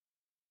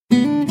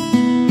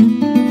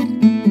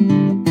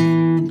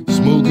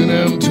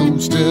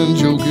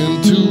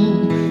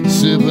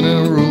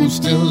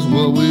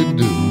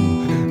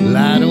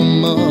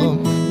'em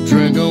up,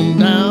 drink 'em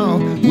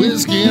down,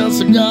 whiskey and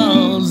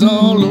cigars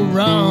all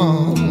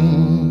around.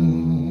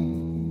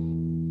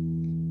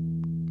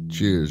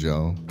 Cheers,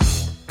 y'all.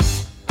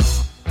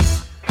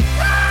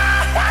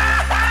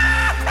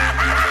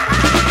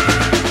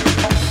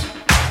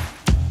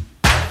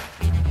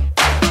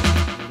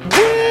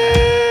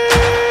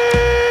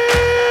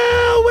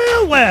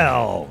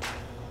 Well,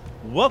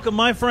 welcome,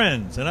 my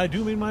friends, and I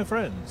do mean my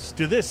friends,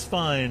 to this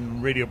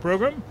fine radio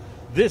program,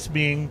 this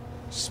being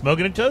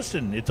Smoking and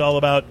Toasting. It's all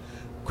about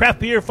craft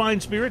beer,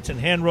 fine spirits, and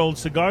hand-rolled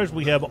cigars.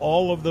 We have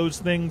all of those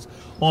things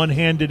on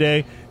hand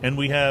today, and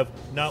we have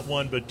not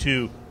one but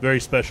two very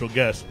special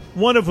guests,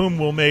 one of whom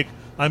will make,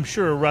 I'm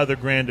sure, a rather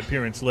grand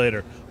appearance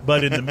later.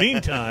 But in the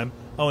meantime,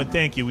 oh, and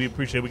thank you, we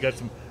appreciate it. We got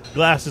some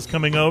glasses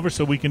coming over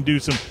so we can do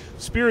some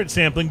spirit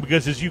sampling,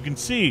 because as you can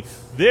see,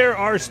 there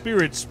are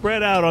spirits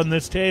spread out on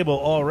this table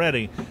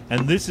already,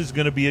 and this is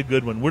going to be a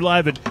good one. We're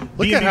live at Look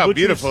B&B at how Butchers.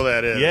 beautiful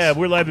that is. Yeah,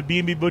 we're live at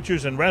B&B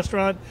Butchers and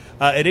Restaurant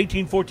at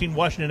 1814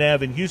 Washington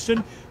Ave in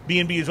Houston.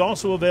 B&B is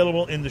also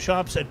available in the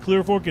shops at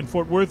Clear Fork in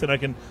Fort Worth, and I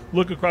can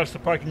look across the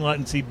parking lot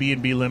and see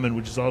B&B Lemon,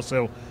 which is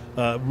also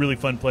a really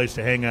fun place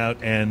to hang out,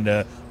 and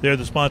they're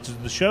the sponsors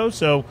of the show,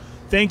 so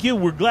thank you.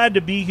 We're glad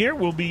to be here.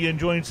 We'll be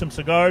enjoying some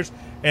cigars,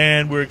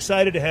 and we're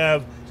excited to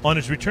have, on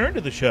his return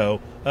to the show,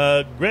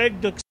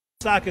 Greg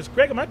Duxakis.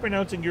 Greg, am I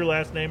pronouncing your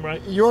last name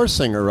right? You're a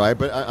singer, right?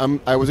 But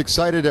I was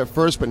excited at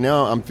first, but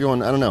now I'm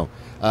feeling, I don't know.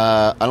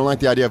 I don't like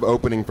the idea of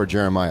opening for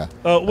Jeremiah.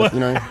 Oh, well, You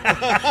know,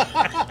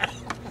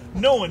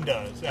 no one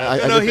does.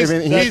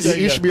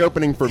 he should be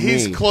opening for me.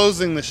 He's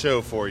closing the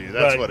show for you.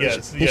 That's Right, what yes. it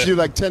is. He should do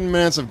like 10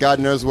 minutes of God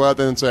knows what,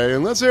 then say,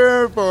 and let's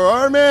hear it for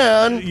our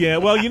man. Yeah,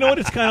 well, you know what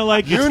it's kind of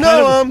like? You It's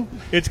know kind of- him.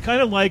 It's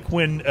kind of like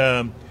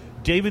when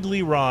David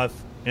Lee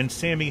Roth and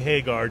Sammy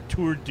Hagar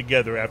toured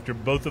together after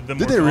both of them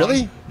Did were they gone.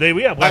 really?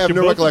 Yeah. I have after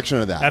no both- recollection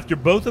of that. After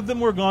both of them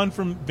were gone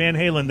from Van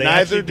Halen, they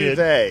Neither actually do did.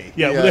 they.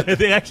 Yeah,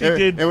 they actually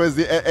did. It was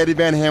the Eddie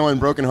Van Halen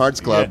Broken Hearts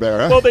Club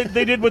there. Huh? Well,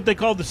 they did what they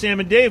called the Sam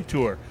and Dave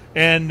tour,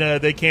 and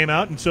they came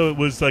out, and so it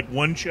was like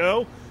one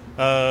show.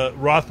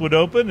 Roth would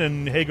open,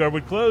 and Hagar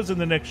would close, and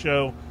the next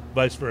show,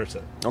 vice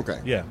versa. Okay.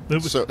 Yeah.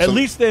 So- At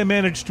least they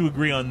managed to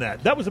agree on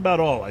that. That was about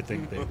all, I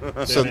think.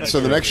 So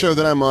the next show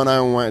that I'm on, I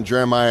want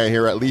Jeremiah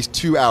here at least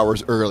 2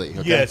 hours early.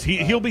 Okay? Yes,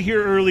 he'll be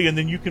here early, and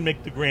then you can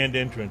make the grand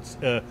entrance.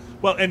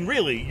 Well, and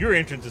really, your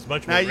entrance is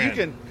much more Now, you grand,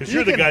 can- because you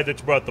you're the can- guy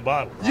that's brought the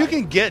bottle. You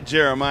can get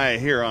Jeremiah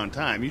here on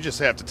time. You just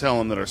have to tell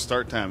him that our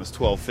start time is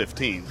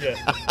 12:15. Yeah.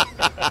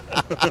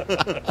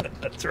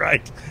 That's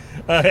right.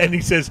 And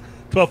he says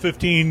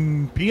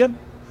 12:15 p.m.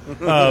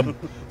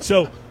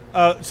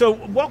 So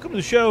welcome to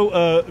the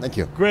show. Thank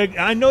you. Greg.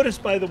 I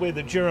noticed, by the way,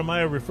 that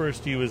Jeremiah refers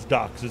to you as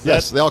Docs. Is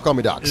Yes, that, they all call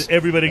me Docs.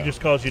 everybody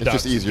just calls you It's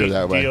Docs? just easier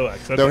that way.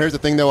 D-O-X. Okay. Though here's the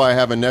thing, though, I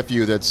have a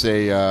nephew that's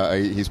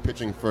he's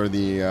pitching for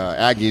the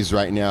Aggies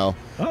right now.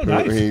 Oh,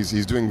 nice.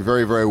 He's doing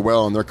very, very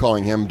well, and they're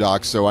calling him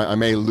Docs, so I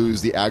may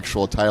lose the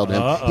actual title to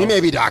him. Uh-oh. He may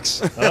be Docs.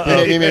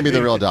 he may be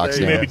the real Docs.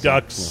 He yeah. may be So,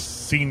 Docs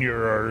Senior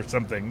or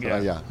something. Yeah.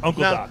 yeah.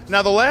 Uncle Now, Docs.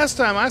 now, the last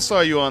time I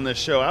saw you on this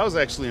show, I was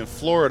actually in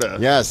Florida.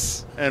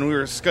 Yes. And we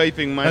were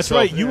Skyping myself. That's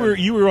right. in.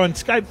 You were on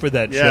Skype for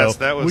that Yes, show,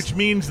 that was- which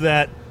means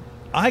that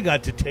I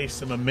got to taste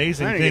some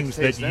amazing I didn't get things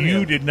to taste that any you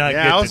of it. did not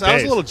Yeah, get I was to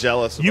taste. a little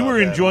jealous You about were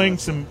that, enjoying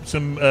honestly.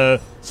 some good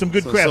Some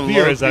craft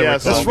beer, as I yeah,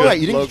 recall. That's good right.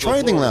 You didn't local try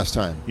anything Florida. last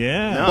time.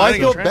 Yeah. No, Well, I I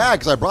didn't feel try. bad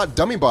because I brought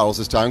dummy bottles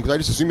this time because I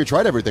just assumed you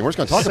tried everything. We're just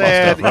going to talk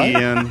Sad about stuff,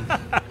 right? Ian. You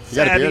got a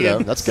Sad beer, though.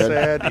 Ian. That's good.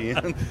 Sad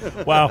Ian.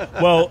 Wow.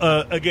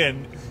 Well,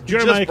 again, You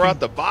Jeremiah just brought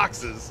the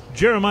boxes.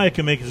 Jeremiah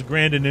can make as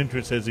grand an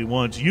entrance as he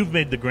wants. You've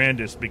made the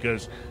grandest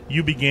because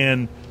you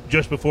began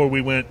just before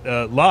we went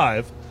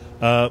live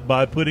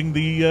by putting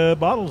the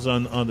bottles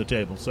on the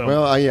table. So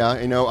Well, yeah,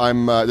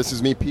 I'm. This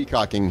is me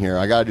peacocking here.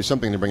 I got to do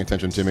something to bring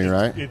attention to me,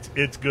 right?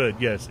 it's good.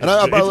 Yes, And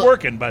I it's brought-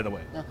 working. By the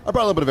way. I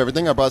brought a little bit of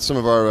everything. I brought some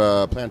of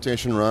our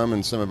plantation rum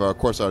and some of our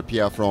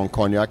Pierre Ferrand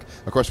cognac.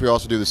 Of course, we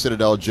also do the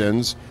Citadel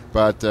gins,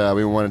 but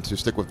we wanted to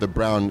stick with the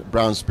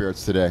brown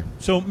spirits today.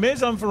 So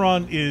Maison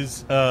Ferrand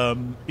is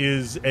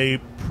a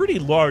pretty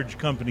large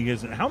company,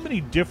 isn't it? How many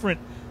different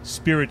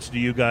spirits do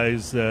you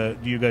guys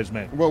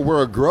make? Well,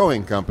 we're a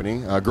growing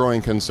company, a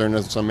growing concern,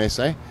 as some may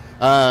say.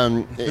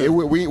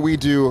 We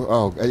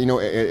do.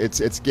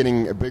 It's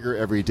getting bigger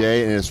every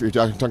day, and we're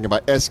talking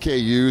about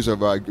SKUs of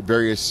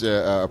various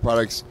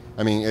products.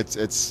 I mean,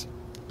 it's.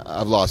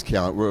 I've lost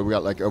count. We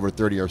got like over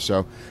 30 or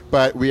so,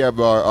 but we have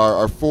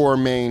our four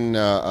main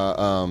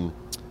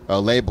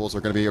labels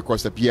are going to be, of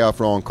course, the Pierre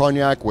Ferrand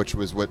cognac, which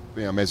was what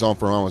Maison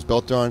Ferrand was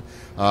built on.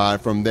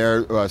 From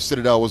there,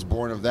 Citadel was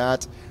born of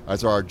that.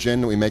 That's our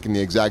gin that we make in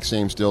the exact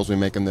same stills we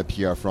make in the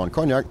Pierre Ferrand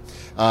cognac.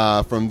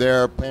 From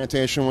there,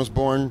 Plantation was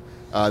born.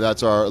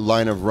 That's our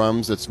line of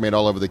rums that's made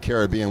all over the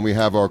Caribbean. We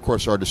have, of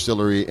course, our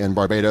distillery in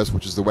Barbados,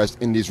 which is the West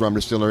Indies Rum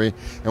Distillery.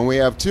 And we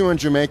have two in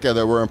Jamaica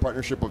that we're in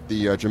partnership with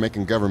the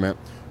Jamaican government.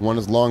 One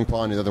is Long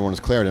Pond, the other one is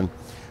Clarendon.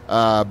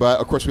 But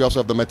of course, we also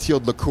have the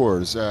Mathilde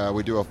liqueurs.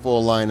 We do a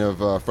full line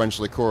of French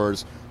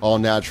liqueurs, all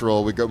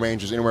natural. We go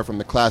ranges anywhere from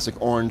the classic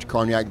orange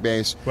cognac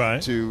base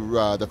to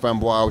the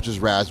framboise, which is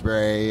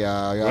raspberry.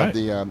 Right.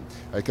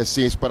 The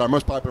cassis, but our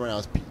most popular right now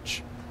is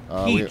peach.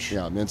 Peach.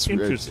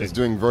 It's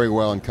doing very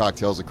well in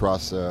cocktails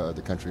across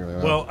the country.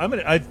 Well,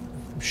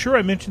 I'm sure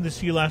I mentioned this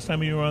to you last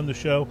time you were on the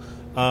show,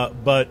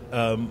 but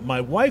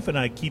my wife and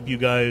I keep you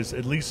guys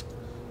at least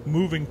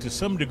moving to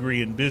some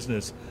degree in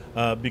business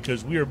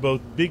because we are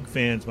both big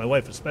fans, my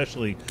wife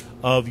especially,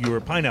 of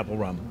your pineapple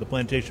rum, the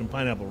Plantation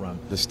pineapple rum.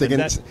 The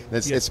Stiggins.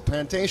 It's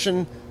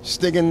Plantation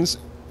Stiggins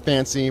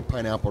Fancy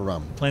Pineapple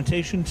Rum.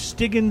 Plantation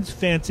Stiggins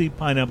Fancy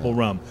Pineapple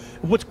Rum.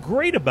 And what's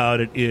great about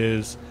it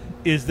is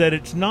that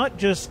it's not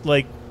just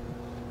like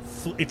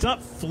it's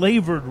not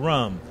flavored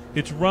rum.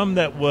 It's rum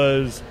that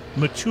was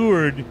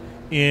matured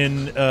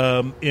in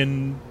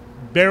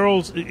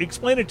barrels.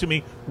 Explain it to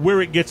me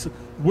where it gets the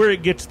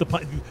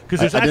because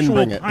there's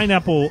actual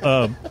pineapple,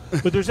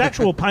 but there's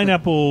actual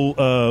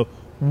pineapple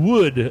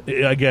wood,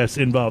 I guess,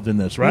 involved in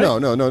this, right?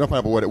 No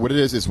pineapple wood. What it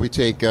is we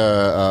take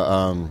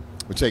a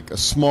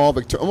small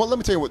Victorian. Well, let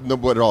me tell you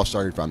what it all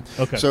started from.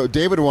 Okay. So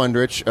David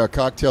Wondrich, a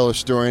cocktail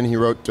historian, he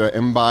wrote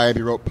Imbibe,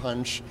 he wrote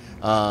Punch.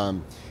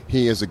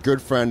 He is a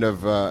good friend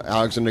of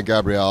Alexander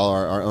Gabriel,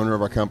 our owner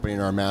of our company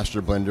and our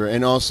master blender,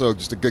 and also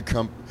just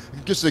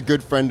a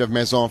good friend of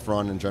Maison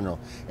Franc in general.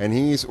 And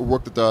he's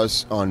worked with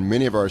us on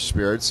many of our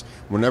spirits.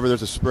 Whenever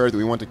there's a spirit that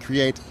we want to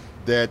create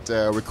that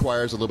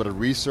requires a little bit of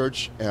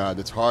research,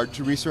 that's hard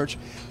to research,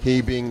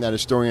 he, being that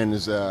historian,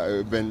 has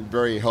been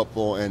very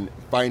helpful in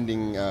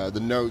finding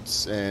the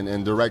notes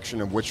and direction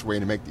of which way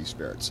to make these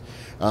spirits.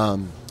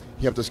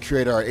 He helped us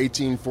create our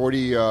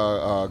 1840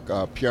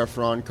 Pierre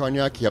Franc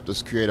cognac. He helped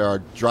us create our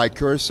dry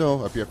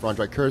curacao, our Pierre Franc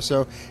dry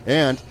curacao,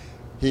 and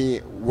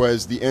he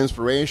was the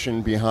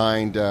inspiration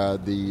behind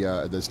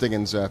the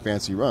Stiggins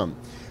Fancy Rum.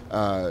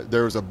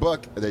 There was a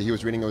book that he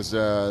was reading. It was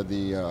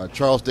the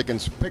Charles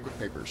Dickens Pickwick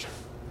Papers.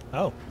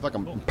 Oh. It's like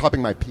I'm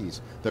popping my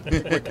peas. The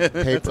Pickwick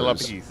Papers. That's a lot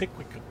of peas.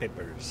 Pickwick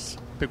Papers.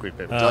 Pickwick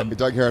Papers.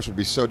 Doug Harris would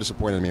be so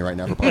disappointed in me right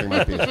now for popping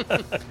my peas.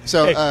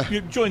 So, hey,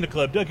 you join the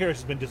club. Doug Harris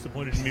has been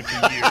disappointed in me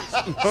for years.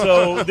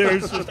 So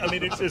there's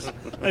just,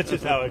 that's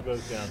just how it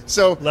goes down.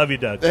 So love you,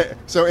 Doug.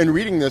 So in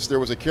reading this,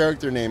 there was a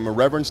character named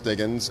Reverend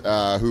Stiggins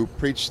who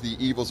preached the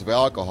evils of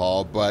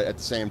alcohol, but at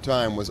the same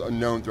time was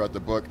known throughout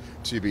the book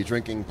to be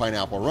drinking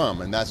pineapple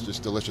rum, and that's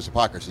just delicious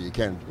hypocrisy. You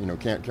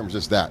can't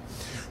resist that.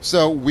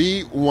 So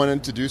we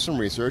wanted to do some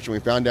research, and we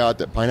found out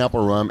that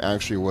pineapple rum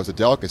actually was a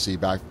delicacy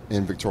back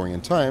in Victorian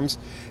times,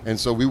 and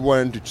so we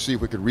wanted to see if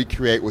we could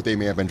recreate what they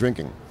may have been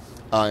drinking.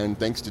 And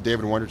thanks to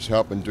David Wondrich's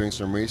help in doing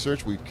some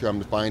research, we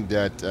come to find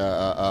that,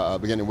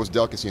 again, it was a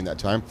delicacy in that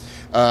time.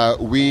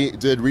 We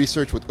did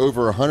research with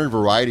over 100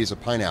 varieties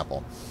of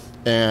pineapple,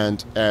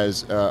 and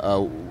as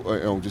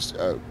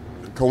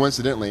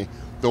coincidentally,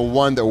 the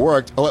one that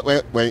worked. Oh,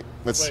 wait.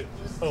 Let's.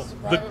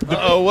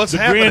 What's the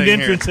happening grand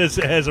here? entrance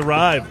has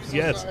arrived.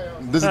 Yes.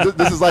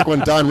 This is like when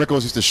Don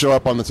Rickles used to show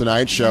up on the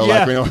Tonight Show.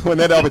 Yeah. Like when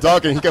they'd all be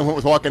talking, he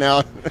was walking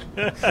out.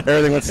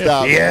 Everything would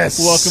stop. Yes.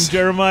 Welcome,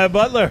 Jeremiah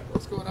Butler.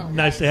 What's going on?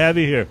 Nice to have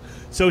you here.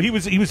 So he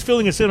was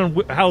filling us in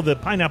on how the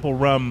pineapple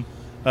rum,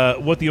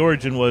 what the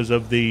origin was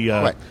of the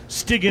Right.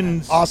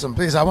 Stiggins. Awesome.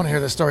 Please, I want to hear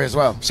this story as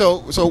well. So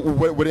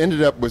what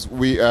ended up was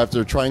we,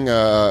 after trying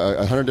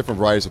 100 different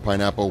varieties of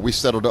pineapple, we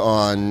settled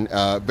on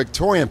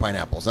Victorian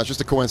pineapples. That's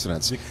just a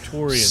coincidence.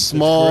 Victorian.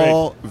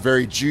 Small,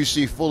 very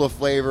juicy, full of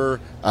flavor,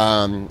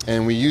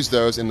 and we use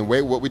those. And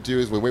what we do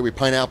is the way we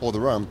pineapple the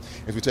rum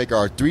is we take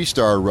our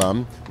 3-star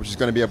rum, which is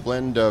going to be a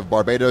blend of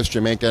Barbados,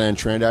 Jamaica, and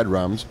Trinidad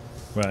rums.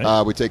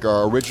 Right. We take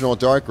our original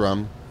dark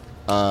rum,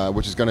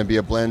 which is going to be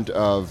a blend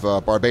of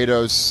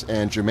Barbados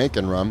and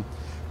Jamaican rum.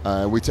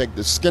 We take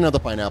the skin of the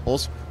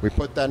pineapples, we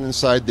put that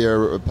inside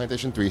their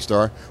Plantation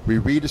 3-star, we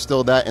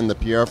redistill that in the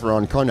Pierre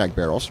Ferrand cognac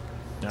barrels.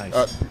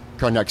 Nice.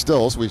 Cognac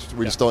stills, we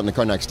distill it in the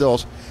cognac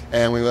stills,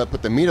 and we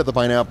put the meat of the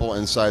pineapple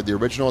inside the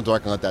original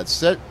dark and let that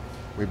sit.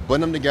 We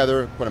blend them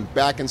together, put them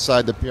back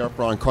inside the Pierre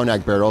Ferrand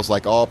cognac barrels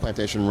like all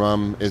Plantation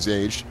rum is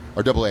aged,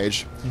 or double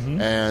aged,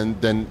 and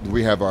then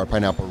we have our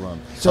pineapple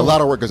rum. So a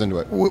lot of work goes into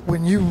it.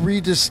 When you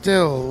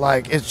redistill,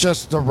 like, it's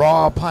just the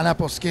raw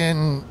pineapple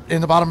skin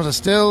in the bottom of the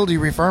still? Do you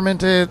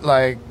re-ferment it?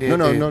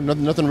 No,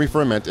 nothing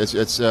re-ferment. It's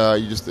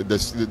you just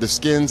the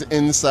skins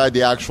inside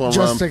the actual rum.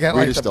 Just to get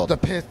like redistilled. the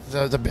pith,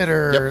 the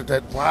bitter. Yep.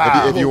 That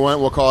wow. If you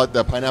want, we'll call it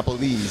the pineapple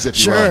lees. If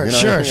you Sure,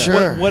 want,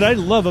 sure. What I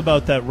love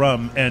about that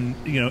rum, and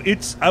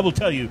I will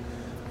tell you,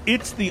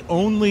 it's the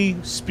only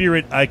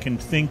spirit I can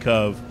think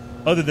of,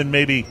 other than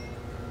maybe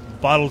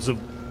bottles of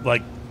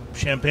like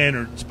champagne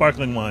or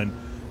sparkling wine,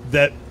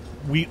 that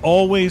we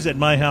always at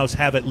my house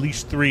have at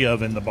least 3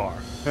 of in the bar,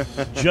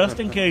 just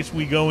in case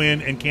we go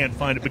in and can't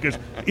find it. Because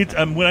it's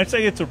when I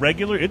say it's a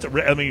regular,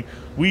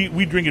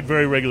 we drink it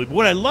very regularly. But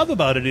what I love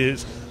about it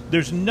is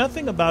there's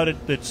nothing about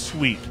it that's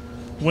sweet.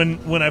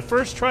 When I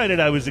first tried it,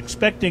 I was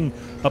expecting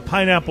a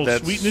pineapple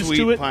That sweetness sweet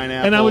to it,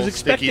 pineapple and I was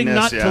expecting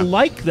stickiness, not to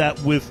like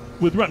that with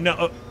rum.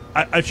 Now,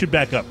 I should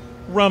back up.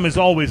 rum is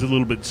always a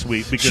little bit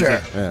sweet because Sure.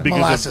 of, Yeah.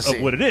 because of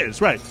Molassesy. what it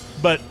is, right?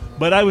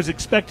 But I was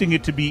expecting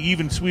it to be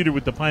even sweeter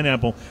with the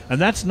pineapple, and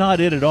that's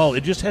not it at all.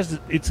 It just has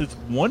it's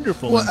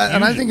wonderful. Well,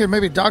 and I infusion. think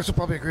maybe Docs will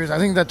probably agree. I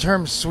think that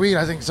term "sweet,"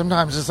 I think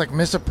sometimes it's like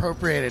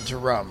misappropriated to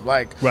rum.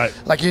 Like, Right.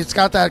 like it's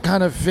got that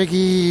kind of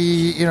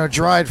figgy,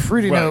 dried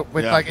fruity Right. note.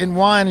 With Yeah. like in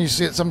wine, you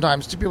see it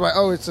sometimes. Two people are like,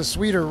 oh, it's a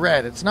sweeter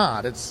red. It's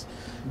not. It's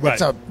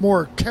Right. a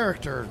more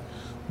character.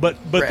 But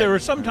Red. there are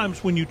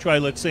sometimes when you try,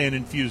 let's say, an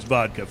infused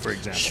vodka, for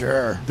example,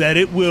 Sure. that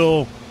it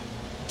will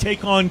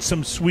take on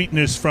some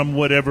sweetness from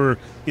whatever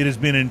it has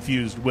been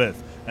infused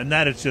with, and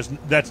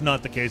that's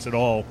not the case at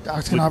all.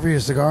 Docs can offer you a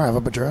cigar. I have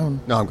a Padron.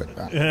 No, I'm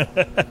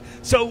good.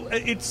 So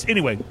it's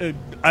anyway.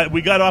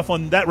 We got off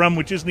on that rum,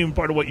 which isn't even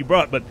part of what you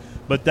brought,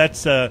 but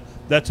that's a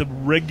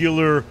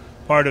regular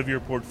part of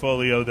your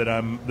portfolio that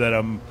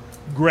I'm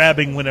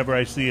grabbing whenever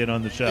I see it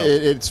on the shelf.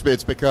 It's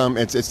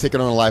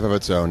taken on a life of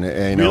its own.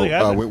 And, Really,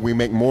 hasn't it? we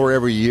make more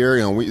every year.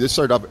 This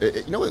started off.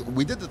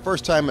 We did the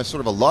first time as sort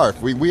of a lark.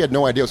 We had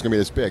no idea it was going to be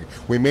this big.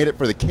 We made it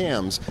for the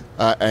CAMs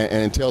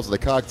and Tales of the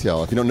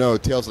Cocktail. If you don't know,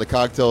 Tales of the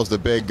Cocktail is the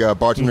big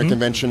bartender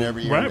convention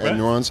every year Right, in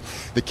New Orleans.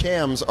 The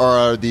CAMs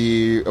are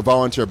the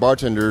volunteer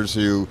bartenders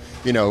who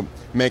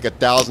make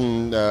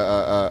 1,000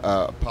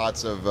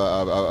 pots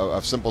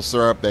of simple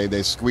syrup.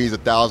 They squeeze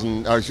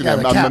 1,000. Excuse Yeah,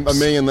 me, the a caps.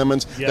 million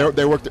lemons. Yeah.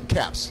 They work the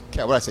caps.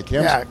 What did I say?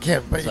 CAMs.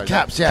 Yeah, but Sorry,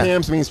 caps. Yeah,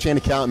 CAMs means chain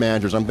account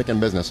managers. I'm thinking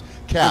business.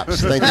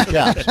 CAPS. Thank you,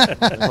 CAPS.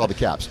 They're called the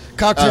CAPS.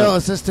 cocktail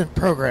assistant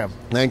program.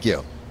 Thank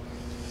you.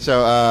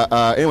 So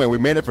anyway, we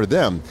made it for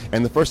them,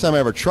 and the first time I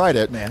ever tried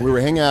it, Man. we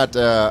were hanging out.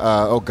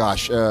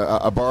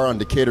 A bar on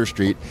Decatur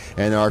Street,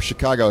 and our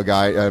Chicago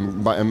guy, a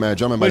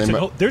gentleman by Wait the a name.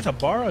 second, there's a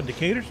bar on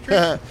Decatur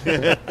Street.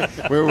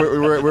 we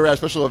were at a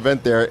special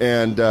event there,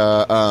 and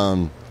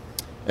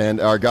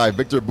our guy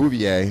Victor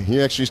Bouvier,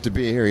 he actually used to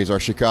be here. He's our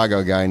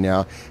Chicago guy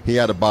now. He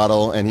had a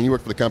bottle, and he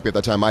worked for the company at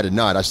that time. I did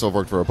not. I still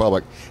worked for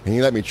Republic, and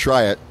he let me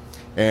try it.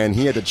 And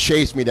he had to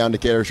chase me down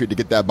Decatur Street to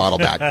get that bottle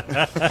back.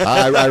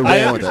 I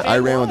ran with it. I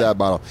ran with that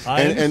bottle.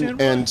 I understand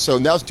why. And so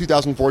that was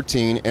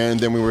 2014, and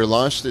then we were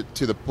launched it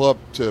to the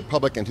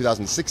public in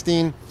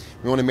 2016.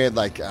 We only made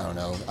I don't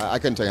know, I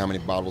couldn't tell you how many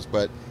bottles,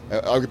 but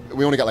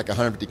we only got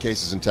 150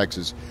 cases in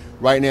Texas.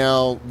 Right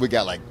now, we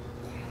got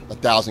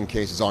 1,000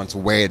 cases on its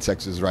way in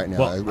Texas right now.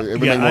 Well, we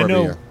yeah, make more I every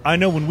know. year. I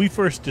know. When we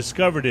first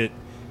discovered it,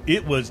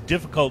 it was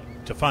difficult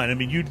to find. I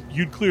mean,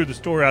 you'd clear the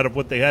store out of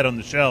what they had on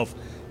the shelf.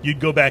 You'd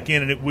go back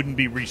in, and it wouldn't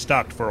be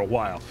restocked for a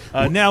while.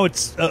 Now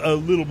it's a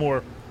little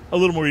more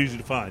easy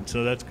to find,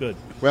 so that's good.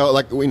 Well,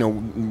 we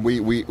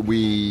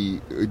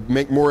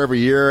make more every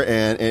year,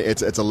 and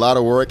it's a lot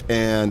of work.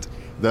 And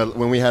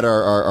when we had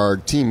our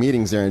team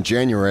meetings there in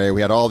January,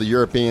 we had all the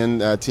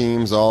European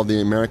teams, all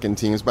the American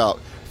teams, about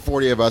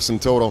 40 of us in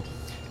total,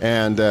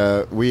 and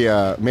we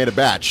made a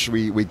batch.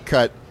 We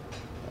cut.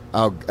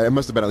 It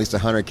must have been at least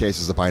 100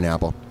 cases of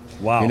pineapple.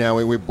 Wow.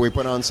 We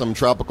put on some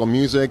tropical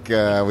music. We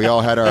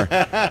all had our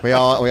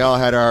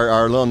had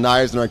our little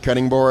knives and our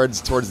cutting boards.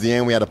 Towards the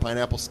end, we had a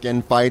pineapple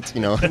skin fight.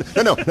 No,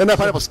 not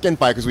pineapple skin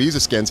fight because we use the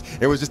skins.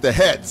 It was just the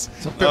heads.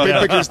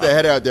 Pictures the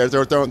head out there.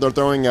 They're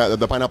throwing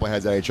the pineapple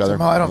heads at each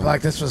other. I don't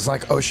like this was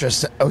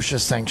OSHA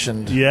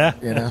sanctioned. Yeah,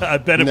 I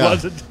bet it No.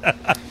 wasn't.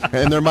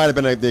 And there might have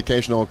been the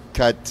occasional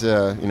cut.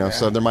 So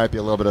there might be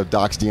a little bit of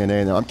Doc's DNA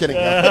in there. I'm kidding.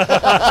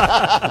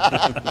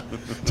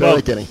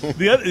 Totally kidding.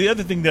 The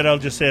other thing that I'll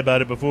just say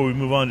about it before we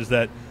move on is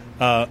that,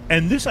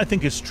 and this I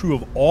think is true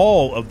of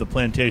all of the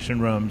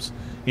plantation rums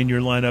in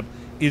your lineup,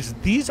 is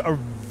these are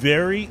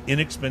very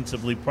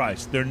inexpensively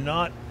priced. They're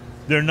not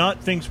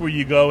things where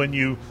you go and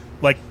you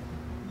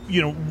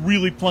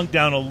really plunk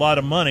down a lot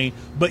of money,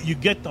 but you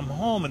get them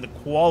home and the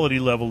quality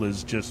level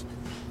is just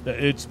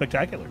it's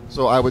spectacular.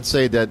 So I would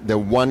say that the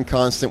one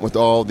constant with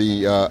all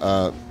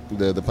the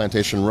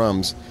plantation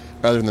rums,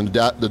 other than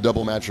the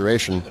double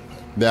maturation,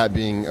 that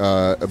being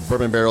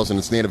bourbon barrels in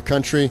its native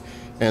country,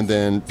 and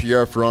then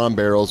Pierre Ferrand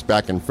barrels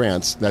back in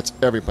France. That's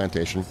every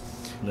plantation.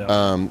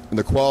 Yeah.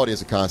 The quality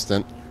is a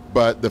constant,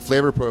 but the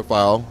flavor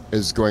profile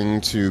is going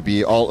to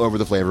be all over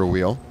the flavor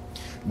wheel.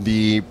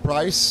 The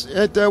price,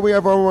 we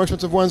have our more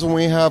expensive ones and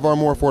we have our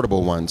more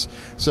affordable ones.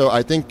 So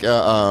I think,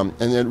 and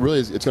it really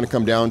it's going to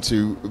come down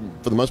to,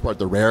 for the most part,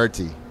 the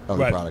rarity of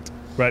the product.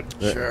 Right.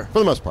 Sure. For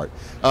the most part.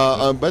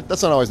 But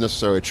that's not always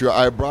necessarily true.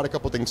 I brought a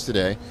couple things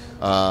today.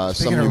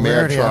 Some of you may have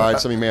rarity, tried,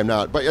 some of you may have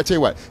not. But I'll tell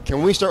you what,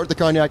 can we start with the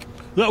cognac?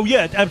 Oh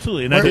yeah,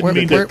 absolutely. And I Where's didn't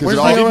mean to. the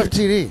all-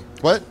 OFTD?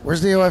 What?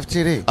 Where's the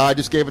OFTD? I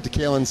just gave it to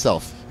Kalen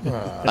Self.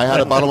 I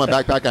had a bottle in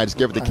my backpack, and I just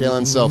gave it to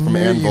Kalen Self from knew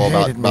you Anvil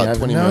hated me. about I've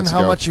 20 known minutes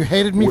ago. how much you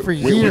hated me for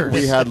years.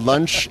 We had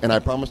lunch, and I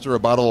promised her a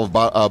bottle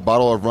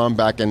of rum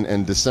back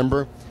in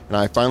December, and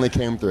I finally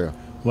came through.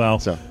 Well,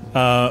 So.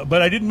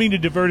 but I didn't mean to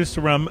divert us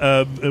to rum.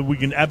 We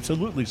can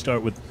absolutely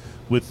start with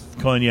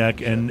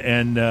cognac,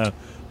 and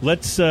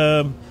let's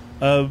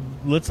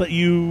let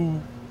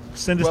you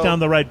send us down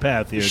the right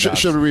path here. Doc.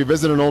 Should we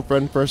revisit an old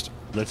friend first?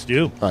 Let's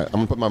do. All right, I'm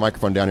going to put my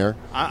microphone down here.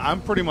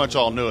 I'm pretty much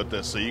all new at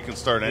this, so you can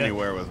start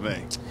anywhere with me.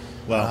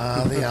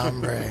 Well, The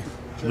hombre.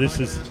 this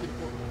is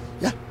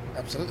Yeah,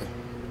 absolutely.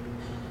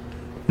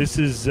 This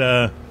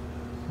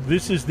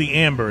is the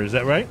amber. Is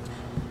that right?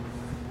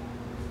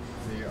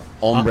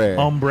 Ombre.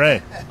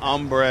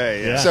 Ombre.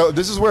 Yeah. So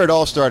this is where it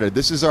all started.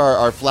 This is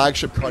our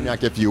flagship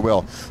cognac, if you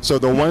will. So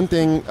the one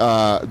thing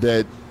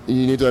that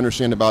you need to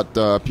understand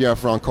about Pierre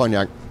Ferrand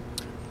cognac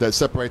that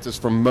separates us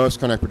from most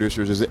cognac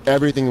producers is that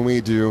everything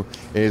we do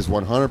is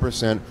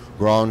 100%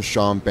 Grand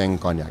Champagne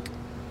cognac.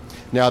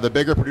 Now, the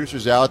bigger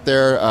producers out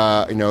there,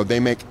 they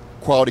make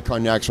quality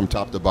cognacs from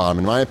top to bottom.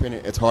 In my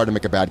opinion, it's hard to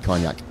make a bad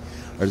cognac.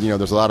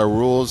 There's a lot of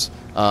rules.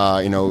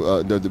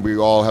 We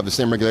all have the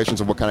same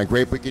regulations of what kind of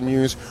grape we can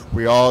use.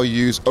 We all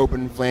use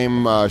open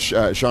flame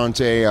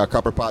Chianti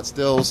copper pot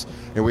stills,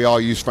 and we all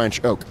use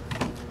French oak.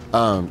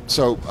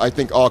 So I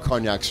think all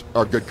cognacs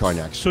are good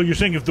cognacs. So you're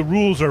saying if the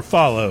rules are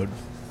followed,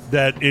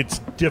 that it's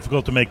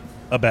difficult to make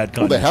a bad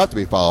Well, cognac? they have to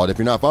be followed. If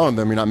you're not following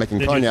them, you're not making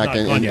Then cognac.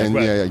 it's not cognac,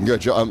 right. Yeah,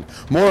 good job.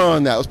 More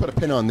on that. Let's put a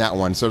pin on that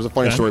one. So there's a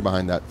funny Okay. story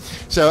behind that.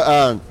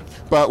 So,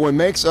 but what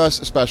makes us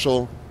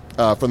special,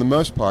 for the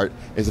most part,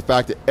 is the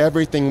fact that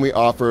everything we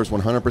offer is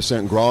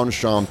 100% Grand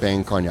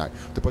Champagne cognac.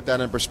 To put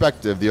that in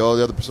perspective,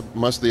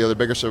 most of the other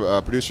bigger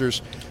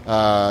producers,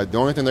 the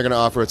only thing they're going to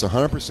offer it's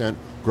 100%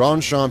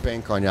 Grand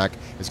Champagne cognac.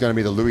 It's going to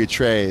be the Louis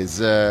XIII,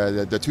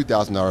 the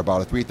 $2,000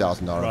 bottle,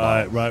 $3,000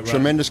 bottle. Right.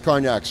 Tremendous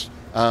cognacs.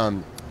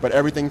 But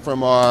everything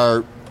from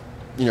our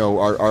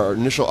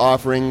initial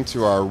offering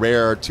to our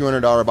rare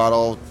 $200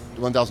 bottle,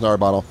 $1,000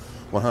 bottle,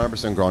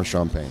 100% Grand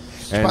Champagne.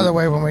 And By the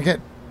way, when we get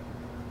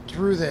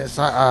through this,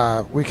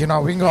 we can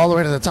go all the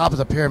way to the top of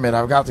the pyramid.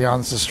 I've got the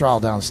Ancestral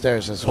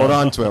downstairs as well. hold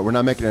on to it. We're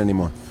not making it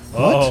anymore.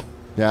 Oh,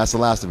 Yeah, that's the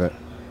last of it.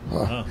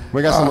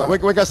 We got some. We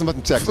got some up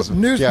in Texas.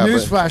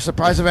 Newsflash: the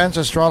price of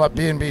Ancestral at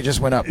B&B just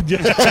went up.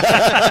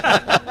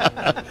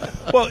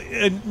 well,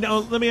 now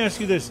let me ask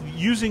you this: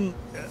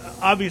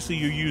 obviously,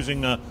 you're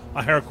using a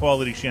higher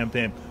quality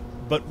champagne,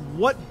 but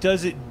what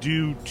does it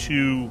do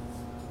to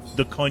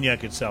the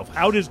cognac itself?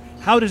 How does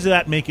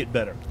that make it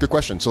better? Good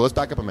question. So let's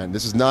back up a minute.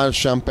 This is not a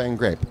Champagne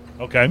grape.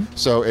 Okay.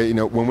 So,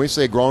 when we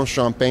say Grand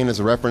Champagne is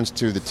a reference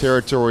to the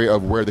territory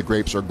of where the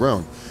grapes are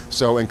grown.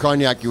 So in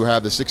cognac, you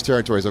have the 6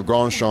 territories of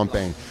Grand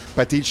Champagne,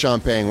 Petit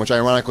Champagne, which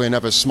ironically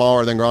enough is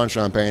smaller than Grand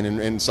Champagne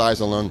in size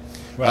alone.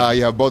 Right.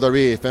 You have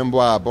Borderie,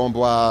 Fembois,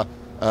 Bonbois,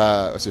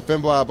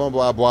 Fembois,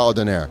 Bonbois, Bois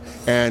d'Honneur.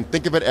 And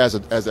think of it as a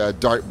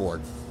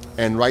dartboard.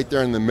 And right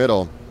there in the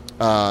middle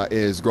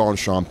is Grand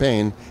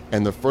Champagne.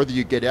 And the further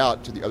you get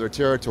out to the other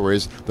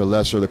territories, the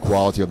lesser the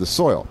quality of the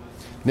soil.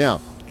 Now,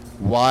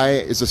 why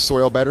is the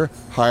soil better?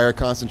 Higher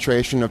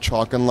concentration of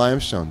chalk and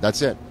limestone.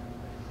 That's it.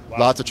 Wow.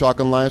 Lots of chalk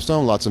and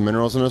limestone, lots of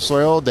minerals in the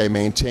soil. They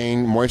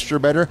maintain moisture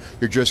better.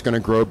 You're just going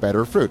to grow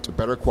better fruit, a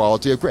better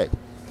quality of grape.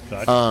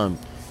 Gotcha.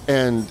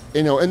 And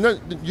there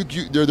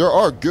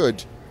are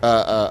good,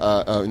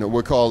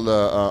 we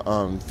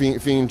call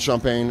Fiend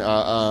Champagne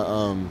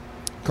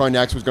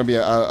cognacs, was going to be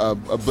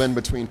a blend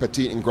between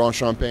Petit and Grand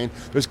Champagne.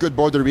 There's good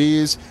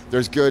Borderies.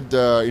 There's good,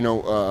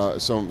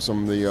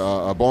 some of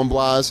the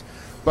Bonbois,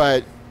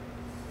 but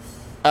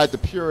at the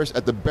purest,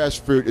 at the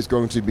best fruit is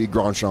going to be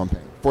Grand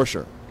Champagne for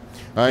sure.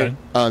 All right,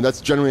 Okay.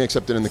 That's generally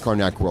accepted in the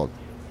cognac world.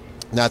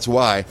 That's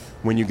why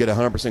when you get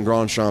 100%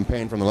 Grand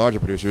Champagne from the larger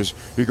producers,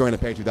 you're going to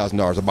pay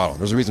 $2,000 a bottle.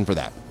 There's a reason for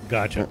that.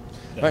 Gotcha.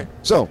 All right.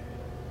 So,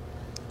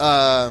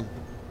 the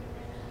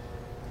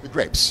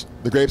grapes.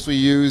 The grapes we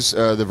use,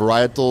 the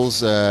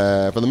varietals,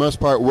 for the most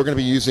part, we're going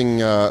to be using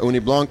Uni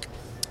Blanc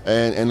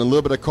and a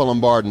little bit of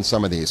Colombard in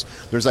some of these.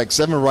 There's like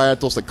 7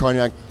 varietals that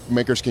cognac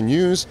makers can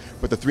use,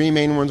 but the 3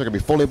 main ones are going to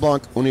be Folie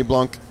Blanc, Uni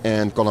Blanc,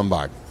 and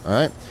Colombard. All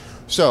right?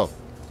 So,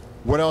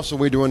 what else are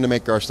we doing to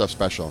make our stuff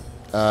special?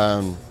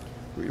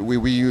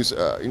 We use,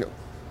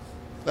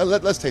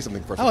 let's taste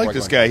something first. I like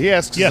this guy. He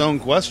asks Yeah. his own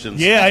questions.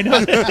 Yeah, I know.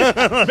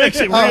 Makes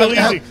it real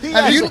easy.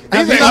 He's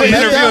not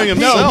interviewing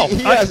himself.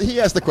 He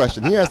asked the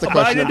question. He asked the I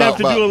question didn't have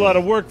to about do a lot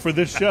of work for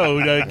this show,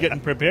 getting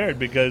prepared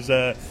because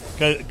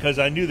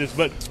I knew this.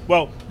 But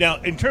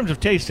now in terms of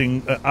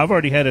tasting, I've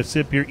already had a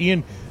sip here.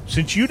 Ian,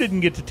 since you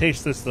didn't get to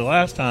taste this the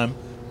last time,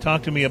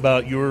 talk to me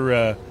about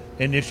your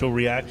initial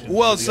reaction.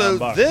 Well, to the so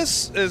unboxing.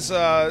 this is.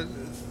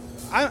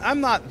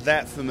 I'm not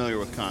that familiar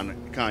with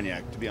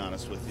cognac, to be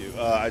honest with you.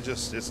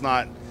 It's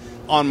not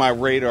on my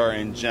radar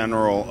in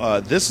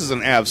general. This is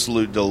an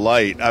absolute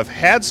delight. I've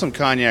had some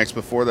cognacs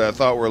before that I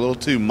thought were a little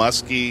too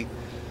musky,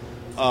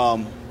 a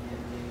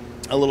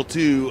little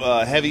too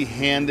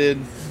heavy-handed.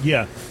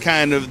 Yeah.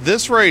 Kind of.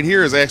 This right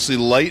here is actually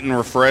light and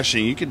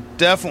refreshing. You can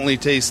definitely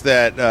taste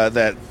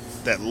that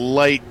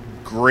light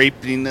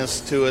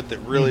grapiness to it that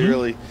really,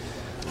 really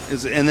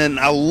is. And then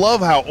I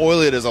love how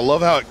oily it is. I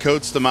love how it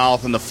coats the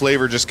mouth and the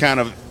flavor just kind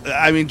of,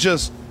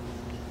 just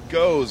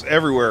goes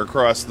everywhere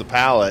across the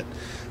palate.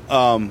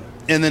 And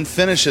then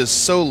finishes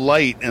so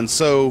light and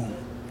so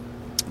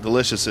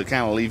delicious it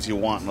kind of leaves you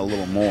wanting a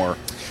little more.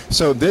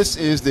 So this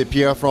is the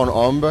Pierre Ferrand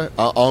Ombre,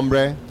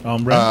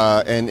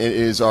 and it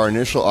is our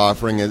initial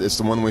offering. It's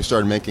the one we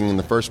started making in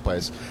the first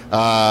place.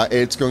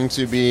 It's going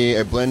to be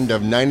a blend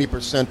of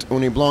 90%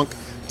 Uni Blanc,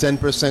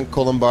 10%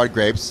 Colombard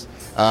grapes.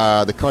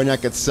 The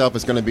cognac itself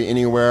is going to be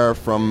anywhere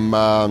from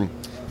 5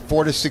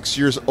 4 to 6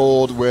 years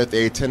old with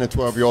a 10 to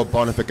 12-year-old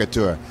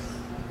Bonificateur.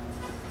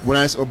 When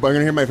I'm going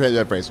to hear my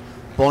phrase.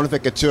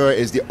 Bonificateur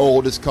is the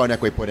oldest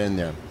cognac we put in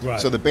there.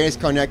 Right. So the base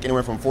cognac,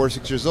 anywhere from 4 to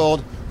 6 years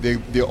old.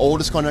 The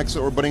oldest cognacs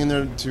that we're putting in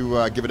there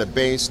to give it a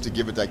base, to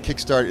give it that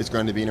kickstart, is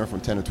going to be anywhere from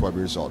 10 to 12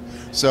 years old.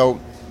 So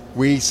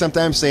we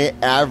sometimes say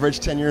average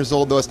 10 years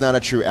old, though it's not a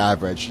true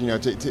average. You know,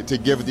 to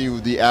give you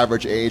the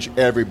average age,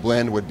 every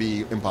blend would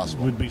be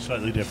impossible. Would be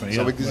slightly different.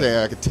 So yeah, we can say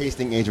like a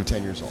tasting age of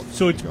 10 years old.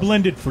 So it's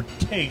blended for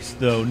taste,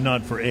 though,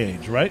 not for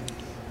age, right?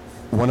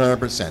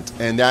 100%.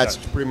 And that's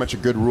pretty much a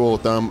good rule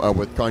of thumb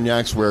with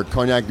cognacs, where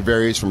cognac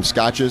varies from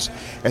scotches.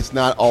 It's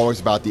not always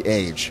about the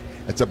age.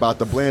 It's about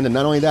the blend. And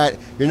not only that,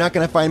 you're not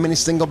going to find many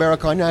single barrel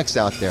cognacs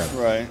out there.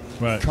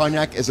 Right.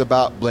 Cognac is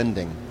about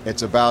blending.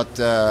 It's about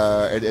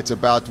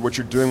what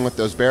you're doing with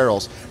those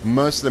barrels.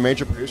 Most of the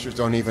major producers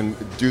don't even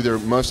do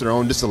most of their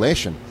own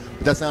distillation.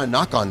 But that's not a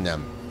knock on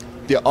them.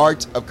 The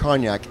art of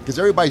cognac, because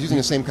everybody's using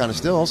the same kind of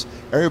stills,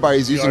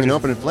 everybody's using an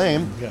open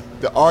flame. Yeah.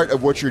 The art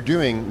of what you're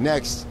doing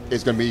next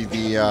is going to be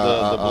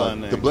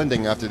the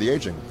blending after the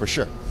aging, for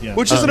sure. Yeah.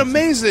 Which is an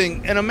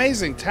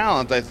amazing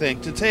talent, I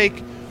think, to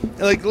take.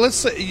 Like, let's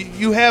say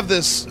you have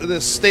this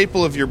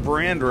staple of your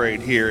brand right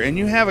here, and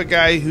you have a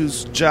guy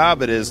whose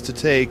job it is to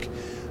take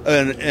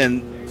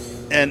an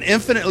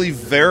infinitely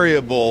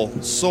variable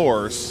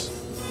source,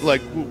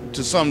 like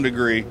to some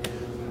degree,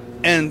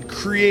 and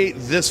create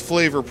this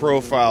flavor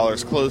profile or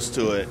as close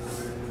to it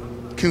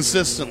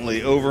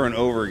consistently over and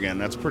over again.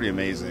 That's pretty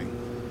amazing.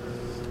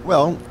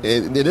 Well,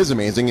 it is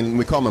amazing, and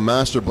we call him a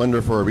master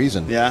blender for a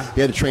reason. Yeah.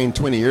 He had to train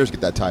 20 years to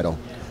get that title.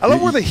 I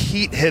love where the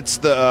heat hits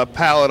the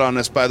palate on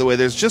this, by the way.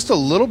 There's just a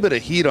little bit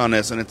of heat on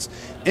this, and it's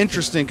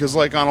interesting because,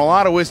 like, on a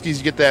lot of whiskeys,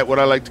 you get that, what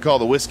I like to call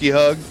the whiskey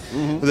hug,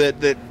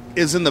 that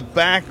is in the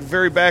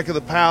very back of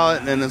the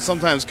palate, and then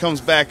sometimes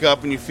comes back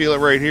up, and you feel it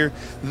right here.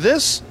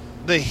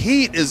 The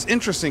heat is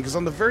interesting because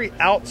on the very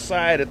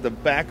outside at the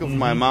back of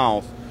my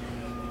mouth,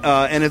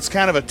 and it's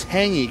kind of a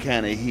tangy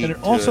kind of heat. And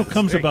it also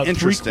comes about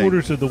interesting.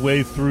 3/4 of the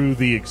way through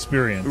the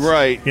experience.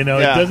 Right. You know,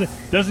 Yeah. it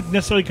doesn't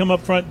necessarily come up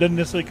front, doesn't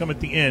necessarily come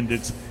at the end.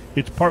 It's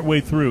part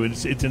way through.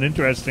 It's an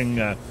interesting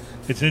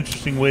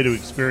way to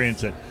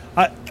experience it.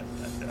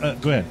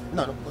 Go ahead.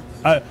 No.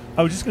 I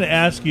was just going to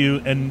ask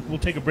you, and we'll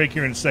take a break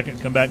here in a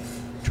second, come back,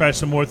 try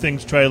some more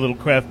things, try a little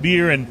craft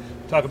beer, and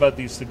talk about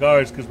these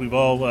cigars because we've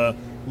all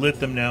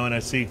lit them now, and I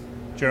see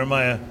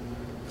Jeremiah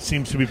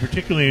seems to be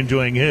particularly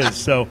enjoying his.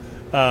 So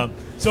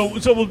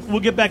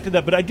we'll get back to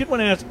that. But I did want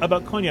to ask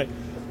about cognac.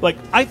 Like,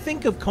 I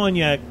think of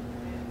cognac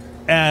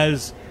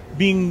as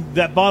being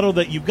that bottle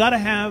that you've got to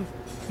have,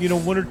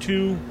 one or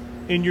two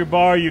in your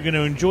bar. You're going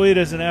to enjoy it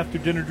as an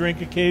after-dinner drink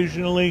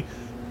occasionally.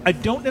 I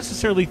don't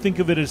necessarily think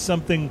of it as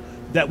something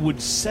that would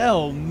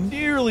sell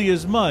nearly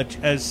as much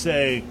as,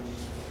 say,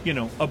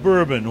 a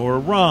bourbon or a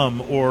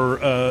rum or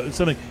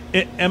something.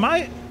 Am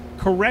I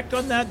correct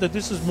on that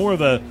this is more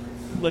of a,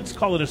 let's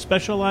call it a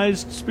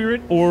specialized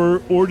spirit, or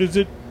does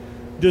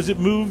it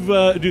move?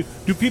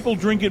 Do people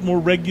drink it more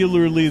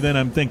regularly than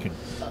I'm thinking?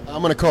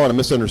 I'm going to call it a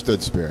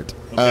misunderstood spirit.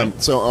 Okay.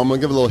 So I'm going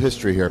to give a little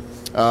history here.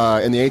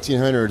 In the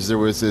 1800s, there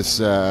was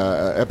this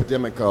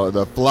epidemic called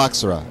the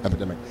phylloxera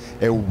epidemic.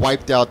 It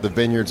wiped out the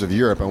vineyards of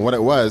Europe, and what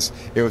it was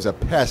a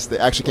pest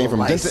that actually came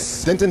from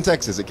Denton,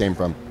 Texas. It came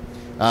from.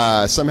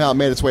 Somehow it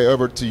made its way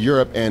over to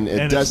Europe, and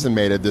it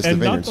decimated the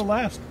vineyards. And not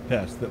the last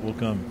pest that will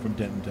come from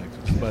Denton,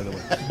 Texas, by the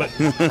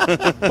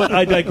way. But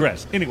I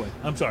digress. Anyway,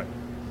 I'm sorry.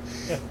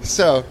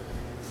 So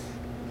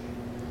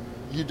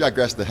you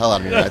digressed the hell out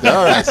of me right there.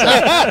 All right,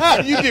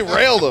 so, You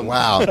derailed him.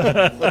 wow.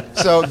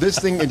 So this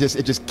thing, it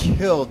just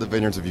killed the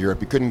vineyards of Europe.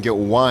 You couldn't get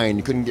wine,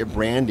 you couldn't get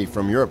brandy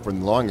from Europe for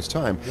the longest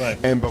time. Right.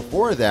 And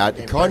before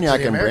that,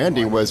 cognac and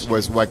brandy was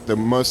like the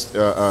most,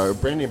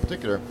 brandy in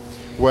particular,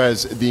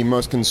 was the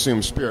most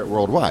consumed spirit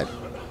worldwide.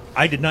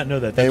 I did not know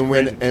that. That's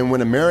crazy. And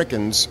when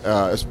Americans,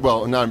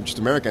 well, not just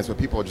Americans, but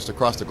people just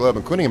across the globe,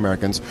 including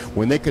Americans,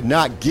 when they could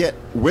not get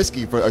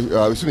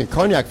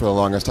cognac for the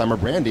longest time, or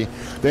brandy,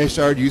 they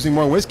started using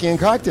more whiskey in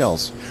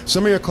cocktails.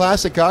 Some of your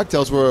classic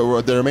cocktails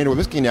that are made with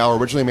whiskey now were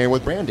originally made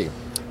with brandy.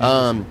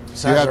 You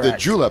have the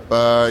julep.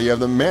 You have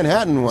the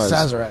Manhattan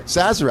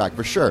Sazerac,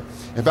 for sure.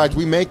 In fact,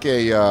 we make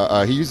he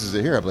uses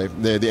it here, I believe,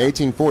 the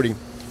 1840.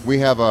 We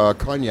have a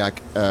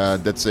cognac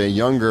that's a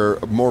younger,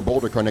 more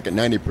bolder cognac at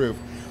 90 proof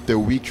that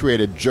we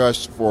created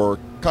just for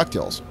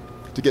cocktails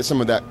to get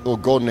some of that little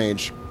golden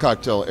age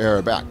cocktail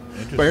era back.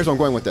 But here's where I'm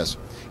going with this,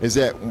 is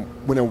that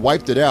when it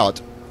wiped it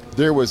out,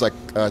 there was like,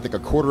 I think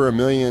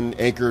 250,000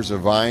 acres of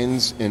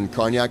vines in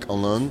cognac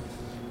alone,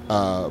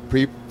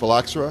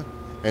 pre-phylloxera.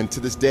 And to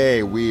this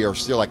day, we are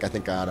still like, I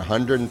think, at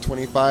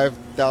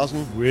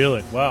 125,000.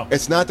 Really? Wow.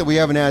 It's not that we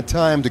haven't had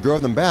time to grow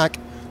them back.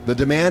 The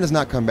demand has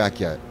not come back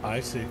yet.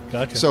 I see.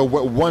 Gotcha. So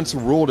what once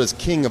ruled as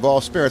king of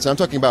all spirits, I'm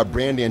talking about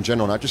brandy in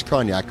general, not just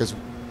cognac, because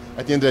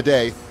at the end of the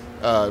day,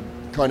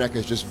 cognac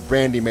is just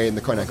brandy made in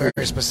the cognac.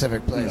 Very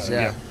specific place,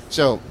 yeah.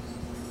 So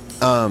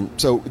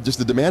just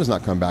the demand has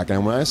not come back.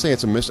 And when I say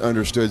it's a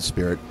misunderstood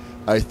spirit,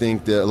 I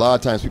think that a lot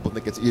of times people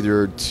think it's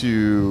either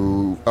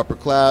too upper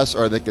class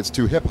or I think it's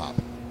too hip hop.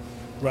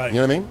 Right.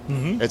 You know what I mean?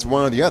 Mm-hmm. It's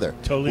one or the other.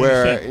 Totally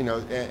Where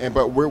understand.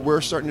 but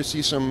we're starting to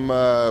see some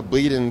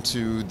bleed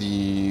into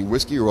the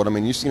whiskey world. I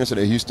mean, you've seen us at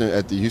the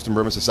Houston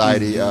Bourbon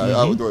Society,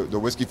 the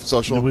Whiskey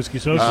Social. The Whiskey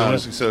Social.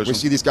 Whiskey Social. We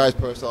see these guys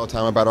post all the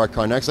time about our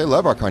cognacs. They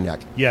love our cognac.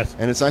 Yes.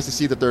 And it's nice to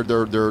see that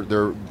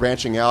they're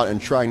branching out and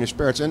trying new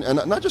spirits, and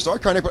not just our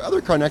cognac, but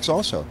other cognacs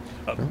also.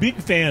 A big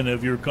fan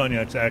of your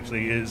cognacs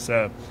actually is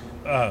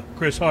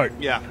Chris Hart.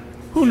 Yeah.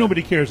 Who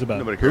nobody cares about.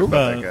 Nobody cares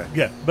about that guy.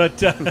 Yeah,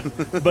 but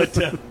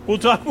we'll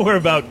talk more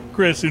about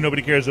Chris, who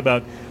nobody cares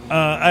about.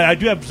 I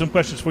do have some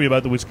questions for you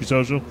about the Whiskey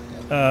Social,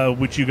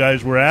 which you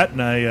guys were at,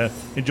 and I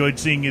enjoyed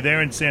seeing you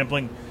there and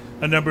sampling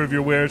a number of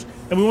your wares.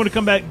 And we want to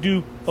come back and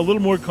do a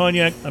little more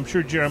cognac. I'm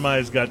sure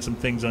Jeremiah's got some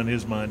things on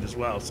his mind as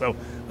well. So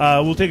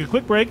we'll take a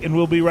quick break, and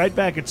we'll be right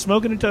back at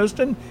Smokin' and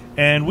Toastin'.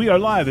 And we are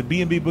live at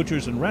B&B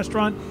Butchers and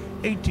Restaurant,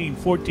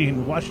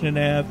 1814 Washington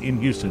Ave in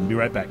Houston. Be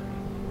right back.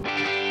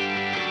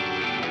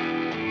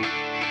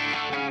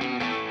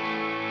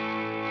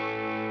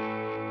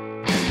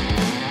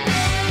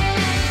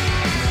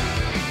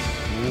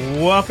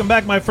 Welcome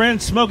back, my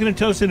friends. Smokin' and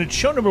Toastin'. It's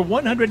show number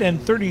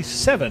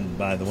 137,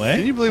 by the way.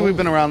 Can you believe we've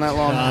been around that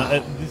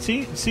long?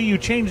 See, you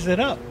changed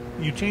it up.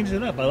 You changed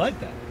it up. I like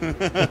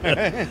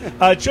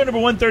that. Show number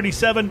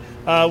 137.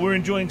 We're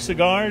enjoying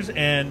cigars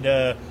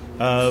and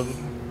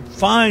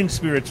fine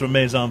spirits from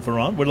Maison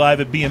Ferrand. We're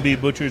live at B&B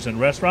Butchers and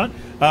Restaurant,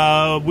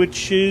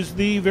 which is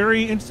the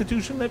very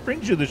institution that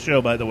brings you the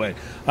show, by the way.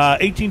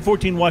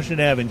 1814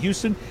 Washington Ave in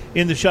Houston,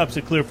 in the shops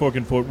at Clear Fork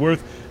and Fort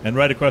Worth, and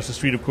right across the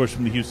street, of course,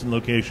 from the Houston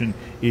location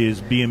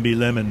is B&B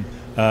Lemon.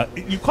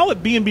 You call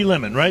it B&B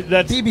Lemon, right?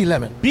 That's BB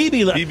Lemon.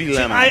 BB Lemon. BB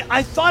Lemon.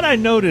 I thought I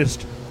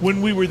noticed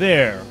when we were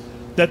there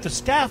that the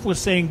staff was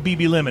saying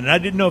BB Lemon, and I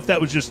didn't know if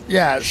that was just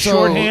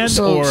shorthand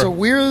or... So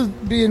we're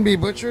B&B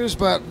Butchers,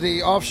 but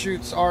the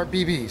offshoots are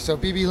BB. So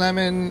BB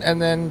Lemon,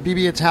 and then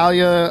BB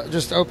Italia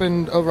just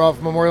opened over off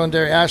Memorial and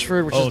Dairy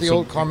Ashford, which is the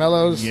old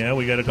Carmelo's. Yeah,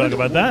 we got to talk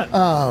about that.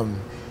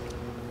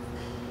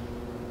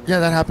 Yeah,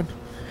 that happened.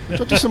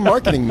 So do some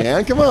marketing,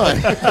 man. Come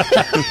on.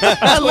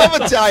 I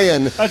love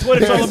Italian. That's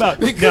what it's all about.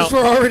 Because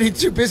we're already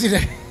too busy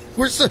to...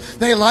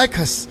 they like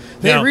us.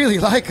 They really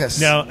like us.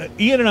 Now,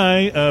 Ian and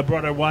I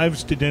brought our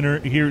wives to dinner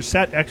here,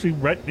 sat actually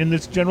right in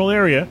this general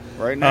area.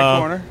 Right in that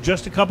corner.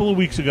 Just a couple of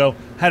weeks ago.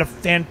 Had a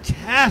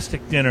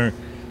fantastic dinner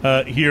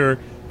here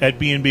at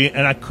B&B,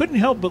 and I couldn't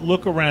help but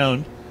look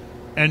around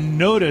and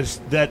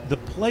notice that the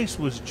place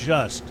was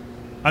just...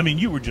 I mean,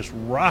 you were just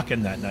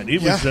rocking that night.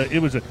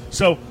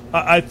 So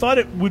I thought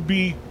it would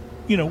be,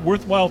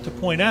 worthwhile to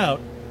point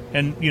out,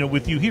 and,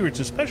 with you here, it's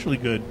especially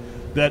good,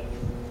 that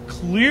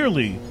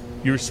clearly...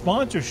 your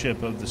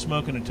sponsorship of the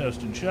Smokin' and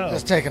Toastin' show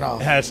has taken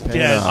off.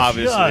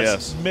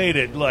 Obviously, made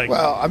it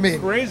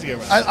crazy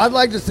around. I'd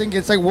like to think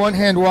it's like one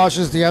hand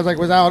washes the other. Like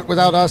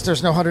without us,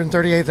 there's no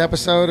 138th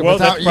episode. And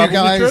without you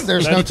guys,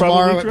 there's no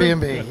tomorrow at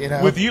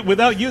B&B.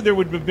 Without you, there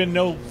would have been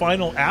no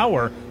final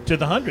hour to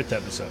the 100th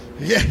episode.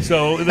 Yeah.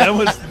 So that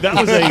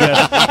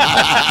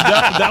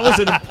was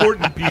an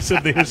important piece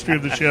of the history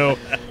of the show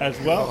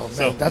as well.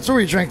 So that's where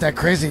we drank that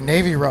crazy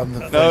Navy rum.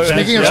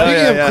 Speaking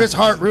of Chris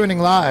Hart ruining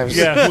lives.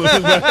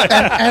 Yeah.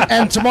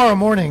 and tomorrow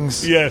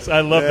mornings. Yes, I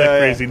love that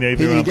crazy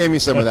Navy rum. He gave me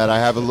some of that. I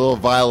have a little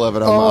vial of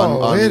it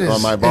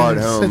on my bar at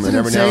home, it's and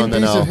every now and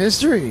then piece of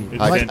history.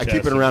 I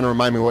keep it around to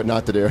remind me what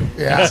not to do.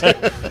 Yeah.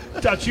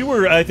 Dutch, you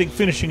were, I think,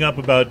 finishing up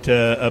about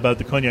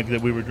the cognac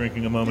that we were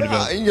drinking a moment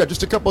ago. Yeah,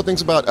 just a couple of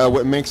things about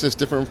what makes us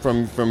different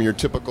from your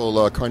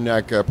typical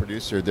cognac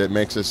producer that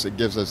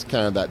gives us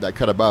kind of that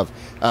cut above.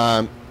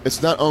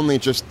 It's not only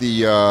just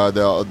the Grand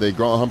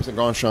 100%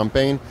 Grand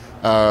Champagne.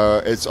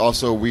 It's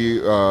also we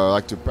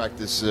like to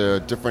practice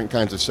different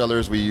kinds of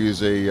cellars. We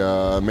use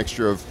a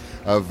mixture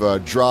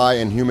of dry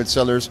and humid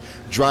cellars.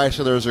 Dry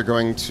cellars are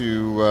going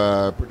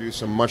to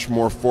produce a much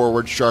more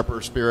forward,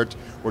 sharper spirit,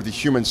 where the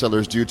humid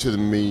cellars, due to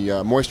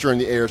the moisture in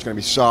the air, is going to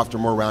be softer,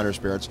 more rounder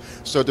spirits.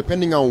 So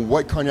depending on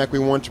what cognac we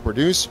want to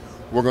produce,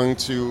 we're going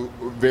to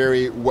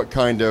vary what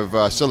kind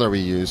of cellar we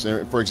use.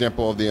 For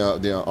example,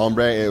 the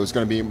Ombre, it was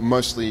going to be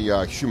mostly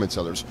humid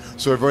cellars.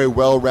 So a very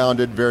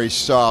well-rounded, very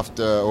soft,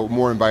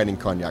 more inviting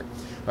cognac.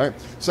 All right.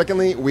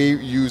 Secondly, we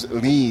use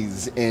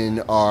lees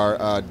in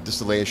our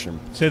distillation.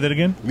 Say that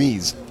again?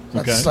 Lees.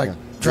 That's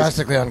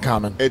drastically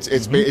uncommon.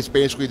 It's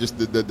basically just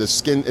the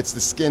skin. It's the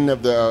skin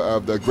of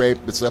the grape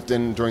that's left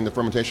in during the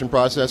fermentation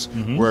process,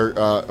 where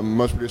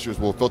most producers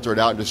will filter it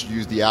out and just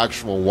use the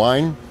actual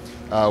wine.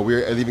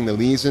 We're leaving the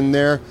lees in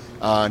there,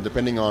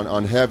 depending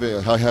on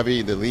how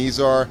heavy the lees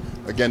are.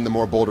 Again, the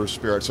more bolder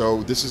spirit.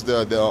 So this is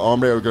the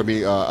Ombre. We're going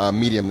to be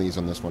medium lees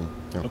on this one.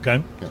 Yeah.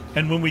 Okay. Yeah.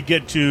 And when we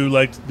get to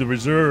like the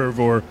Reserve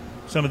or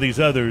some of these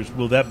others,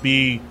 will that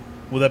be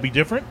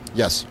different?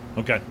 Yes.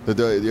 Okay.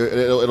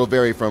 It'll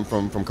vary from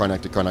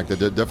cognac to cognac.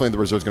 Definitely the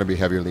Reserve is going to be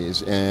heavier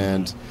lees,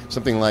 and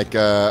something like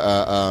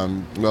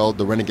the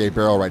Renegade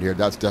Barrel right here.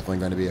 That's definitely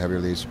going to be heavier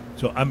lees.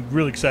 So I'm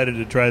really excited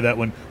to try that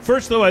one.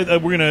 First, though,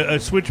 we're going to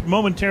switch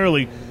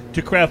momentarily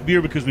to craft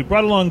beer because we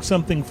brought along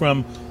something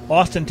from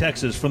Austin,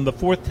 Texas, from the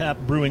Fourth Tap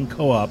Brewing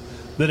Co-op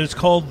that is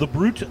called the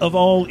Brute of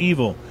All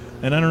Evil.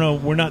 and I don't know,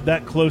 we're not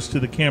that close to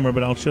the camera,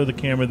 but I'll show the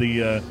camera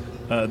the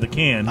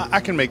can. I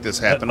can make this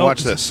happen. Oh,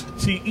 Watch this.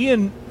 See,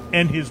 Ian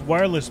and his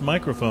wireless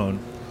microphone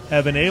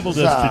have enabled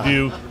us to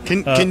do.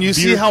 Can you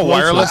see beer how close-up.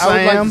 wireless I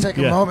would like am? to take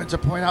a Yeah. moment to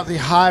point out the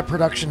high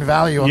production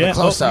value on the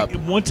close-up.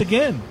 Once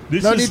again,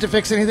 this No is need to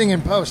fix anything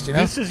in post, you know?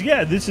 this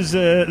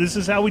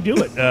is how we do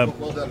it.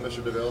 Well done,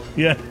 Mr. DeVille.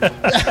 Yeah.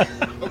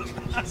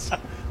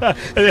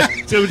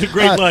 So it was a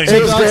great line.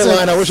 It was a great Dawson.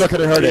 line. I wish I could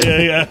have heard it.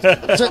 Yeah.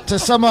 to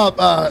sum up,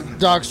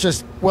 Docs,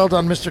 just well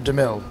done, Mr.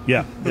 DeMille.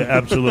 Yeah,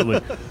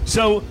 absolutely.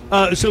 So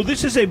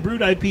this is a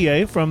brewed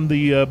IPA from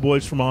the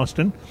boys from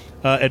Austin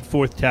at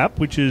Fourth Tap,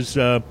 which is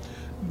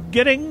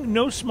getting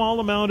no small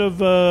amount of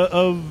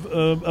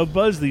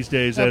buzz these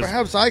days. Now, as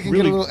perhaps I can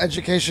really, get a little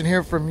education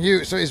here from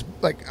you. So, is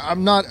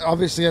I'm not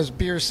obviously as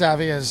beer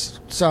savvy as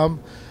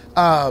some.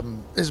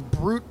 Is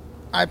brute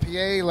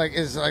IPA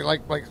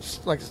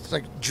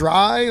like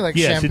dry, like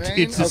yes, champagne?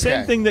 it's the same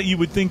Okay. thing that you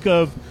would think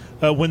of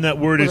when that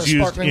word With is a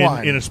used sparkling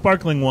wine. in a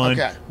sparkling wine,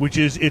 Okay. which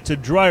is it's a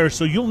drier.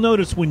 So you'll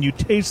notice when you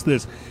taste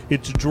this,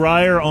 it's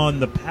drier on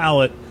the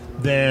palate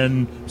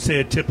than, say,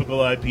 a typical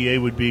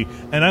IPA would be.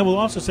 And I will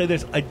also say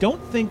this, I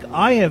don't think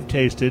I have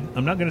tasted,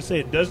 I'm not going to say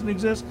it doesn't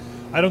exist,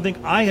 I don't think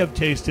I have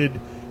tasted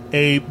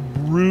a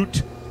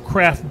brute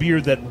craft beer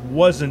that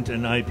wasn't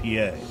an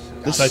IPA.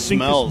 This So I think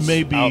smells this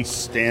may be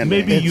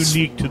outstanding. It's-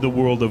 unique to the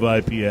world of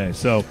IPA.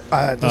 So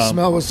The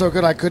smell was so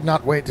good, I could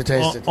not wait to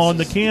taste it. on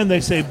the can they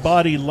say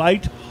body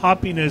light,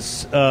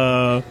 hoppiness,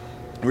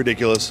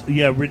 Ridiculous.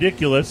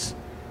 ridiculous.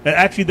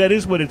 Actually, that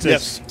is what it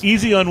says. Yes.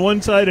 Easy on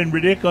one side and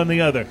ridic on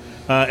the other.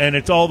 And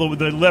it's all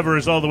the lever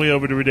is all the way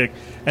over to ridic.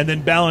 And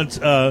then balance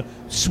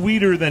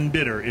sweeter than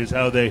bitter is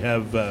how they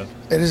have. It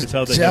is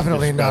how they have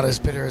definitely not described as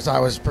bitter as I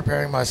was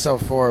preparing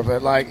myself for.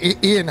 But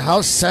Ian, how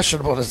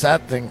sessionable does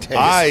that thing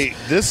taste?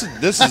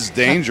 This is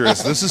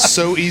dangerous. This is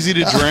so easy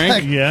to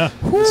drink. Yeah,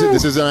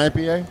 This is an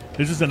IPA.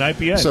 this is an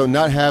IPA. So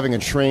not having a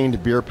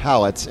trained beer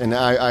palate, and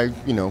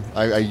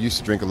I used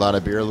to drink a lot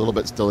of beer, a little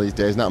bit still these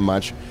days, not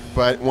much.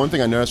 But one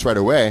thing I noticed right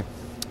away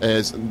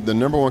is the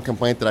number one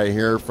complaint that I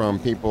hear from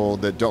people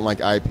that don't like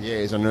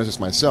IPAs. I noticed this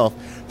myself.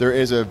 There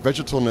is a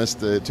vegetalness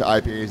to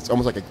IPAs. It's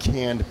almost like a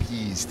canned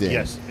peas thing.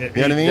 Yes. You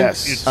know what I mean?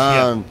 Yes.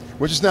 Yeah.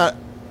 Which is not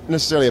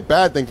necessarily a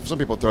bad thing. For some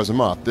people, it throws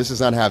them off. This does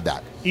not have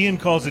that. Ian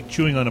calls it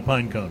chewing on a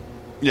pine cone.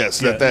 Yes,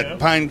 Yeah. that Yeah.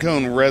 pine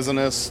cone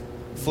resinous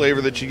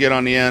flavor that you get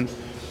on the end.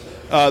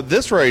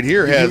 This right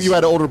here has. You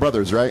had older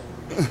brothers, right?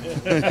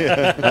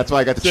 That's why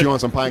I got to chew on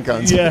some pine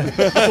cones. Yeah.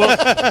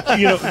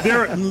 Well,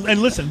 there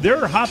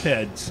are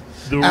hopheads,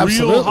 the real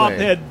Absolutely.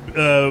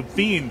 hophead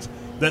fiends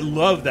that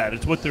love that.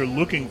 It's what they're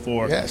looking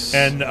for. Yes.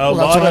 And a Well,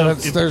 that's lot why of,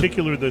 that's- in there's-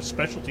 particular, the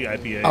specialty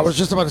IPAs. I was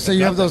just about to say,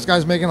 you have those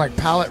guys making like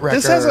palette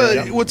records. This has a.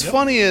 Yeah. What's Yep.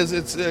 funny is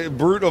it's a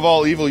brute of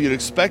all evil. You'd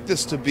expect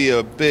this to be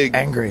a big,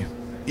 angry.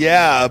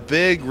 a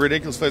big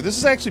ridiculous flavor. This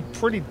is actually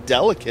pretty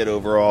delicate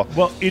overall.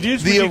 Well, it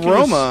is The ridiculous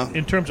aroma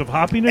in terms of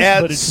hoppiness,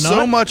 adds but it's so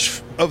not.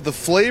 much of the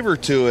flavor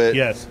to it.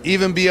 Yes.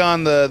 Even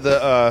beyond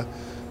the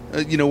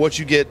what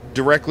you get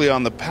directly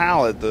on the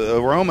palate. The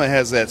aroma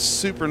has that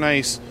super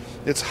nice.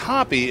 It's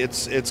hoppy.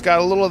 It's got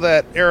a little of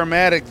that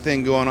aromatic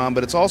thing going on,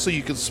 but it's also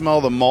you can smell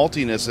the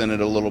maltiness in it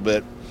a little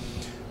bit.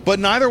 But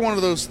neither one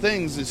of those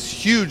things is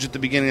huge at the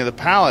beginning of the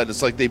palate.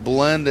 It's like they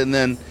blend and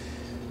then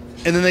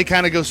they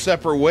kind of go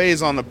separate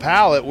ways on the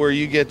palate, where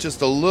you get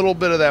just a little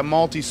bit of that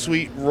malty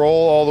sweet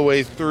roll all the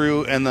way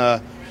through, and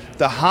the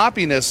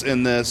hoppiness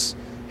in this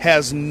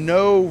has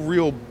no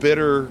real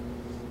bitter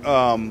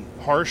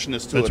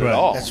harshness to That's it right. at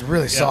all. That's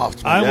really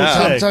soft. I man. will Yeah.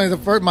 say- I'm telling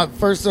you, my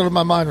first thought of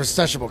my mind was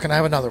sessionable. Can I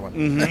have another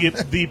one?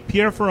 The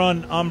Pierre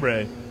Ferrand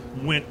Ombre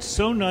went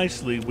so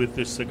nicely with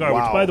this cigar,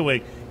 which, Wow. by the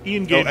way,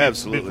 Ian gave me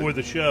absolutely. before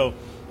the show.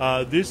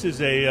 This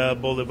is a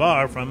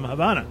Bolivar from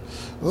Havana.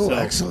 Oh, So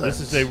excellent. This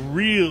is a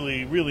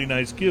really, really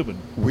nice Cuban.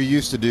 We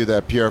used to do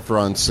that Pierre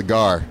Ferrand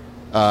cigar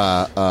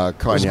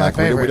cognac.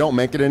 favorite. We don't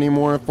make it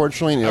anymore,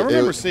 unfortunately. I It-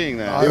 remember it- seeing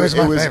that. Oh, It was,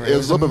 my it was, favorite. it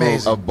was a little bit of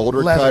amazing. a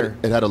bolder Leather.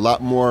 cut. It had a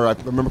lot more, I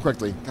remember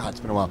correctly, God, it's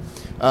been a while.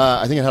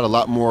 I think it had a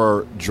lot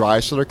more dry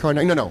cellar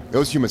cognac. No, it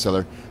was humid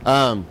cellar.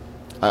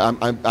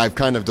 I've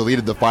kind of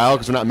deleted the file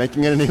because we're not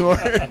making it anymore.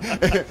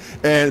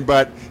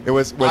 But it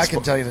was. I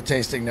can tell you the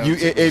tasting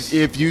notes.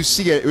 If you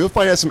see it, you'll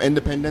find out some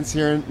independence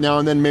here and now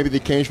and then. Maybe the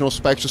occasional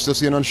specs you'll still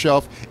see it on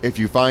shelf. If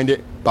you find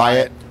it, buy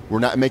it. We're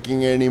not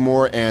making it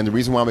anymore, and the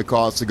reason why we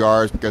call it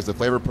cigar is because the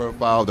flavor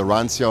profile, the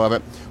rancio of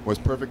it, was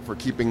perfect for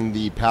keeping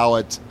the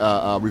palate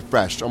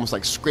refreshed, almost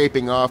like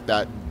scraping off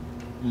that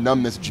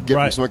numbness that you get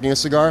Right. from smoking a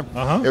cigar.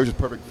 Uh-huh. It was just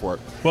perfect for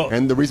it. Well-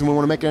 and the reason we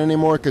want to make it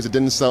anymore because it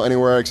didn't sell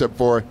anywhere except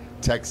for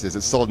Texas.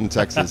 It's sold in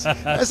Texas.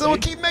 I said, we'll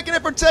keep making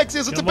it for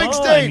Texas. It's Come a big on,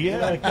 state.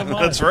 Yeah, come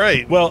on. That's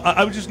right. Well,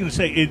 I was just going to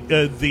say,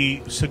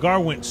 the cigar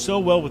went so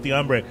well with the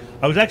Ombre.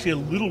 I was actually a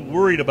little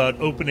worried about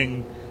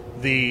opening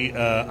the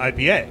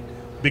IPA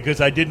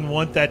because I didn't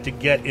want that to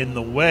get in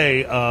the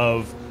way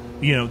of,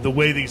 the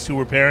way these two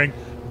were pairing.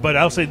 But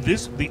I'll say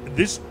this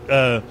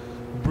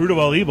Brut of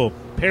All Evil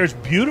pairs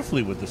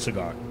beautifully with the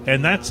cigar.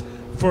 And that's,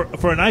 for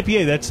an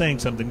IPA, that's saying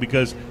something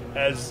because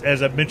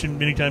as I've mentioned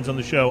many times on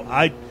the show,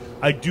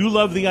 I do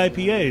love the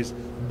IPAs,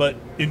 but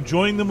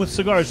enjoying them with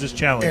cigars is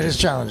challenging. It is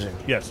challenging.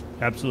 Yes,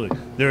 absolutely.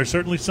 There are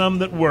certainly some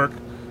that work.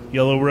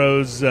 Yellow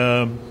Rose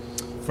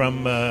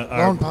from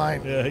Lone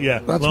Pine. yeah,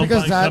 That's Lone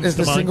because Pine that comes is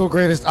to the mind. single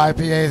greatest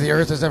IPA the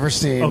earth has ever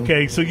seen.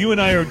 Okay, so you and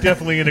I are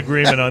definitely in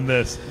agreement on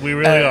this. We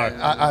really are.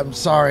 I'm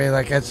sorry,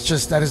 it's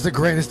just that is the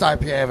greatest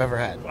IPA I've ever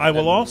had. I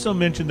will also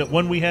mention that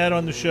one we had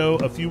on the show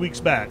a few weeks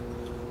back,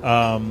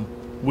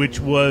 which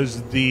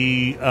was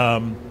the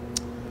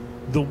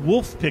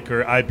Wolf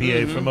Picker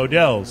IPA from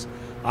Odell's.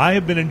 I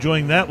have been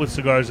enjoying that with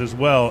cigars as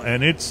well,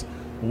 and it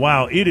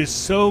is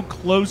so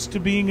close to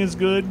being as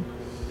good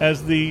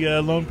as the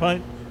Lone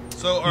Pine.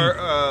 So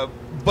our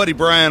buddy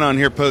Brian on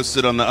here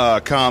posted on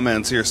the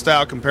comments here,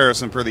 style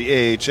comparison per the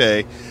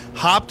AHA.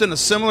 Hopped in a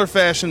similar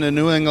fashion to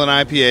New England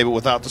IPA, but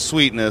without the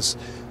sweetness.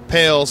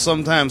 Pale,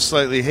 sometimes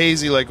slightly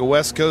hazy like a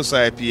West Coast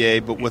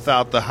IPA, but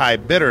without the high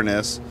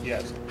bitterness.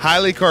 Yes.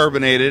 Highly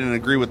carbonated, and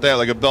agree with that,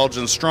 like a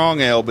Belgian strong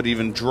ale, but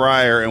even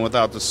drier and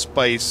without the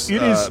spice,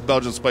 It is-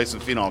 Belgian spice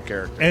and phenol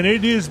character. And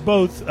it is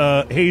both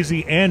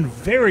hazy and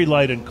very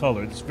light in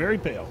color. It's very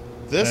pale.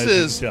 This as you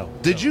is. can tell.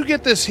 Did you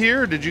get this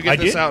here? Or did you get I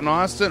this did. out in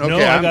Austin? No,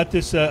 Okay, I got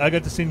this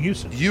in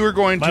Houston. You are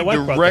going My to wife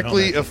brought that home,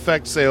 directly actually.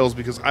 affect sales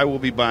because I will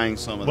be buying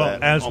some of Well,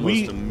 that as almost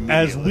we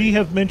immediately.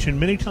 have mentioned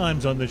many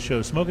times on this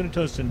show, Smoking and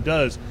Toasting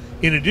does,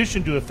 in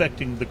addition to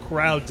affecting the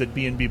crowds at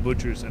B&B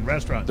Butchers and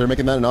restaurants. They're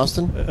making that in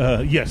Austin.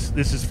 Yes,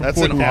 this is from That's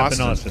Fort in Knapp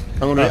in Austin. Austin.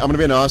 I'm gonna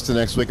be in Austin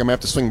next week. I'm gonna have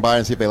to swing by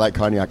and see if they like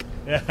cognac.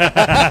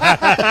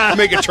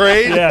 make a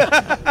trade.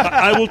 Yeah,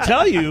 I will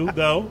tell you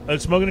though,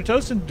 Smoking and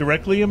Toasting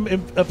directly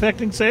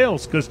affecting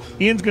sales because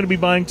Ian's going to be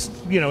buying,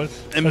 a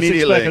Immediately.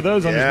 six-pack of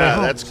those on his way Yeah,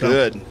 home. that's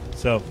good.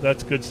 So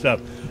that's good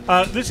stuff.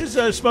 This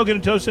is Smoking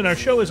and Toasting. Our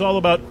show is all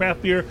about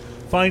craft beer,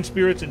 fine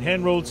spirits, and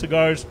hand-rolled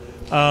cigars.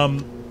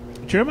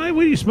 Jeremiah,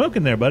 what are you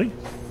smoking there, buddy?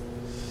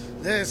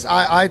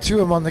 I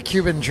too am on the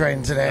Cuban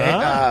train today.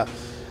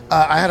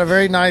 I had a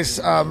very nice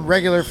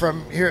regular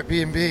from here at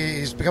B&B.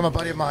 He's become a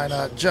buddy of mine.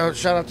 Joe,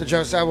 shout out to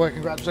Joe Savoy.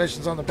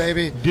 Congratulations on the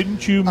baby.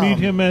 Didn't you meet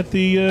him at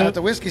the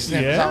Whiskey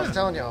Sniff, as I was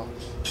telling y'all.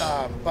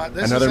 But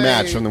this Another is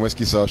match from the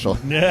Whiskey Social.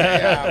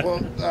 Yeah, well,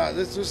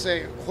 this was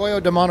a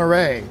Hoyo de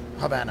Monterrey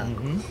Habana.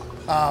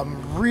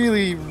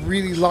 Really,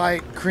 really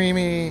light,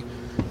 creamy.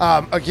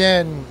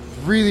 Again,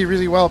 really,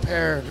 really well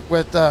paired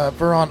with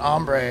Veron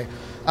Ombre.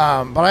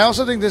 But I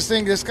also think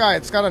it's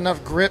got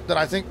enough grip that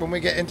I think when we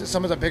get into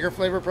some of the bigger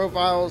flavor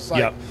profiles,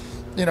 like,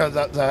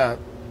 the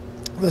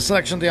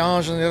Selection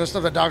d'Ange and the other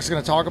stuff that Doc's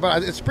going to talk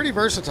about, it's pretty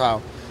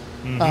versatile.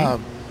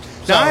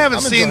 Now, I haven't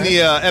I'm seen enjoying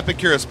the it.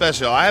 Epicure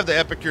Special. I have the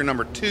Epicure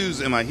number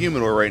 2s in my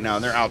humidor right now,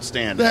 and they're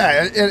outstanding.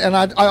 Yeah, and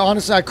I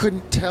honestly I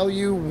couldn't tell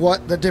you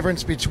what the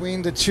difference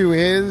between the two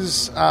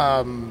is, but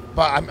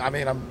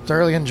I'm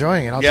thoroughly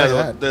enjoying it. I'll tell you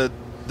Yeah, that.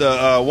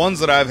 the ones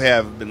that I've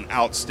have been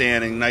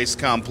outstanding. Nice,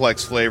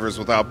 complex flavors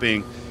without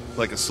being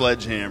like a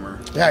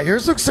sledgehammer. Yeah,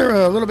 yours looks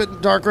a little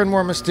bit darker and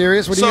more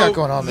mysterious. What do you got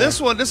going on there?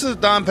 This is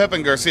Don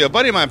Pepin Garcia. A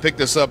buddy of mine picked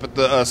this up at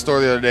the store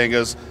the other day and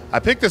goes, I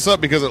picked this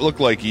up because it looked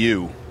like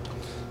you.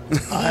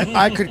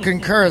 I could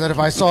concur that if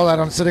I saw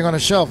that sitting on a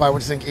shelf, I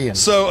would think Ian.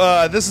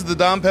 So this is the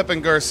Don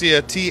Pepin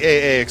Garcia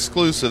TAA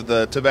exclusive,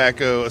 the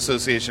Tobacco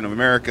Association of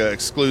America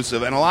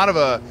exclusive, and a lot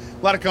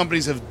of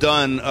companies have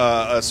done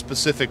a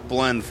specific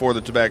blend for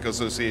the Tobacco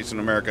Association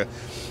of America.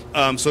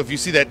 So if you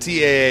see that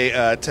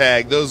TAA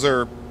tag, those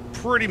are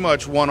pretty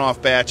much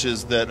one-off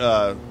batches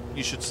that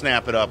you should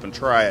snap it up and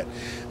try it.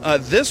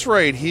 This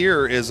right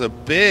here is a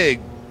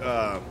big,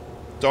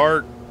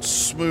 dark,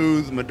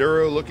 smooth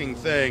Maduro-looking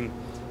thing.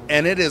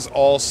 And it is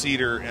all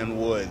cedar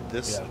and wood.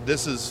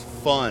 This is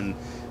fun.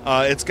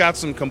 It's got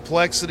some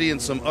complexity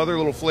and some other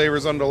little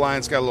flavors underlying.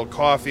 It's got a little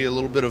coffee, a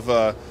little bit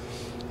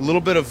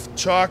of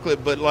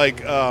chocolate, but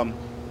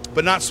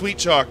but not sweet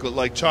chocolate,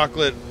 like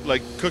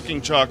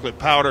cooking chocolate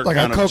powder, like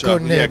kind a of cocoa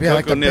chocolate. nib, cocoa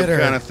like the nib bitter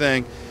kind of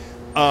thing.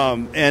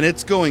 And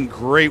it's going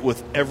great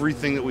with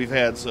everything that we've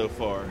had so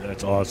far.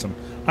 That's awesome.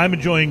 I'm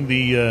enjoying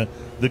the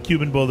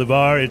Cuban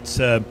Bolivar. It's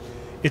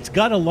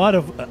got a lot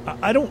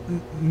of. I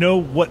don't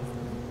know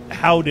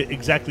how to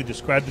exactly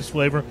describe this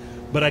flavor,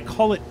 but I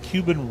call it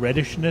Cuban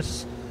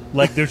reddishness.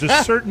 Like there's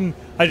a certain,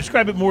 I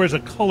describe it more as a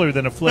color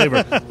than a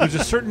flavor. There's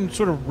a certain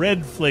sort of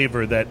red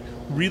flavor that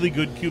really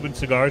good Cuban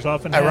cigars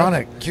often have.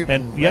 Ironic,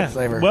 Cuban red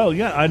flavor. Well,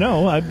 yeah, I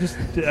know. I'm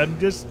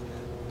just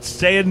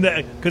saying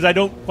that because I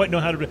don't quite know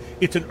how to.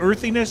 It's an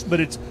earthiness, but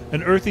it's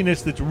an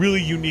earthiness that's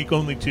really unique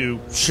only to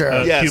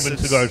Sure. Yes, Cuban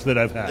it's- cigars that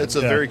I've had. It's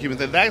a Yeah. very Cuban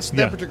thing. That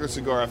Yeah. particular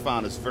cigar I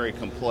found is very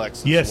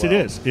complex. Yes, well. it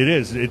is. It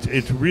is.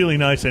 It's really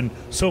nice, and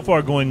so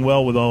far going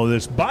well with all of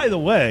this. By the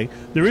way,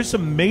 there is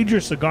some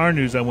major cigar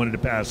news I wanted to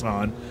pass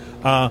on.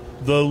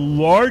 The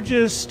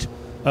largest,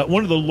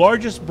 one of the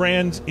largest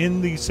brands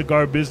in the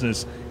cigar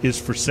business is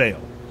for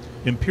sale.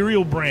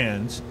 Imperial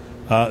Brands.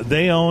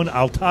 They own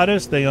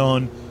Altadas. They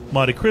own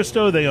Monte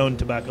Cristo. They own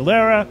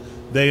Tabacalera.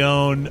 They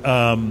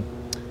own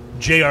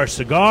JR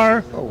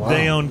Cigar. Oh, wow.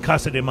 They own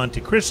Casa de Monte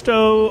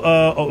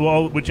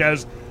Cristo, which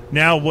has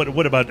now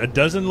what about a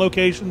dozen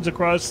locations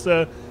across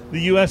the the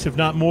U.S., if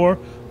not more.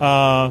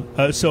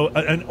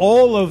 And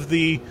all of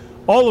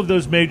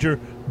those major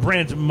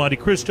brands, Monte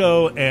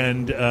Cristo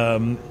and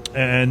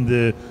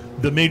the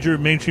major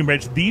mainstream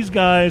brands, these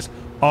guys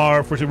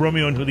are for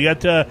Romeo and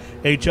Julieta,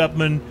 H.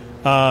 Upmann,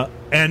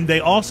 and they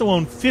also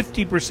own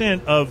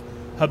 50% of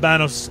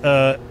Habanos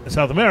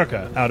South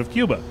America out of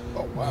Cuba.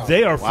 Oh, wow.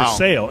 They are for Wow.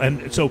 sale,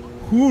 and so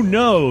who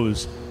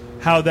knows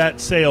how that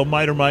sale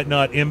might or might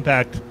not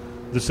impact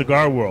the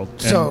cigar world.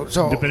 And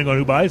So- depending on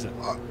who buys it.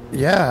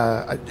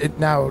 Yeah.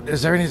 Now,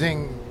 is there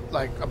anything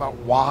about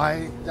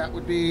why that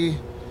would be?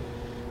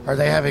 Are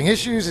they having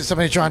issues? Is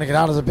somebody trying to get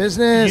out of the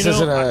business? You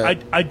Is know,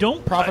 it I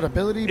don't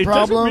profitability it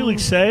problem? doesn't really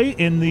say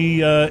in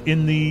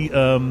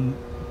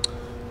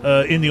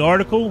the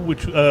article,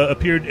 which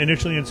appeared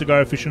initially in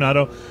Cigar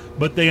Aficionado,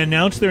 but they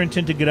announced their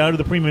intent to get out of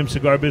the premium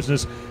cigar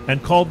business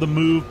and called the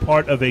move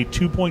part of a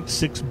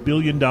 $2.6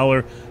 billion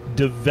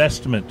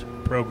divestment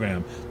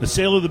program. The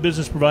sale of the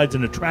business provides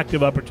an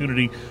attractive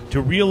opportunity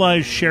to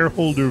realize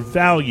shareholder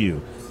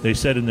value, they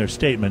said in their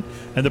statement,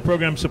 and the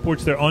program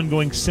supports their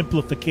ongoing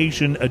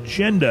simplification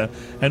agenda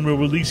and will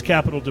release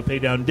capital to pay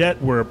down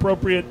debt where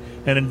appropriate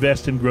and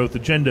invest in growth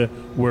agenda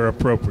where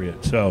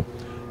appropriate. So,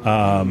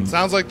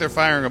 Sounds like they're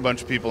firing a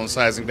bunch of people and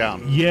sizing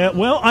down. yeah,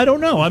 well, I don't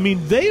know. I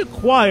mean, they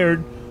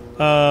acquired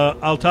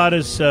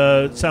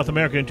Altadis South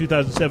America in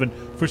 2007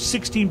 for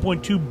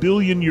 16.2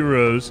 billion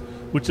euros,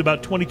 which is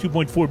about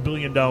 $22.4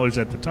 billion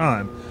at the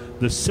time.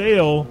 The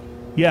sale,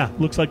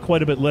 looks like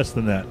quite a bit less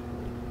than that.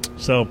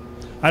 So,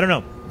 I don't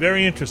know.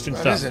 Very interesting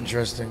That stuff. is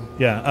interesting.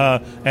 Yeah,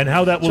 and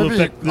how that will So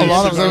affect a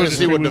lot of cigar those- industry,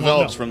 See what we won't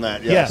develops know. from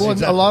that. Yes. Yes. Well,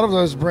 exactly. a lot of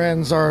those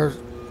brands are,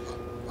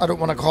 I don't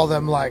want to call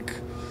them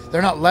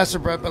they're not lesser,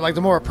 but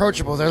they're more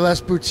approachable. They're less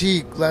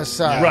boutique, less.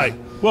 Right.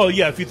 Well,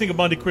 yeah, if you think of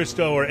Monte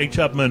Cristo or H.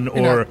 Upmann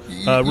or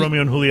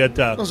Romeo and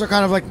Julieta. Those are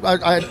kind of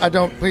I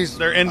don't please.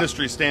 They're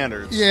industry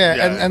standards. Yeah,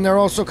 and they're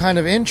also kind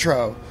of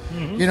intro.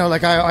 Mm-hmm. You know,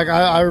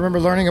 I remember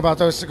learning about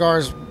those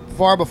cigars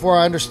far before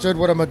I understood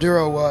what a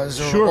Maduro was,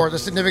 or the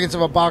significance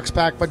of a box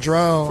pack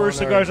Padron. First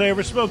cigars I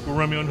ever smoked were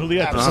Romeo and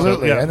Julieta.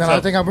 Absolutely, So, yeah, and then so-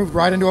 I think I moved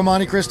right into a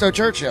Monte Cristo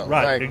Churchill.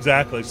 Right,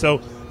 exactly. So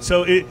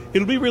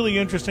it'll be really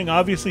interesting.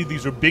 Obviously,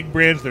 these are big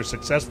brands; they're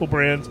successful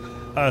brands.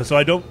 So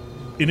I don't,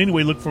 in any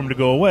way, look for them to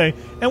go away.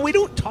 And we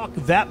don't talk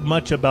that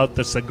much about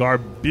the cigar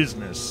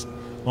business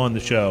on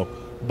the show,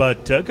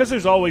 but because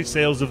there's always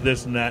sales of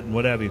this and that and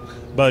what have you.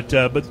 But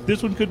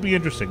this one could be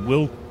interesting.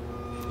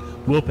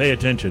 We'll pay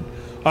attention.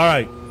 All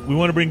right. We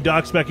want to bring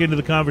Docs back into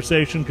the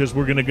conversation because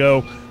we're going to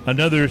go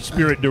another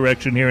spirit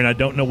direction here, and I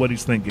don't know what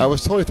he's thinking. I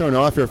was totally thrown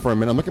off here for a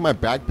minute. I'm looking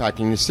at my backpack,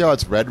 and you see how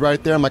it's red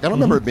right there? I'm like, I don't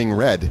remember it being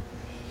red.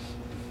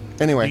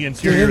 Anyway. The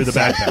interior of the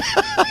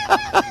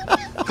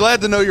backpack.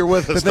 Glad to know you're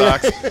with us,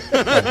 Doc.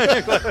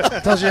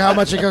 Tells you how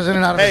much it goes in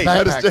and out of Hey, his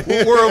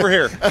backpack. we're over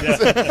here.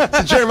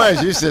 So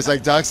Jeremiah's used to this.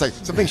 Like, Doc's like,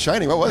 something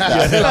shiny. What was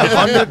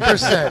that?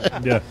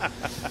 100%. Yeah.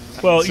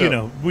 Well,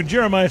 So- when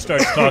Jeremiah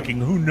starts talking,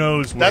 who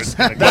knows where it's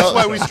going to go. That's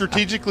why we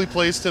strategically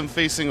placed him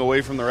facing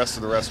away from the rest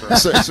of the restaurant.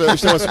 So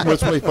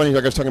what's really funny,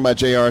 like I was talking about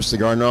JR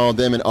Cigar and all of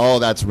them, and all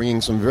of that's ringing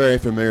some very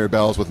familiar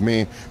bells with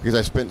me because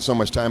I spent so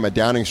much time at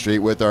Downing Street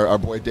with our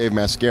boy Dave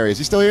Mascari. Is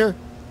he still here?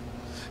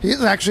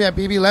 He's actually at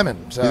BB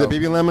Lemon. So. He's at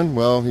BB Lemon?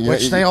 Well,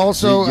 Which they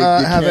also you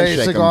have can't a shake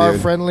 'em, dude.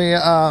 cigar-friendly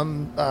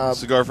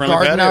Cigar-friendly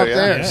garden patio, out yeah.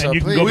 there. Yeah, so and you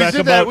can please, go we back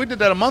did about- that. We did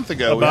that a month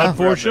ago. We About talked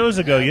 4 about shows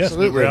ago, yes, we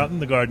Absolutely. were out in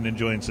the garden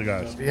enjoying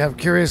cigars. if you have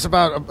curious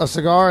about a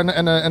cigar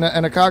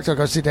and a cocktail,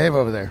 go see Dave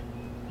over there.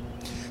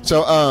 So,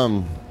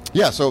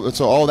 yeah, so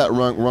all that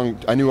rung,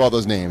 I knew all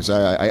those names.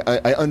 I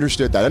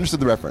understood that. I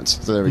understood the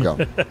reference. So there we go.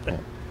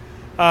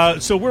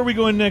 So where are we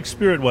going next,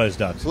 spirit-wise,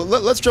 Docs? So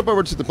let's jump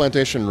over to the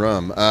plantation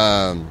rum.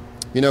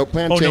 Oh,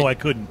 no, I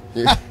couldn't.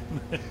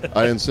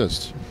 I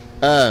insist.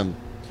 Are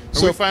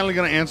So we finally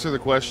going to answer the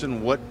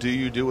question, what do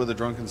you do with a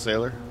drunken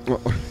sailor?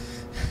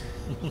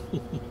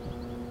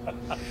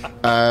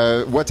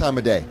 what time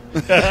of day?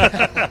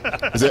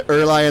 Is it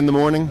early in the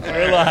morning?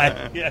 We're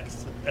live.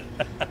 Yes.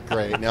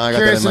 Great. Now I got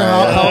Curious that to in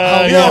know my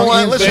how You know long what?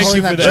 Ian's Let's been just,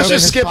 holding that let's joke let's in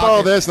just his skip pocket.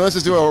 all this and let's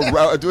just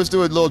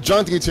do a little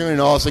jaunty tune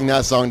and all sing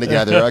that song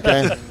together,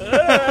 okay? What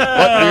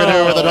do you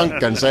do with a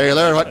drunken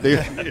sailor? What do you...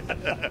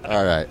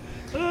 All right.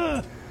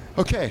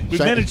 Okay. We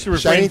managed to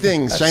refrain shiny from-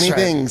 things. That's Shiny right.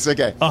 things.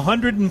 Okay.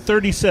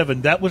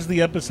 137. That was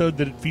the episode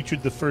that it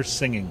featured the first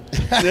singing.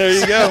 There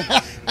you go.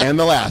 And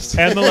the last.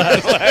 And the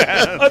last.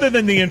 Other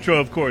than the intro,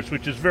 of course,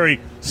 which is very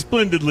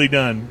splendidly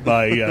done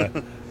by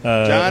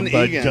John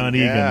by Egan. John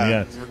Egan, Yeah.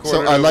 yes. It's recorded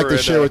So I'd like over to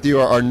at, share with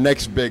you our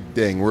next big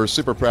thing. We're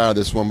super proud of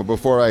this one, but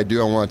before I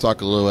do, I want to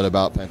talk a little bit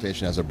about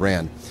Plantation as a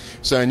brand.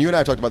 So, and you and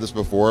I talked about this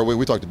before.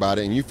 We talked about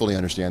it, and you fully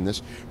understand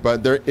this,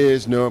 but there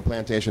is no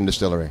Plantation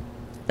distillery,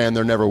 and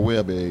there never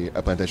will be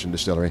a Plantation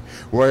distillery.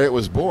 Where it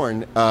was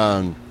born,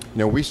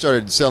 we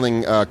started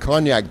selling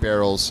cognac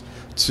barrels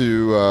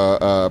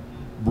to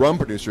rum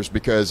producers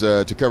because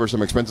to cover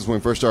some expenses when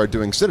we first started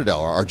doing Citadel,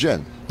 our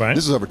gin. Right.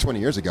 This is over 20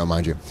 years ago,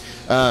 mind you.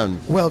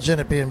 Well, gin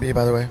at B&B,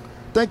 by the way.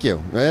 Thank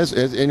you.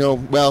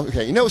 Well,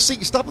 okay.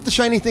 See, stop with the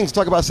shiny things.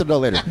 Talk about Citadel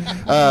later.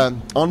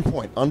 On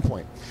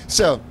point.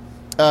 So,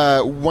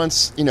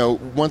 once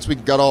we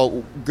got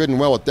all good and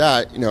well with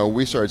that,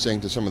 we started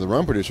saying to some of the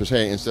rum producers,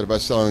 hey, instead of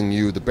us selling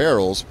you the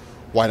barrels,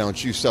 why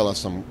don't you sell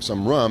us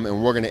some rum,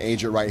 and we're going to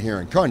age it right here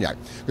in Cognac?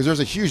 Because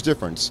there's a huge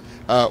difference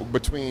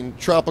between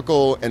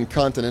tropical and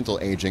continental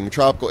aging.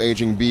 Tropical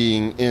aging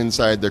being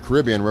inside the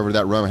Caribbean, wherever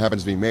that rum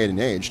happens to be made and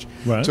aged,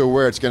 right, to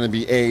where it's going to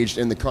be aged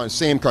in the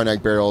same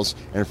Cognac barrels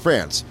in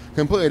France.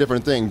 Completely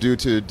different thing due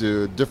to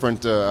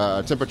different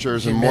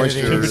temperatures and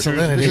Humidity, moisture.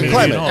 salinity,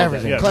 Climate. all of that,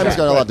 everything. yeah. Climate's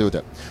got a lot to do with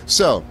it.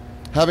 So,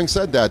 having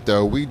said that,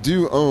 though, we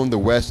do own the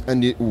West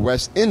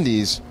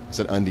Indies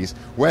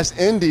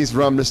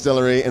Rum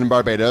Distillery in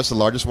Barbados, the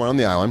largest one on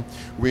the island.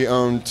 We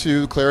own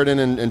 2, Clarendon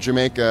and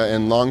Jamaica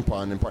and Long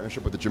Pond, in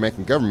partnership with the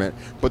Jamaican government,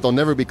 but they'll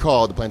never be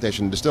called the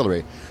Plantation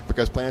Distillery,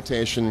 because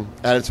Plantation,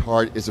 at its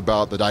heart, is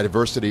about the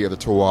diversity of the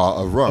terroir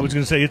of rum. I was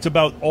going to say, it's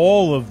about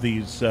all of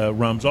these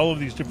rums, all of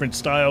these different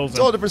styles. It's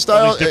all different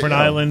styles, different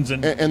islands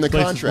and the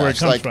places where it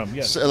contrast. comes from.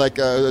 Yes.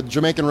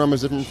 Jamaican rum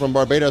is different from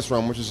Barbados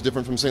rum, which is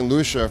different from St.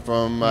 Lucia,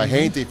 from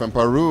Haiti, from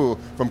Peru,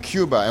 from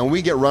Cuba, and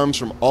we get rums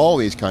from all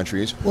these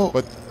countries. Well,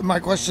 but my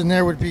question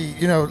there would be,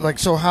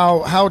 so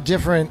how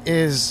different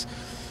is,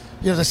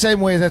 the same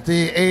way that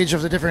the age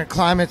of the different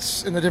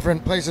climates in the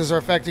different places are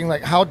affecting,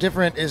 like how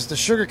different is the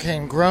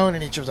sugarcane grown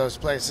in each of those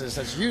places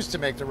that's used to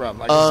make the rum?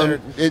 Like,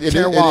 is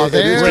there terroir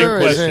there?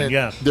 Great question,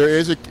 yeah. There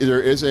is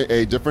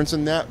a difference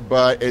in that,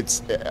 but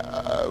it's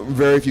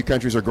very few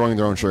countries are growing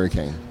their own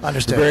sugarcane.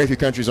 Understand. Very few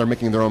countries are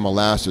making their own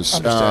molasses.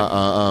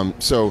 Understand.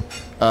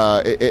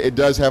 It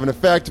does have an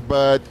effect,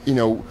 but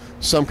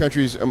some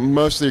countries,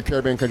 most of the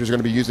Caribbean countries, are going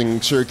to be using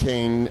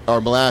sugarcane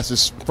or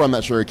molasses from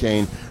that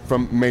sugarcane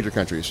from major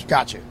countries.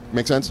 Got you.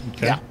 Make sense?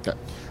 Okay. Yeah. Okay.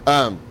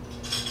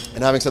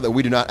 And having said that,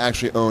 we do not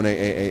actually own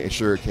a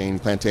sugarcane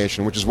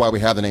plantation, which is why we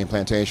have the name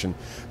plantation.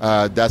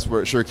 That's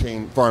what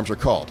sugarcane farms are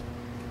called.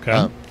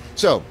 Okay.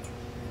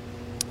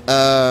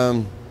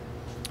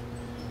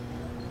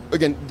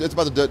 Again, it's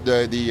about the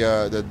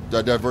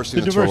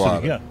diversity The of the terroir.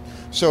 diversity, yeah.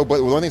 So,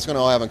 but one thing it's going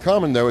to all have in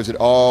common, though, is it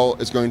all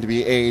is going to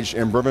be aged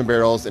in bourbon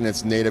barrels in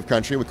its native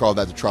country. We call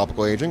that the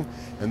tropical aging.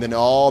 And then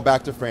all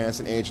back to France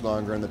and aged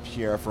longer in the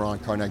Pierre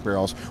Ferrand Cognac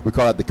barrels. We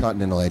call that the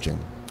continental aging.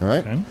 All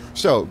right? Okay.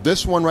 So,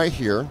 this one right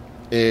here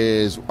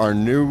is our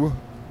new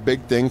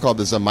big thing called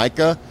the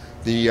Jamaica,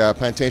 the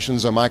Plantation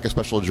Jamaica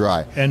Special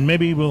Dry. And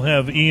maybe we'll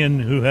have Ian,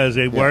 who has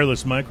a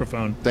wireless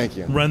microphone, Thank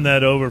you. run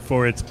that over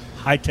for its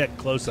high-tech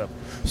close-up.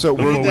 So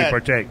before we that-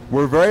 partake.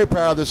 We're very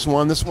proud of this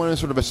one. This one is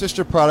sort of a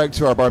sister product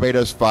to our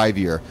Barbados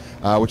 5-year,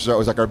 which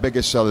was like our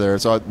biggest seller there.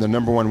 It's the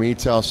number one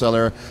retail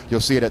seller. You'll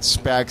see it at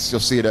Specs. You'll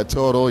see it at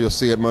Total. You'll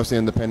see it mostly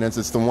in Independence.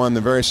 It's the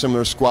very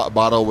similar squat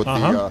bottle with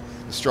the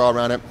straw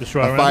around it. The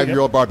straw a around it,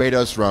 5-year-old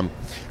Barbados rum.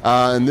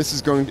 And this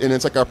is and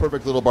it's like our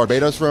perfect little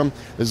Barbados rum.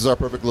 This is our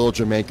perfect little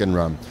Jamaican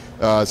rum.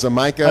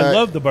 Jamaica. I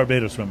love the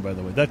Barbados rum, by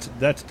the way.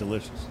 That's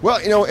delicious. Well,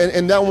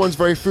 and that one's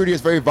very fruity.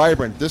 It's very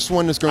vibrant. This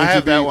one is going I to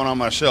have be. that one on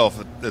my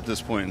shelf at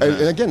this point in time.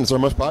 And again, it's our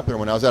most popular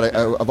one. I was at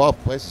of all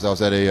places, I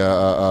was at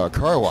a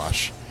car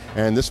wash,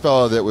 and this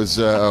fellow that was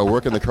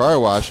working the car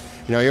wash,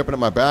 he opened up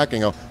my back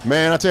and go,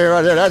 "Man, I tell you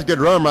right there, that's good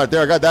rum right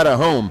there. I got that at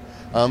home."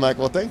 I'm like,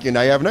 "Well, thank you.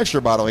 Now you have an extra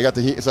bottle. You got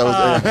the heat." So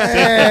I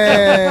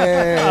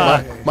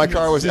was, my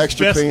car was His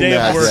extra best clean day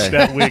that of work day.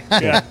 that week.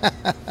 Yeah.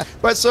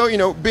 But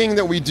so, being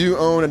that we do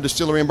own a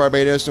distillery in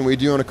Barbados and we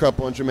do own a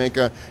couple in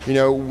Jamaica,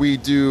 we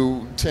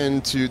do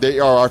tend to, they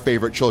are our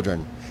favorite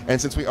children.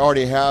 And since we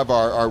already have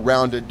our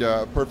rounded,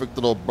 perfect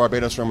little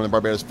Barbados rum in the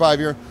Barbados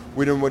 5-year,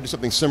 we didn't want to do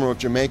something similar with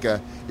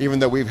Jamaica, even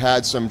though we've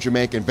had some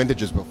Jamaican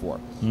vintages before.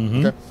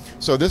 Mm-hmm. Okay?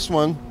 So this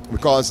one, we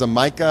call it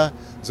Jamaica.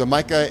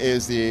 Jamaica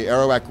is the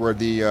Arawak word,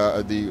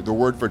 the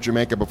word for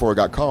Jamaica before it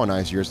got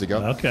colonized years ago.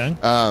 Okay.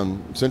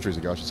 Centuries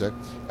ago, I should say.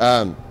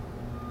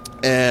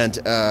 And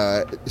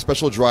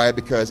special dry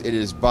because it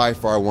is by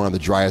far one of the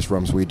driest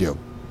rums we do.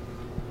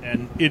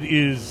 And it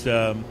is,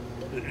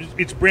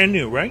 it's brand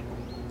new, right?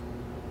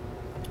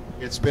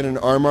 It's been in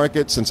our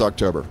market since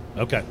October.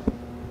 Okay.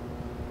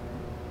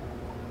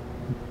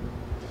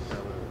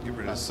 Get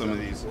rid of some of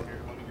these.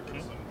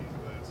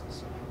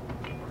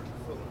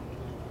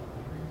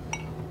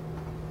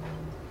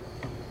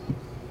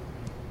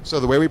 So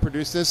the way we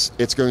produce this,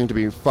 it's going to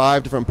be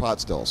 5 different pot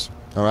stills.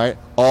 All right,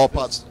 all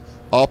pot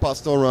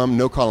still rum,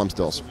 no column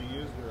stills.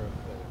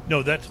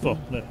 No, that's full.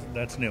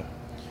 That's new.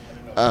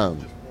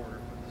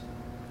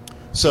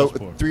 So Those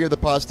 4. 3 of the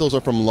pot stills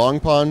are from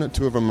Long Pond,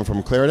 2 of them are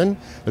from Clarendon.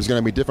 There's going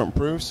to be different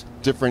proofs,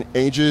 different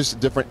ages,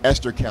 different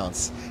ester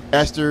counts.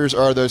 Esters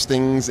are those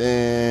things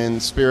in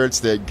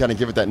spirits that kind of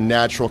give it that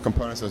natural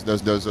components.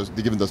 Those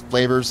they give it those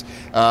flavors,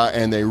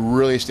 and they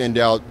really stand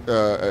out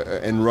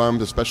in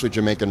rums, especially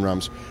Jamaican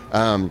rums.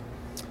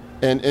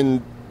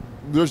 And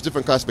there's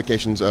different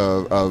classifications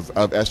of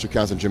ester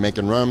counts in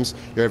Jamaican rums.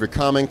 You have your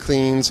common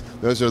cleans.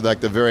 Those are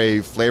like the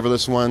very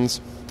flavorless ones.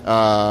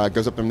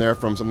 Goes up from there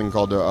from something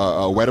called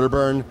a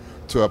Wedderburn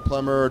to a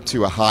plumber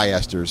to a high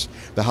esters.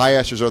 The high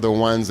esters are the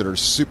ones that are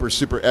super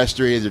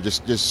estery. They're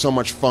just so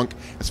much funk.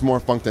 It's more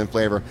funk than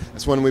flavor.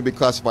 That's when we'd be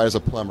classified as a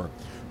plumber.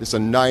 It's a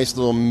nice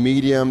little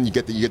medium. You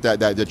get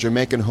that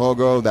Jamaican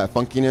hogo, that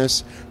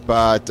funkiness,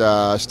 but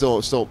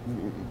still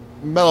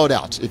mellowed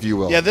out, if you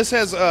will. Yeah, this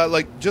has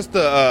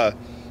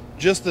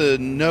just the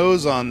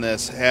nose on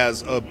this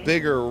has a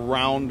bigger,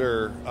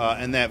 rounder,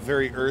 and that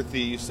very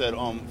earthy. You said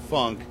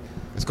funk.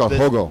 It's called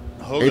hogo.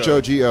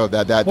 Hogo.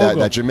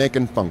 That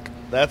Jamaican funk.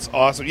 That's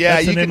awesome. Yeah,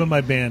 that's the name of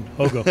my band,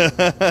 Hogo.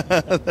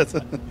 That's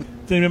the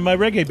name of my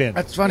reggae band.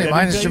 That's funny.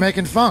 Mine is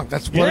Jamaican funk.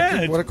 That's what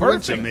a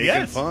coincidence.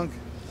 Jamaican funk.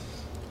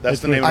 That's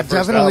the name of the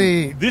first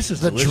definitely album. This is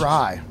the delicious.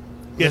 dry.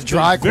 Yes, the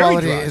dry it's very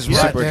quality dry. is Yeah.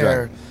 right Super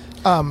there.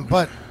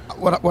 But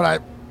what I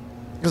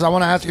because I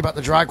want to ask you about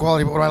the dry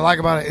quality, but what I like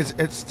about it is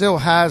it still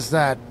has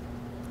that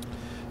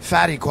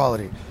fatty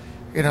quality.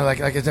 You know, like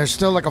there's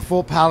still like a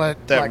full palate,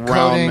 That like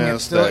coating. roundness,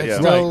 It's still, that- it's yeah.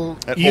 still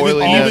That Even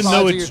oiliness. though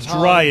Sides of it's your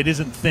tongue. dry, it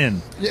isn't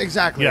thin. Yeah,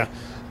 exactly. Yeah.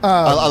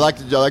 I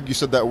like you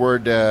said that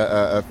word,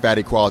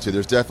 fatty quality.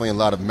 There's definitely a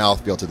lot of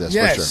mouthfeel to this.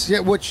 Yes, for sure. yeah.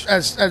 Which,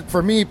 as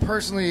for me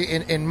personally,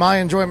 in my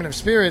enjoyment of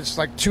spirits,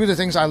 like two of the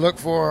things I look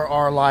for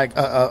are like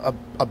a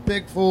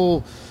big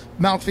full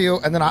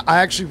mouthfeel, and then I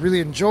actually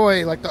really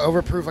enjoy like the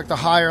overproof, like the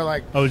higher,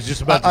 like I was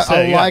just about to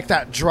say, I yeah. like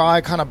that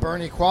dry kind of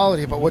burny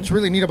quality. But what's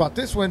really neat about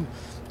this one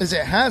is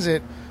it has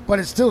it, but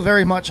it still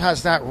very much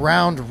has that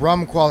round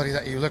rum quality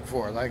that you look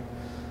for. Like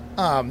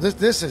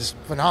this is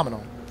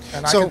phenomenal.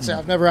 And So- I can say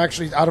I've never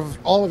actually, out of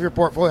all of your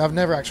portfolio, I've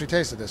never actually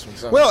tasted this one.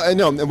 So. Well,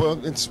 no, well,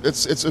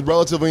 it's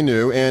relatively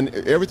new, and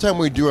every time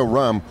we do a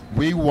rum,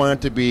 we want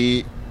it to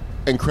be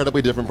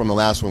incredibly different from the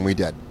last one we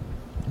did.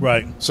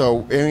 Right.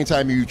 So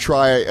anytime you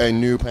try a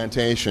new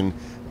plantation,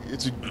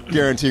 it's a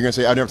guarantee you're going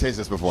to say, "I've never tasted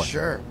this before."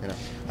 Sure. You know?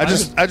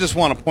 I just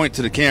want to point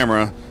to the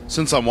camera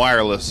since I'm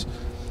wireless.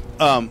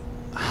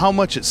 How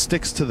much it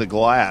sticks to the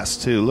glass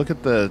too. Look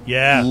at the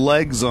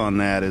legs on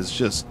that. Is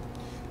just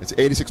It's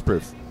 86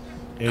 proof.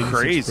 86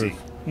 crazy.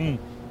 proof.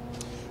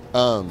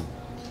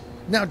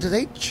 Now, do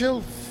they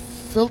chill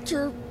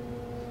filter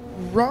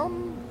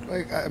rum?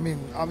 Like, I mean,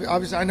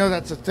 obviously, I know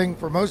that's a thing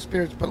for most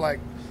spirits, but like,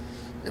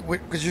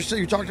 because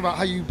you talked about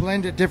how you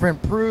blended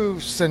different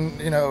proofs, and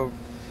you know,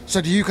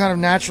 so do you kind of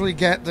naturally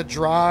get the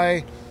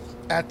dry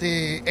at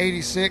the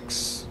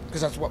 86?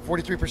 Because that's what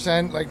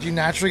 43%. Like, do you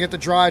naturally get the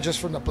dry just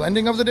from the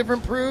blending of the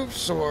different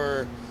proofs,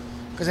 or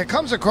because it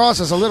comes across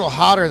as a little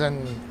hotter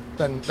than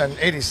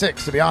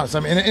 86? To be honest, I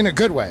mean, in a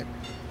good way.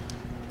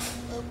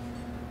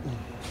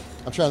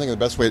 I'm trying to think of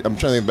the best way. I'm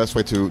trying to think of the best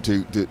way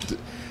to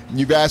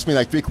you've asked me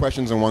like 3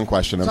 questions in one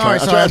question. I'm Sorry,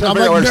 trying to I'm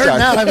figure out where like to nerding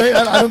start.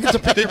 out. I don't get to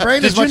pick your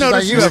brain as Did you much as I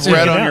notice you used have to.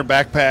 red Yeah. on your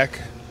backpack?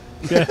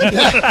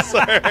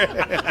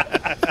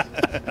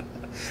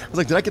 I was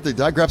like,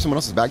 did I grab someone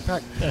else's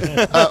backpack?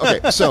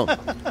 Okay, so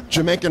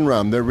Jamaican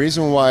rum. The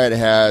reason why it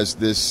has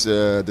this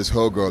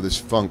hogo, this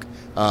funk,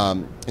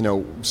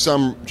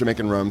 some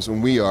Jamaican rums,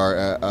 when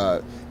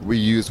we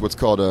use what's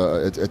called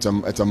it's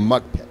a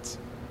muck pit.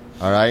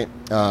 All right,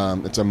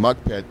 it's a muck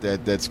pit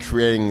that's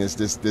creating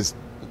this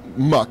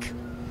muck.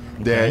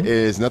 That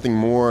is nothing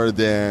more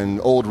than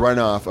old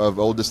runoff of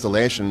old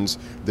distillations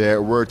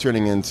that we're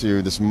turning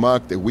into this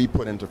muck that we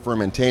put into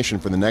fermentation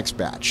for the next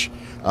batch.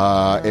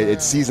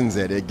 It seasons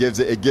it. It gives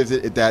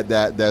it that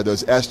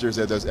those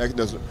esters,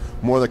 those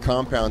more of the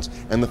compounds,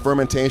 and the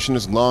fermentation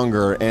is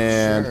longer,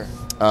 and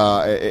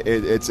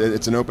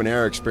it's an open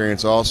air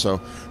experience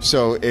also.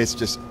 So it's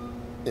just.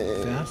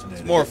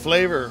 Fascinating. More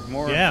flavor.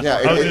 More. Yeah. Yeah,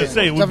 I was going to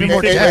say, it would be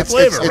more It's-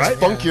 flavor, it's right?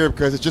 funkier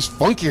because it's just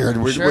funkier.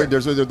 Sure.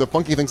 There's the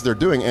funky things they're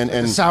doing,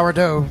 and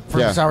Sourdough from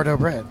Yeah. sourdough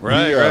bread.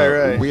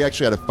 Right. We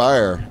actually had a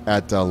fire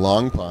at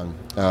Long Pond,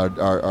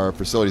 our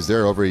facilities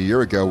there, over a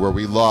year ago, where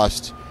we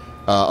lost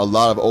a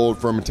lot of old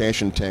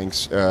fermentation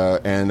tanks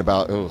and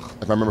about, if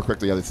I remember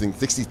correctly, I think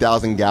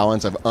 60,000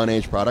 gallons of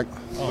unaged product.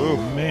 Oh,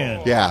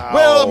 man. Yeah.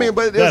 Well, I mean,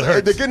 but That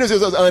hurts. the good news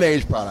is it was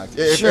unaged product.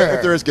 If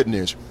there is good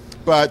news.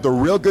 But the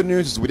real good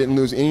news is we didn't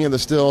lose any of the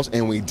stills,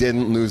 and we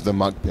didn't lose the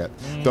muck pit.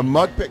 The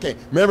muck pit. Okay,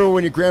 remember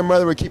when your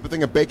grandmother would keep a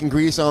thing of bacon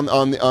grease on the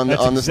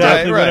That's stove?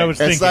 exactly what I was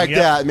thinking. It's like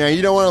that, man.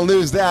 You don't want to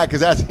lose that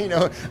because that's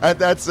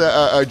that's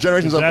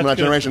generations of That's not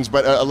good. generations,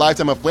 but a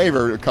lifetime of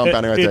flavor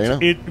compounding right there. You know.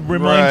 It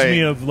reminds Right.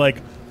 me of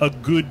like a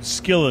good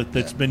skillet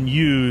that's been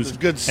used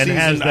Good and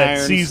has seasoned that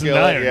iron seasoned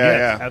skillet. iron. Yeah,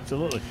 Yes, yeah.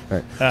 absolutely.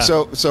 Right.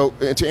 So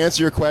to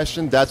answer your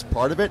question, that's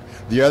part of it.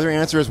 The other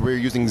answer is we're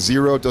using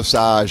zero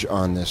dosage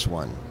on this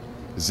one.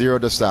 Zero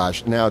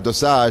dosage. Now,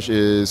 dosage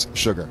is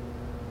sugar.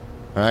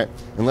 All right,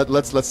 and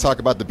let's talk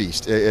about the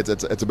beast. It's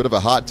a bit of a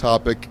hot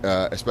topic,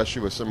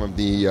 especially with some of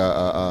the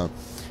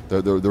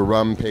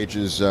rum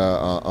pages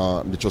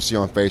that you'll see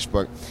on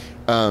Facebook.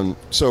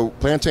 So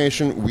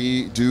plantation,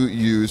 we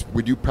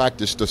do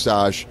practice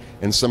dosage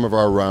in some of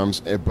our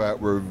rums, but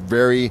we're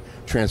very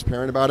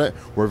transparent about it.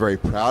 We're very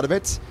proud of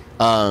it,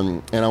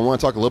 and I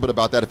want to talk a little bit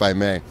about that, if I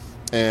may.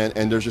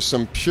 And there's just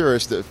some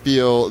purists that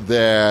feel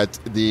that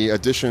the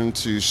addition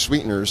to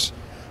sweeteners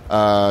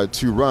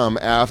to rum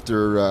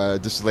after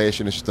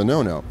distillation is just a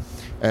no-no.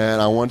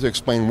 And I want to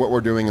explain what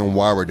we're doing and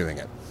why we're doing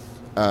it.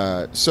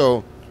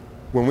 So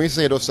when we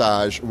say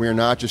dosage, we're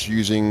not just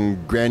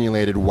using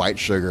granulated white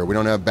sugar. We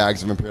don't have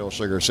bags of imperial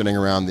sugar sitting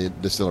around the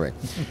distillery.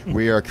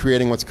 We are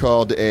creating what's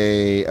called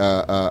a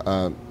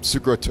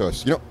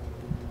sucrose.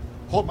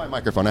 Hold my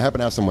microphone. I happen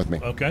to have some with me.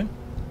 Okay.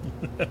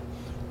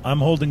 I'm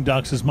holding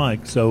Dox's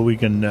mic so we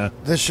can...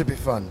 This should be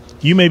fun.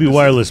 You may be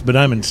wireless, but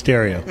I'm in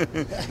stereo.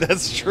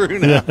 That's true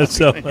now. Yeah,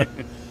 so,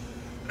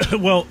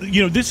 well,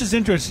 this is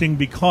interesting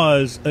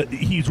because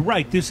he's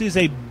right. This is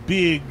a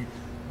big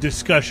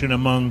discussion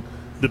among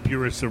the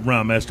purists of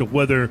rum as to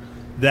whether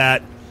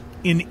that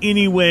in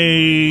any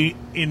way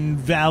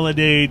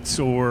invalidates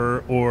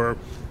or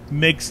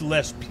makes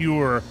less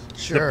pure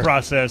the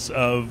process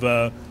of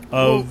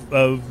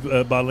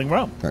bottling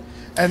rum. Right.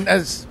 And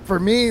as for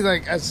me,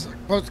 like as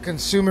both a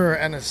consumer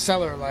and a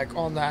seller, like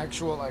on the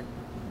actual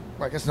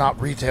like it's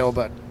not retail,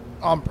 but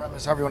on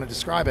premise, however you want to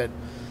describe it,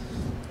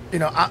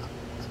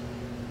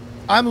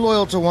 I'm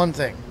loyal to one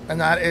thing,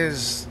 and that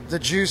is the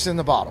juice in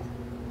the bottle.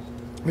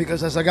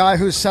 Because as a guy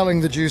who's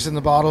selling the juice in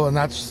the bottle, and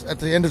that's at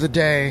the end of the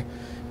day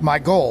my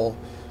goal,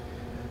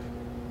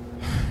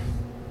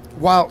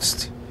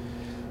 whilst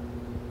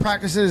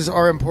practices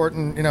are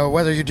important,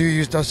 whether you do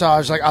use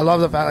dosage, like I love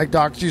the fact like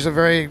docs use a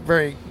very,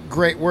 very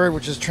great word,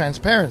 which is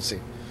transparency.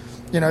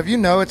 If you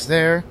know it's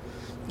there,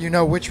 you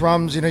know which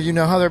rums, you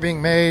know how they're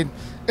being made,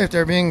 if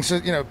they're being,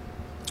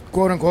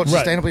 quote unquote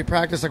sustainably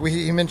practiced. Like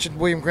he mentioned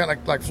William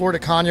Grant, like Florida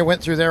Canya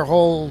went through their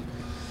whole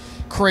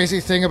crazy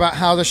thing about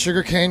how the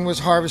sugar cane was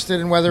harvested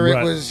and whether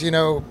it was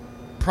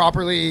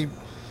properly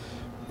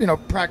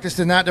practiced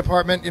in that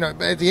department.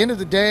 At the end of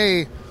the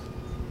day,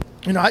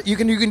 you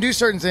can do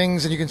certain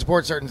things and you can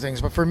support certain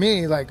things, but for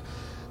me, like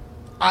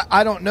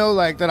I don't know,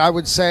 like that I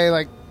would say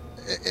like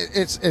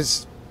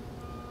it's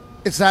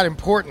that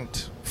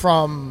important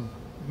from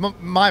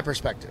my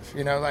perspective.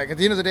 Like at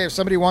the end of the day, if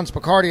somebody wants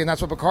Bacardi and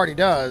that's what Bacardi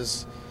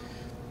does,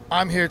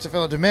 I'm here to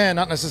fill a demand,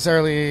 not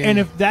necessarily... And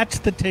if that's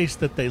the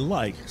taste that they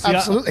like... See,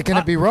 absolutely. Can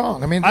it be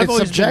wrong? I mean, it's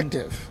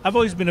subjective. I've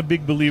always been a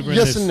big believer in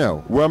this. Yes and no.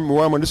 Where I'm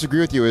going to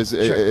disagree with you is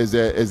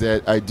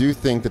that I do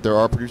think that there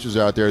are producers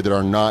out there that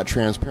are not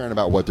transparent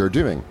about what they're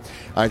doing.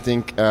 I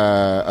think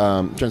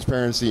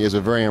transparency is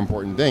a very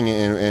important thing,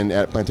 and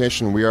at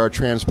Plantation we are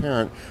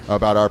transparent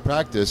about our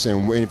practice,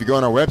 and if you go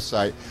on our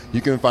website,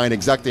 you can find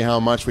exactly how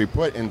much we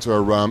put into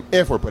a rum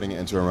if we're putting it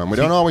into a rum. We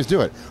don't always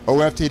do it.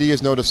 OFTD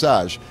is no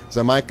dosage.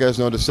 Jamaica is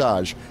no dosage.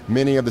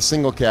 Many of the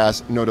single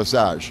casks, no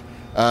dosage.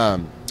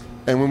 And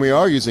when we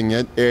are using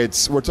it,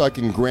 we're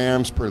talking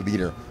grams per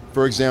liter.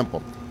 For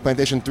example,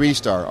 Plantation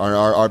 3-Star,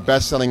 our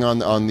best-selling on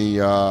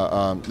the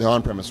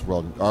on-premise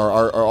world,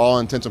 our all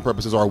intents and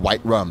purposes, our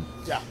white rum.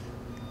 Yeah.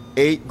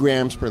 8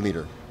 grams per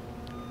liter.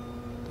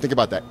 Think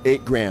about that.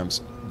 8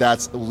 grams.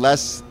 That's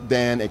less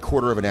than a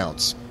quarter of an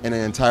ounce in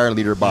an entire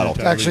liter bottle.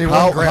 It's actually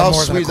 1 gram how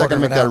more sweet than a is that quarter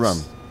going of to an make that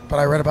ounce. rum? But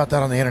I read about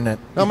that on the internet.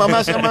 No, I'm going to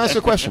ask you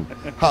a question.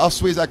 How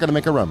sweet is that going to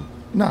make a rum?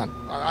 None.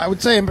 I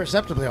would say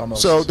imperceptibly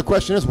almost. So the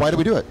question is, why do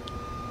we do it?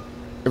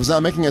 If it's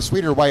not making it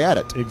sweeter, why add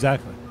it?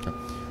 Exactly.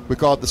 We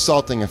call it the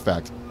salting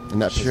effect.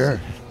 And that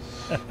Sure.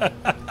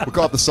 We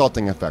call it the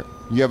salting effect.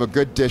 You have a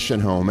good dish at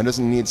home. It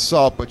doesn't need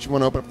salt, but you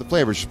want to open up the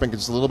flavors. You sprinkle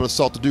just a little bit of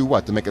salt to do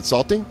what? To make it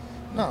salty?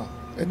 No.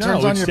 It No,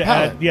 turns on it's your to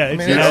palate. add- yeah, I it's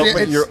mean, to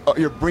add- it's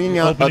You're bringing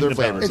out Opening other the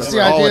flavors. palate. It's That's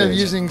the all idea it of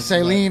is. using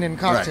saline in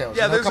cocktails.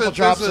 Yeah, a there's couple a-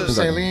 drops there's of a-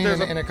 saline there's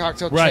a- in a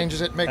cocktail Right.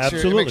 changes it, makes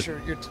Absolutely.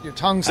 your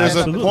tongue There's stand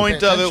a up and point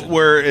pay of it attention.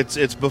 where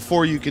it's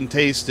before you can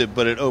taste it,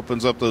 but it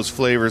opens up those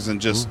flavors and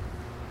just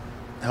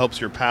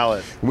helps your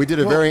palate. We did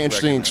a very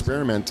interesting recognize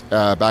it. experiment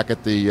back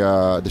at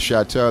the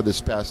Chateau this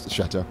past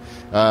Chateau.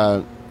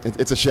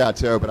 It's a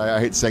chateau, but I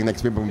hate saying that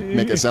because people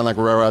make it sound like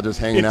we're out just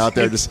hanging out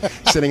there, just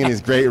sitting in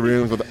these great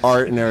rooms with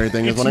art and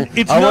everything. Just wondering,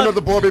 it's I not- wonder what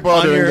the poor people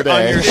are doing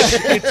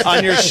today.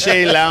 On your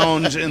Shea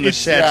Lounge in the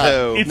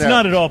chateau. It's No.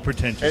 not at all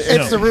pretentious.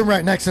 It's no. the room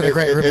right next to the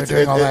great room they're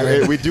doing all that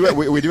in. We do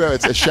it.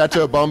 It's a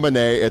Chateau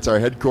Bombonnet. It's our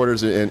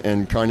headquarters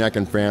in Cognac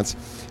in France.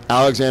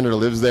 Alexander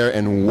lives there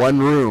in one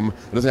room.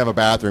 It doesn't have a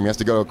bathroom. He has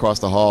to go across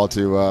the hall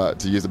to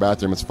use the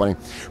bathroom. It's funny,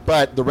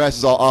 but the rest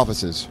is all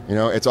offices.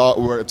 It's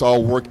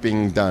all work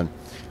being done.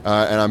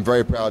 And I'm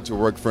very proud to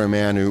work for a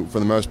man who, for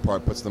the most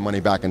part, puts the money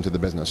back into the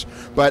business.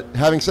 But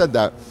having said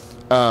that,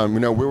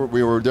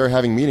 we were there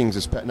having meetings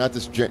this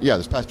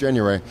past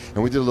January,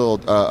 and we did a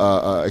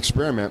little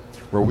experiment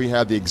where we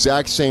had the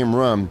exact same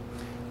rum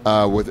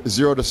with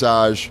zero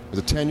dosage. It was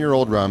a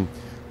 10-year-old rum.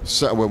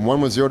 So, one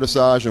with zero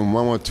dosage and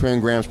one with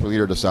 10 grams per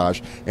liter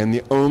dosage. And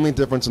the only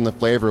difference in the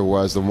flavor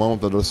was the one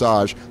with the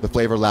dosage, the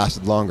flavor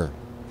lasted longer.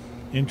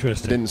 It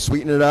Interesting. didn't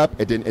sweeten it up.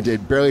 It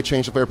did barely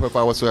change the flavor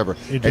profile whatsoever.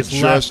 It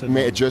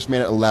just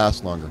made it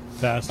last longer.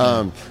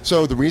 Fascinating.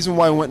 So the reason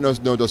why we went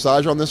no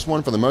dosage on this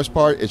one, for the most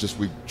part, is just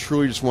we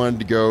truly just wanted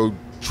to go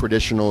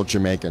traditional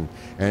Jamaican,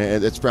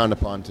 and it's frowned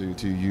upon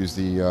to use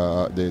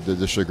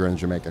the sugar in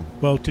Jamaican.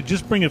 Well, to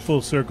just bring it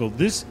full circle,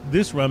 this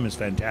rum is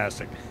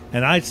fantastic.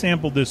 And I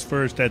sampled this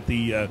first at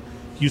the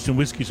Houston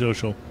Whiskey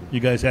Social.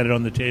 You guys had it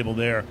on the table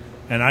there.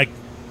 And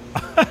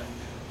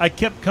I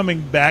kept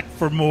coming back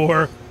for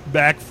more,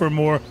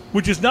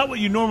 which is not what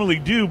you normally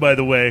do, by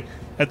the way,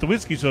 at the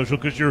Whiskey Social,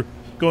 because you're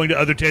going to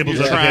other tables,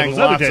 You're other trying tables,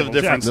 lots other of tables.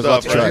 different There's stuff.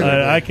 lots of Right?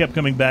 trying. I kept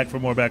coming back for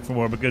more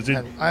because it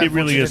And I it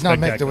really is did not make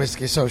the spectacular.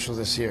 whiskey social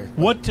this year.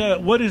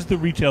 What is the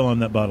retail on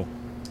that bottle?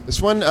 This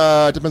one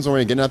depends on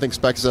where you get it. I think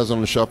Specs is on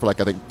the shelf for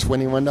like, I think,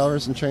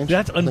 $21 and change.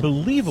 That's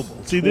unbelievable.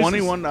 See, this is-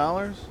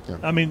 $21.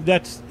 I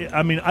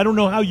mean, I don't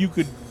know how you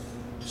could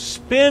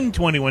spend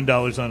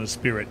 $21 on a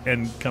spirit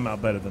and come out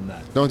better than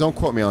that. Don't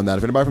quote me on that.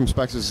 If anybody from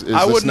Specs is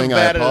I wouldn't listening, have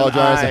I batted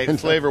apologize. an eye.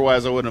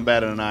 Flavor-wise, I wouldn't have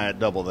batted an eye at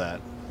double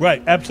that.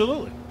 Right?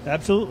 Absolutely.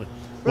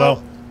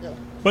 Well,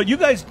 but you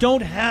guys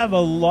don't have a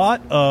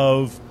lot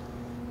of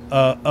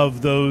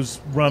those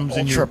rums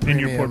in your Ultra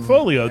premium,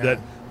 portfolio yeah.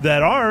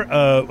 that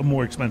are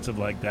more expensive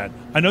like that.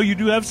 I know you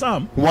do have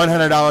some.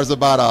 $100 a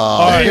bottle.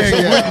 All right,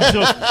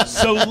 Yeah.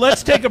 so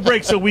let's take a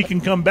break so we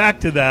can come back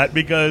to that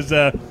because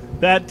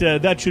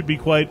that should be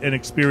quite an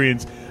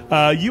experience.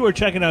 You are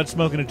checking out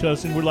Smoking and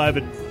Toasting. We're live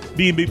at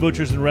B&B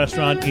Butchers and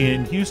Restaurant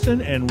in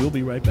Houston, and we'll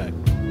be right back.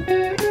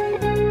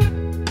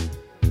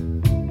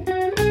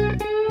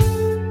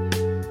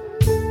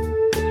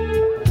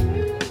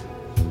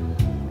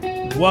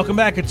 Welcome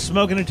back. It's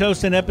Smoking and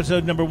Toasting,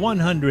 episode number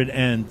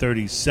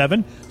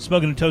 137.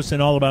 Smoking and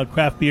Toasting, all about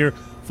craft beer,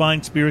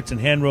 fine spirits, and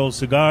hand-rolled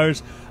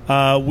cigars.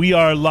 We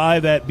are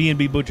live at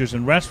B&B Butchers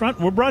and Restaurant.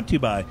 We're brought to you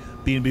by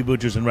B&B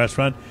Butchers and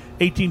Restaurant,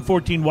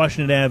 1814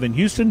 Washington Ave in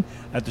Houston,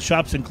 at the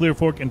shops in Clear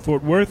Fork and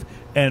Fort Worth,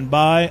 and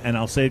by, and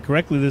I'll say it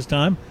correctly this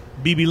time,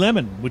 BB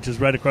Lemon, which is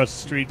right across the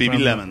street. BB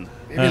Lemon.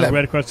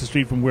 Right across the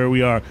street from where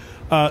we are.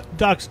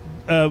 Docs,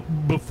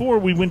 before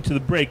we went to the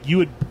break, you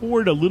had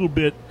poured a little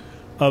bit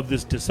of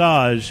this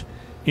dosage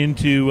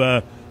into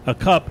a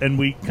cup, and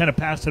we kind of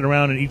passed it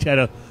around and each had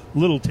a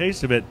little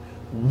taste of it.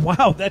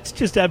 Wow, that's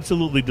just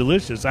absolutely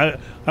delicious. I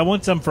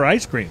want some for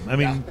ice cream. I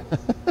mean,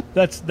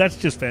 that's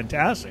just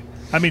fantastic.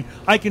 I mean,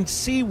 I can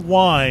see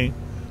why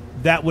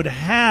that would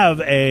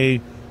have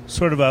a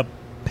sort of a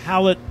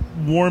palate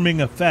warming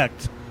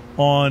effect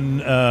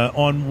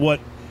on what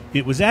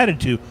it was added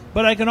to,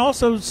 but I can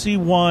also see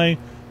why.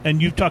 And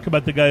you've talked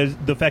about the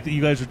fact that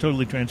you guys are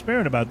totally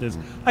transparent about this.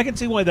 I can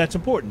see why that's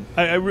important.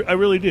 I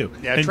really do.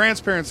 Yeah, And,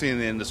 transparency in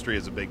the industry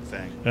is a big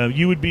thing.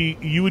 you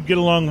would get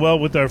along well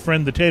with our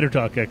friend the Tater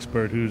Talk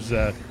expert, who's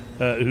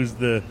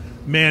the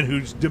man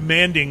who's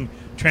demanding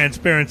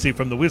transparency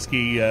from the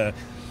whiskey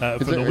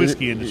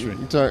industry.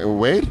 You talking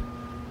Wade?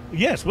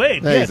 Yes,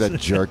 Wade. Hey, Yes. he's a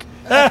jerk.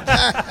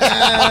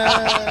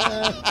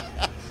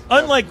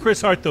 Unlike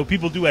Chris Hart, though,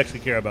 people do actually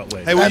care about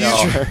Wade. Hey,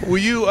 will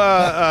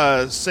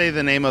you say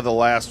the name of the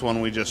last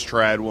one we just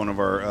tried? One of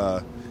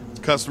our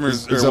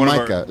customers. or one of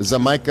our-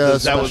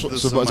 Zamaica That was special. the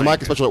Zamaica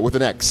Zamaica. special with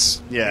an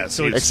X. Yeah,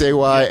 so it's-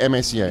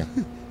 XAYMACA.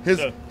 his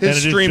and it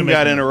is stream got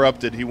Jamaican.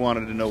 interrupted. He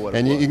wanted to know what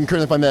And it you was. can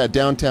currently find that at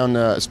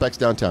downtown Specs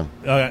downtown,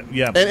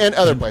 Yeah. and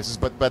other places,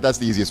 but that's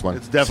the easiest one.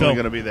 It's definitely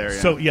going to be there. Yeah.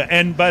 So yeah,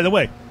 and by the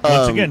way, once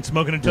Um, again,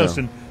 Smoking and yeah.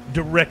 Toasting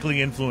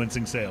directly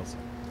influencing sales.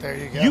 There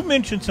you go. You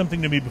mentioned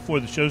something to me before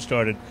the show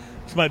started.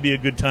 This might be a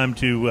good time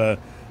to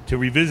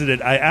revisit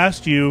it. I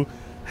asked you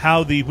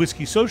how the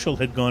Whiskey Social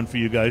had gone for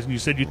you guys, and you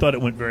said you thought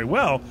it went very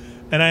well.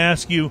 And I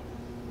asked you,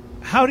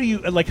 how do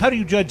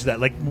you judge that?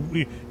 Like,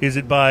 is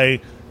it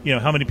by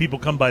how many people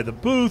come by the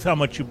booth, how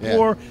much you Yeah.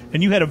 pour?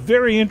 And you had a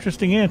very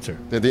interesting answer.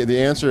 The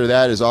answer to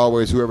that is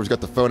always whoever's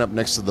got the phone up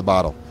next to the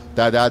bottle.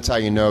 That's how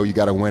you know you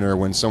got a winner,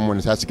 when someone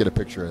has to get a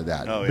picture of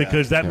that. Oh, yeah.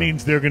 Because that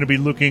means they're going to be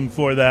looking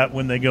for that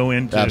when they go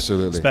into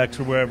Absolutely. Specs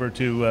or wherever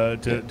to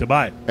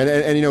buy it.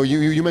 And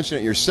you mentioned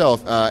it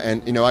yourself,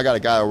 and I got a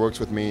guy who works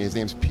with me. His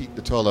name's Pete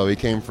DeTolo. He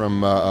came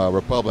from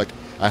Republic.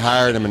 I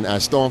hired him and I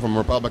stole him from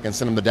Republic and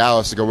sent him to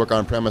Dallas to go work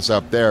on premise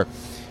up there.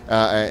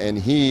 And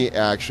he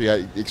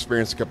actually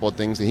experienced a couple of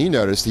things that he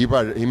noticed. He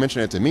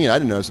mentioned it to me, and I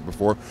didn't notice it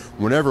before.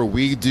 Whenever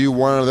we do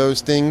one of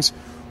those things,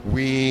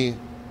 we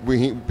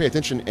pay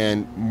attention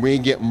and we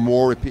get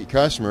more repeat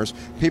customers.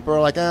 People are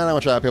like, I'm going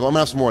to try that. People, I'm going to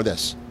have some more of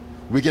this.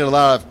 We get a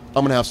lot of,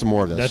 I'm going to have some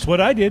more of this. That's what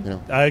I did. You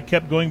know. I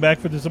kept going back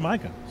for the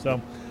Jamaica. So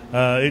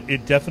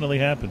it definitely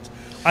happens.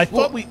 I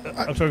thought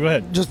I'm sorry, go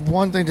ahead. Just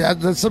one thing to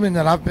add. That's something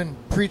that I've been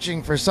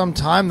preaching for some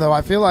time, though.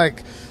 I feel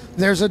like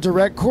there's a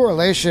direct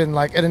correlation,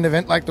 like at an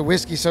event like the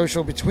Whiskey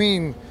Social,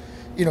 between,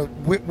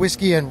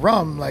 whiskey and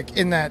rum. Like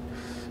in that,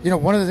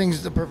 one of the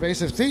things, the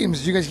pervasive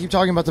themes, you guys keep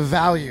talking about the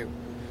value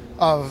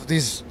of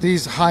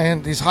these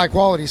high-end, these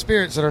high-quality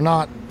spirits that are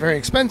not very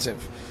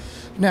expensive.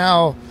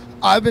 Now,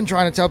 I've been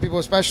trying to tell people,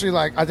 especially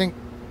like I think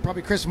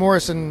probably Chris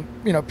Morris and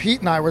Pete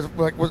and I were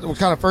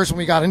kind of first when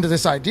we got into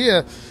this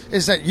idea,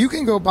 is that you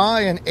can go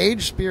buy an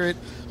aged spirit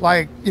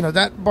like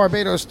that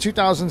Barbados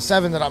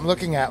 2007 that I'm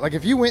looking at. Like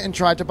if you went and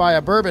tried to buy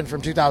a bourbon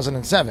from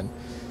 2007,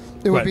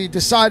 it would Right. be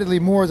decidedly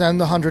more than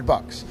the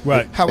 $100.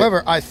 Right.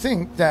 However, I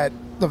think that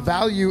the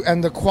value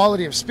and the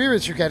quality of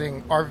spirits you're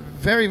getting are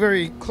very,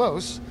 very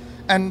close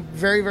and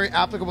very, very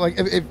applicable. Like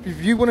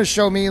if you want to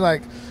show me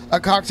like a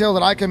cocktail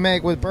that I can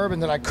make with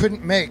bourbon that I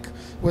couldn't make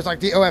with like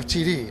the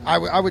OFTD,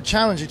 I would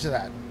challenge you to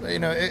that.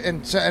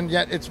 And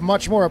yet it's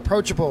much more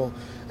approachable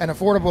and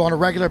affordable on a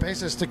regular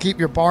basis to keep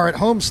your bar at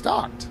home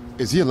stocked.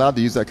 Is he allowed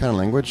to use that kind of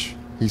language?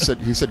 He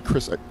said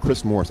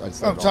Chris Morris. I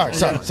said Oh, sorry.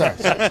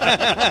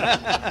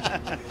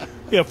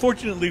 Yeah,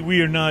 fortunately,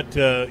 we are not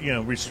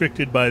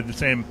restricted by the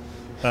same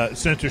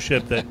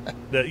censorship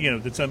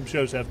that some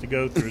shows have to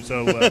go through.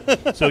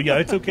 So yeah,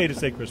 it's okay to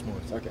say Chris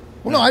Morris. Okay.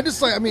 Well, no, I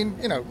just like. I mean,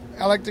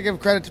 I like to give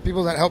credit to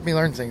people that help me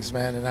learn things,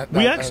 man. And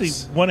We actually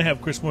want to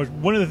have Chris Morris.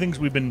 One of the things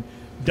we've been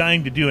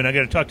dying to do, and I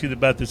got to talk to you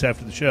about this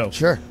after the show.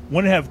 Sure.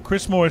 Want to have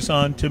Chris Morris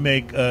on to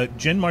make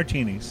gin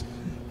martinis,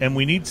 and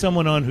we need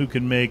someone on who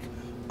can make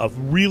a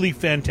really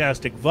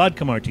fantastic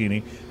vodka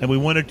martini, and we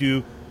want to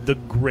do the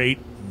great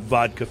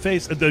vodka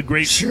the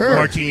great Sure.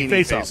 martini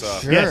face-off.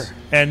 Sure. Yes,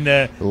 and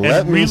Let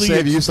and me really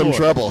save you some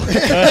explore. trouble.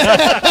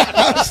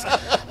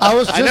 I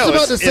was just know,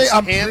 about to say, it's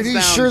I'm hands pretty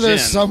down sure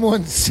there's gin.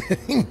 someone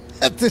sitting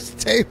at this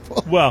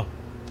table. Well,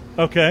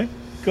 okay,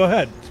 go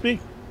ahead, speak.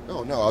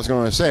 Oh, no, I was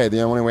going to say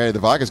the only way the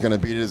vodka is going to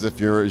beat it is if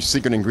your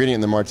secret ingredient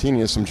in the martini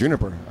is some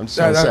juniper. I'm just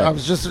going to say. I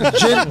was just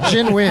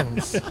gin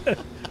wins.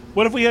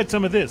 What if we had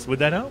some of this? Would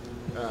that help?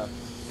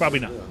 Probably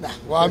not.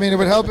 Well, I mean, it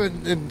would help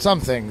in some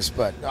things,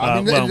 but I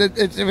mean, well-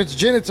 if it's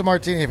gin, it's a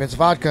martini. If it's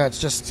vodka, it's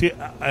just See,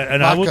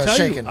 I will Vodka tell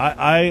shaken. you,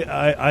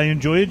 I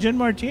enjoy a gin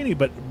martini,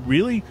 but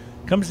really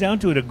comes down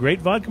to it. A great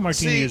vodka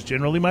martini See, is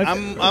generally my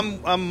favorite.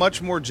 I'm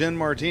much more gin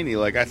martini.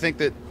 Like I think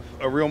that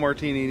a real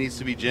martini needs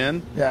to be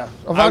gin. yeah.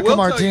 A I vodka will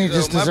martini tell you, though,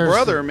 just my deserves.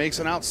 brother makes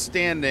an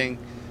outstanding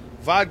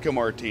vodka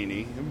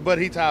martini, but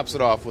he tops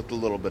it off with a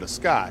little bit of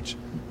scotch,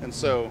 and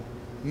so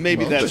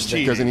maybe that's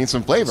cheating. because it needs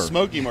some flavor.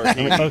 Smoky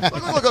martini.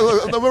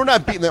 Look, we're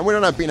not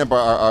beating up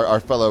our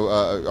fellow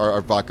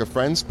our vodka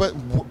friends, but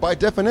by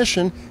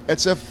definition,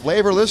 it's a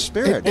flavorless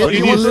spirit. It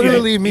It is-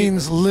 literally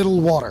means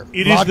little water.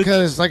 It is Vodka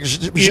the- is like is-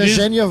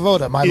 Zhenya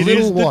Voda, my It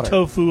little is the water.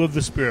 tofu of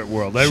the spirit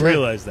world. I Sure.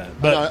 realize that,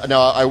 but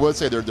Now, I would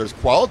say there's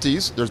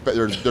qualities. There's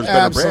better brands.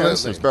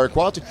 Absolutely. There's better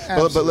quality.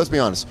 But let's be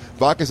honest.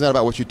 Vodka is not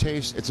about what you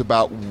taste. It's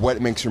about what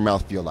it makes your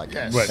mouth feel like.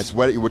 Yes. Right. It's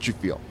what you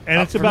feel. and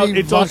it's For about me,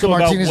 it's vodka also about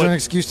martinis are an what,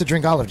 excuse to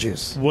drink olive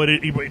juice. what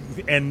it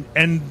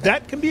and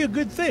that can be a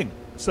good thing.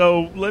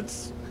 So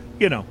let's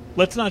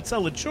not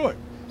sell it short.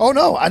 Oh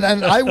no! And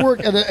I work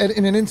in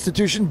an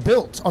institution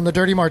built on the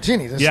dirty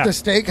martini. The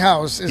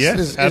steakhouse Yes,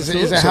 is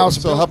absolutely. a house.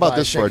 So built how about by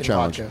this for a shaken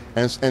challenge? vodka.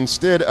 And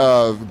instead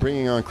of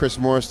bringing on Chris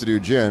Morris to do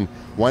gin,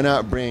 why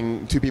not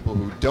bring two people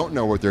who don't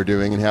know what they're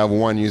doing and have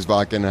one use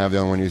vodka and have the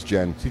other one use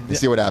gin and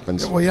see what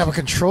happens? Well, you have a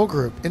control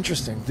group.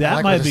 Interesting. I That like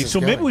where might this be. is So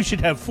going. maybe we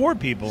should have 4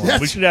 people. Yes.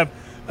 We should have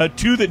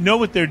 2 that know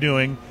what they're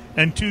doing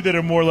and 2 that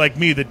are more like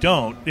me that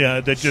don't. Yeah,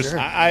 that just Sure.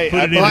 put it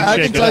in Well, and I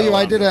shake can it tell up. you,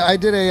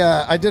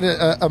 I did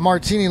a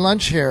martini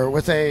lunch here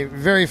with a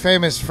very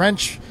famous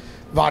French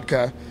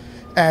vodka,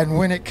 and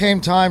when it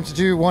came time to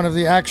do one of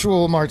the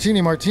actual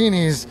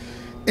martinis,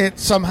 it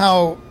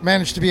somehow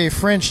managed to be a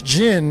French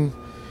gin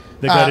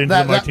They got into the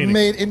that martini.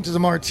 made into the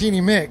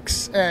martini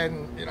mix,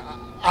 and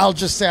I'll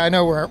just say I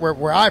know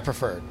where I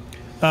preferred.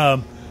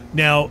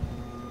 Now,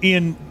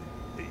 Ian,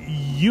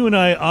 you and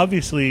I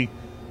obviously,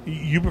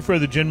 you prefer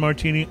the gin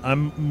martini.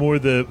 I'm more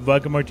the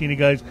vodka martini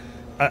guys.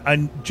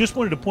 I just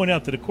wanted to point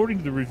out that according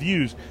to the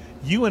reviews,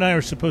 you and I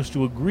are supposed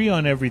to agree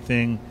on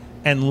everything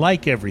and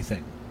like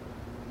everything,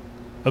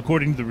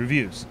 according to the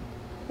reviews.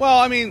 Well,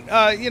 I mean,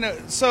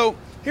 so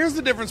here's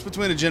the difference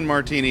between a gin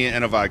martini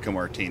and a vodka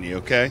martini,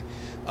 okay?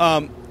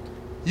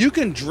 You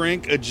can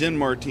drink a gin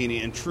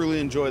martini and truly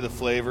enjoy the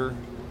flavor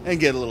and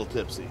get a little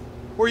tipsy.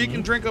 Or you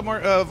can drink a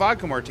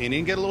vodka martini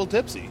and get a little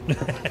tipsy.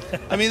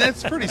 I mean,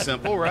 that's pretty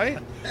simple, right?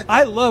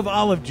 I love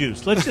olive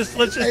juice. Let's just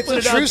It's put a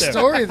it out true there.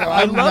 story, though.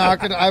 I I'm love not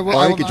it. gonna. I will.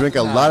 Or I you will could not drink a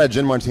deny. lot of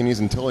gin martinis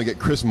until you get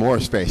Chris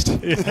Morris faced.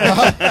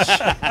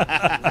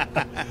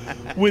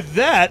 With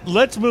that,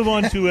 let's move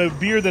on to a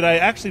beer that I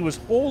actually was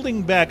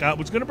holding back. I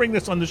was going to bring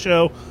this on the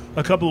show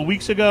a couple of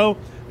weeks ago,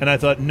 and I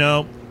thought,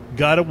 no,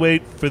 got to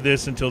wait for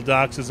this until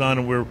Docs is on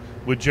and we're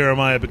with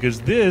Jeremiah,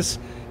 because this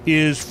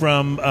is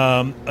from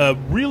a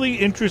really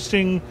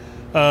interesting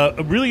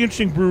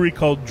brewery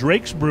called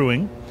Drake's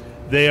Brewing.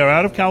 They are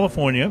out of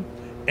California,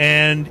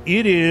 and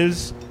it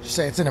is You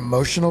say it's an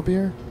emotional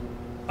beer.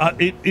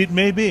 it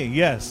may be,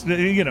 yes.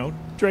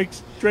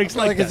 Drake's I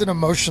feel like that. it's an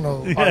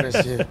emotional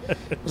artist. Yeah.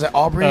 Was it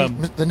Aubrey,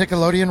 the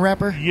Nickelodeon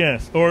rapper?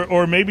 Yes,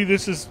 or maybe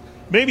this is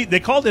they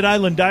called it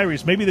Island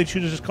Diaries. Maybe they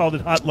should have just called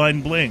it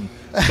Hotline Bling.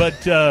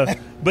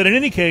 But in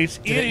any case,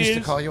 Did it used to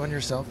is call you on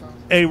your cell phone?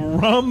 a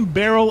rum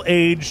barrel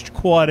aged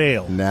quad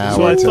ale. Now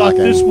so we're I thought talking.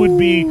 this would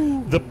be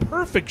the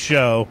perfect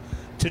show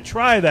to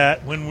try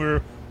that when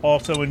we're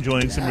also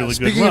enjoying some really good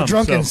Speaking rum. of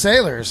drunken So,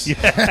 sailors, Do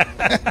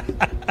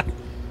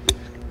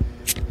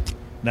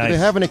nice. they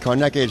have any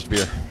cognac aged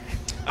beer?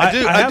 I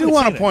do haven't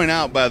want seen to it. point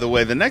out, by the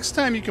way, the next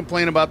time you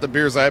complain about the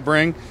beers I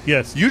bring,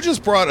 Yes. you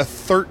just brought a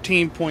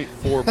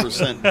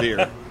 13.4%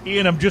 beer.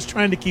 Ian, I'm just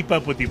trying to keep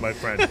up with you, my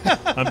friend.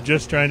 I'm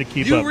just trying to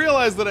keep You up.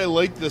 realize that I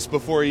liked this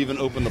before I even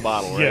opened the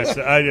bottle, right? Yes,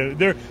 I do.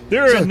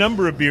 There are a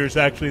number of beers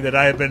actually that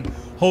I have been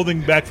holding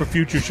back for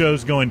future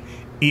shows. Going,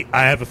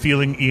 I have a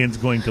feeling Ian's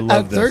going to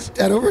love this.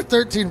 at over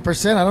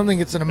 13%, I don't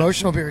think it's an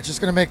emotional beer. It's just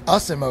going to make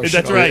us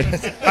emotional. That's right.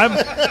 I'm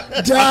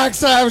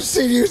Dax, I haven't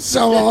seen you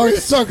so long.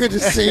 It's so good to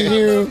see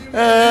you.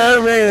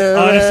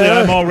 honestly,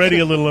 I'm already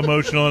a little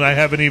emotional, and I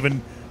haven't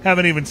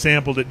even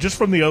sampled it just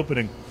from the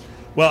opening.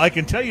 Well, I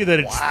can tell you that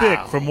it's Wow. thick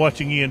from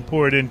watching Ian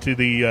pour it into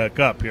the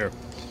cup here.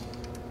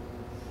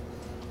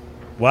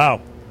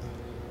 Wow.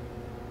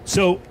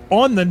 So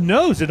on the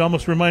nose, it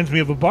almost reminds me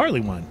of a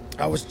barley wine.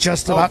 I was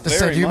just Oh, about to say.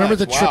 very Do you remember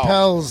much. the Wow.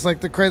 Tripels, like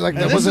the crazy, like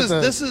And that? Was this it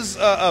the?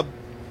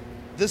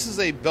 this is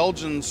a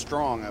Belgian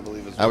strong, I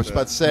believe. Is I was what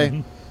about to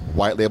say,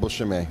 white label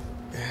Chimay.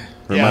 yeah,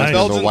 Reminds me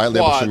of a Belgian white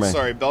label quad. Chimay.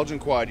 Sorry, Belgian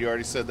quad. You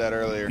already said that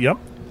earlier. Yep.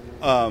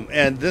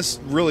 And this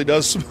really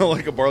does smell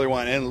like a barley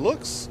wine, and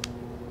looks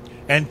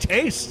And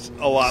tastes.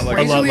 a lot like.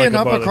 Crazy. Crazily like a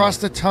enough, barley across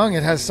the tongue,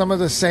 it has some of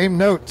the same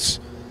notes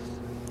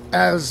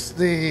as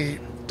the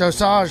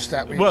dosage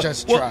that we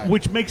just tried.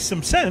 which makes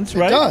some sense,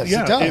 right? does, it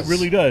Yeah, does. it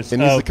really does. It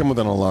needs to come with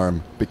an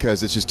alarm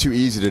because it's just too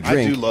easy to I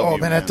drink. do love Oh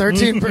you, man, at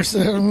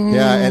 13%.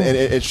 Yeah, and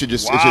it should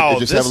just Wow, it should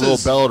just have a this little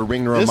is- bell to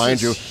ring to this remind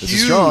is you this is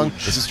huge. strong,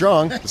 this is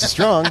strong, this is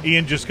strong.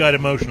 Ian just got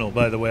emotional,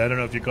 by the way. I don't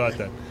know if you caught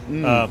that.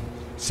 Mm.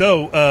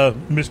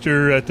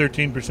 Mr.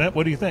 13%,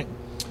 what do you think?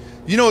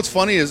 You know what's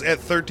funny is at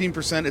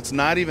 13%, it's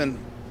not even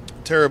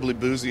terribly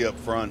boozy up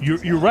front.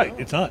 You're right.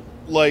 It's not.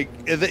 Like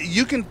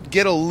you can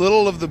get a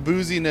little of the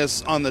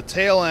booziness on the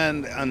tail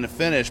end on the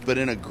finish, but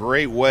in a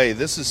great way.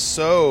 This is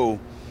so.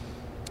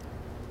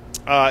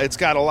 It's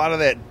got a lot of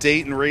that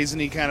date and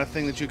raisiny kind of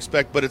thing that you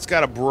expect, but it's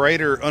got a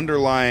brighter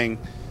underlying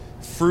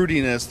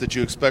fruitiness that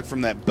you expect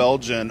from that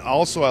Belgian.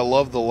 Also, I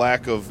love the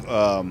lack of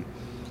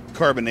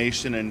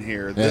carbonation in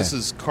here. This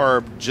is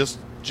carb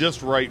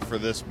just right for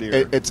this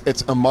beer. It's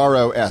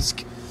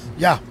Amaro-esque.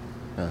 Yeah.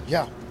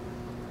 Yeah.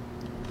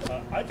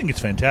 I think it's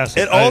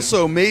fantastic. It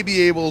also may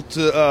be able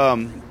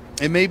to.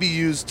 It may be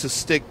used to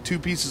stick two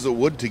pieces of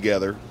wood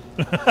together,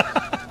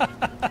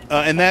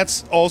 and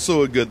that's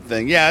also a good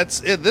thing. Yeah,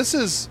 this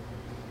is.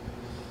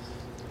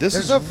 This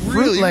There's is a fruit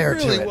really, layer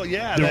really to it. well.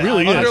 Yeah, There that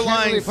really is. I can't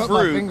underlying really put my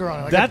fruit. finger on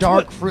it. Like That's a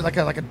dark what- fruit,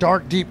 like a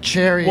dark deep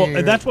cherry. well,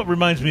 and that's what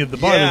reminds me of the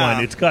barley Yeah.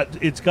 wine.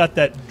 It's got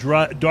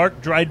that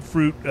dark dried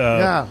fruit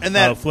Yeah. And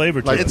that- flavor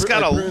to Like it. It's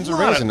got a prunes and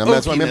lot of raisin. I mean,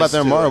 that's what I mean about the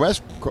oakiness to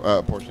it.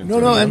 Amaro-esque portion. no,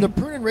 too, no, you and know? the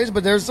prune and raisin,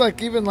 but there's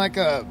like even like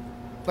a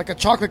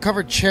chocolate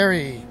covered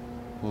cherry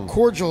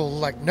cordial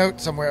like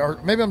note somewhere, or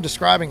maybe I'm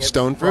describing it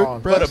Stone fruit,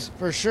 wrong, perhaps?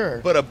 for sure.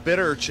 But a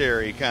bitter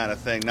cherry kind of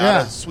thing, not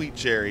Yeah. a sweet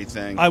cherry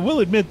thing. I will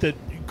admit that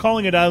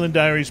calling it Island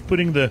Diaries,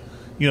 putting the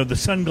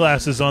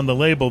sunglasses on the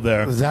label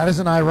there. That is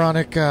an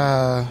ironic.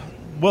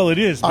 Well, it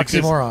is because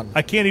Oxymoron.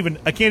 I can't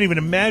even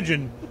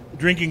imagine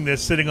drinking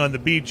this sitting on the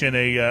beach in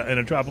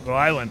a tropical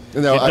island.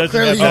 No, It doesn't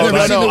Clearly, have you've Oh, never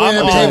no, seen no, the I'm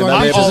William all- table on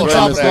I'm beaches all and about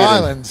tropical that.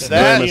 islands.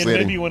 That- Ian,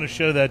 misleading. maybe you want to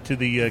show that to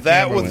the that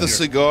camera with when the you're-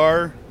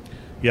 cigar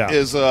yeah.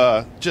 is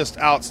just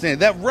outstanding.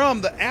 That rum,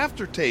 the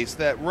aftertaste,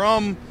 that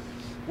rum.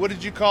 What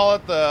did you call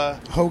it? The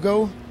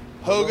Hogo.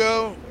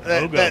 Hogo.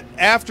 Hogo. That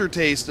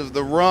aftertaste of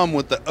the rum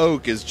with the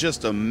oak is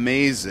just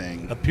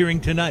amazing.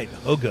 appearing tonight,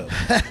 Hogo.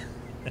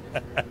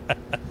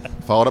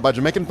 Followed up by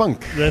Jamaican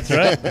funk. That's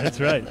right. That's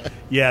right.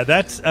 Yeah,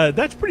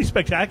 that's pretty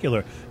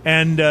spectacular.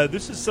 And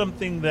this is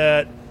something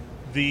that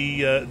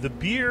the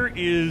beer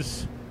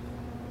is.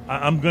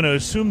 I'm going to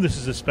assume this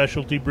is a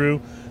specialty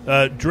brew.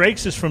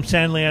 Drake's is from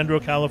San Leandro,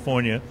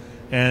 California,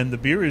 and the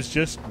beer is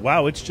just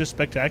wow. It's just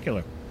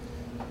spectacular.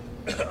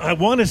 I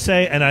want to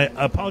say, and I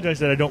apologize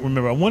that I don't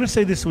remember. I want to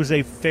say this was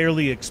a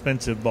fairly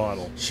expensive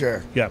bottle.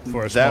 Sure. Yeah,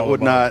 for a That smaller would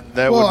bottle. not.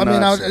 That Well, would I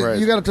mean, not. surprise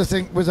you got to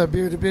think with a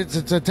beer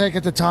to take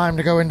it the time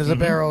to go into the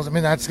barrels. I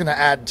mean, that's going to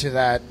add to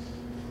that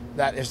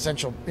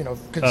essential,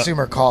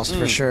 consumer cost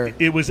for sure.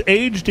 It was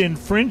aged in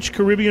French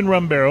Caribbean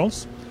rum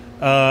barrels,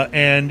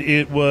 and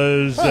it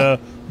was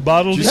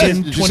bottled Did you say,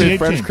 in did you say 2018.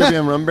 French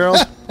Caribbean rum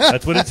barrels?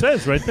 That's what it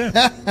says right there.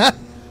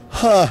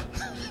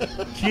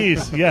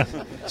 Jeez, yeah.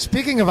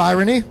 Speaking of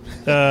irony,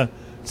 It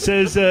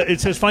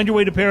says find your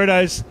way to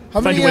paradise. how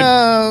Find many your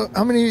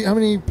way. how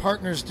many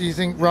partners do you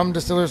think rum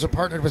distillers are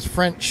partnered with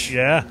French?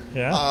 Yeah,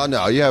 yeah.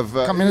 No, you have.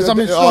 I mean, I'm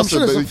sure also,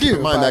 there's a but few, Keep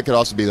in mind but- that could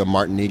also be the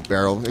Martinique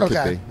barrel. It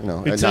Okay.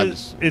 could be.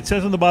 It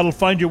says on the bottle,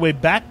 find your way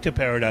back to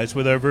paradise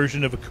with our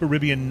version of a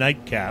Caribbean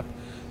nightcap.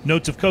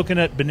 Notes of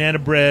coconut, banana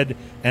bread,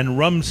 and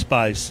rum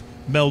spice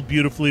meld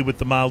beautifully with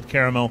the mild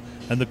caramel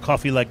and the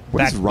coffee-like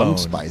What is backbone rum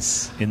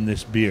spice? in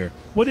this beer.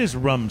 What is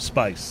rum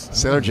spice?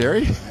 Sailor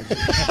Jerry?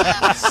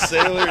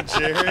 Sailor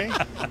Jerry,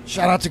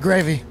 Shout out to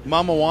Gravy.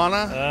 Mama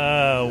Juana.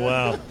 Oh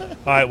wow! All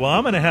right, well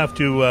I'm gonna have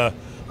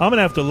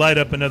to light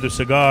up another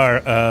cigar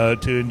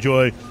to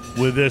enjoy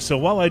with this. So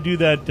while I do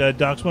that,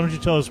 Docs, why don't you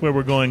tell us where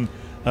we're going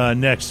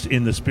next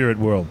in the spirit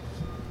world?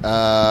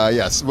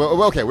 Yes.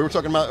 Well, okay. We were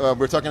talking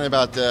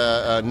about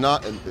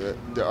not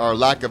our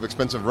lack of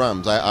expensive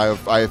rums.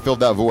 I filled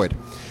that void.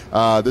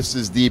 This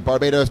is the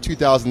Barbados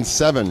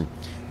 2007.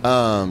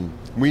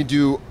 We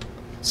do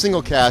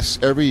single casks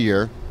every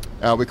year.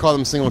 We call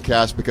them single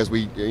casks because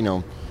we,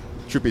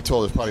 truth be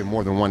told, there's probably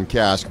more than one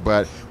cask,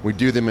 but we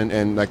do them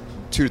in like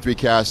 2 to 3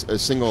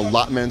 casks, single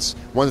allotments.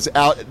 Once it's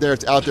out there,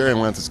 and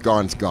once it's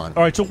gone, it's gone.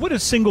 All right. So what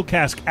does single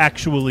cask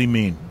actually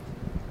mean?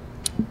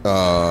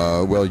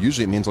 Well,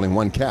 usually it means only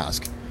one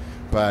cask,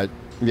 but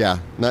yeah,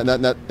 not.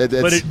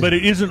 But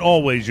it isn't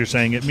always. You're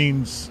saying it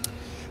means.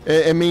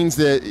 It means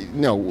that,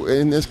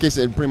 in this case,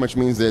 it pretty much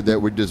means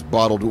that we just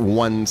bottled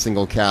one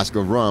single cask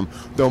of rum,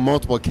 though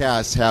multiple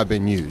casks have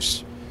been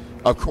used.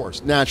 Of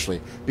course,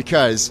 naturally,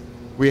 because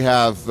we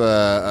have,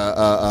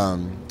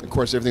 of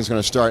course, everything's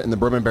going to start in the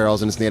bourbon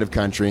barrels in its native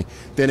country.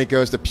 Then it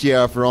goes to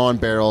Pierre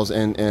Ferrand barrels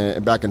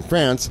and back in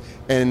France.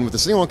 And with the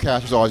single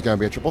cask, there's always going to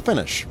be a triple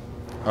finish.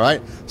 All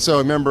right. So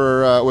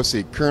remember, let's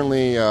see.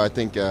 Currently, I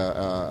think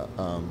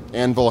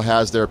Anvil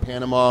has their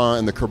Panama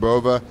and the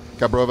Cabrova,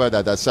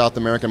 that South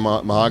American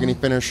mahogany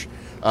finish.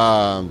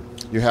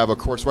 You have, of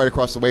course, right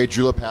across the way,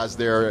 Julep has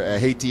their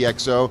Haiti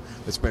XO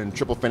that's been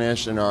triple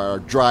finished, and our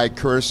dry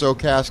Curacao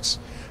casks.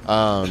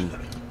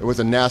 It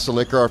was a NASA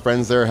liquor. Our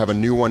friends there have a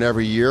new one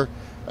every year.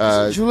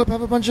 Does Julep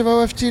have a bunch of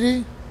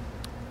OFTD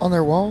on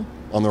their wall?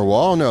 On their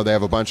wall? No, they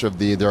have a bunch of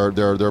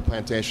their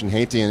plantation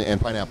Haiti and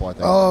pineapple, I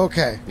think. Oh,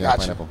 okay. Yeah, Gotcha.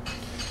 pineapple.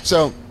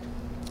 So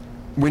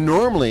we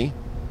normally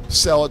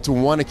sell it to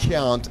one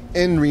account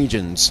in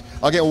regions.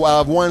 I'll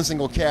have one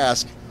single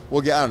cask.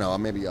 We'll get, I don't know,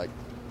 maybe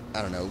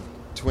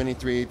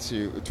 23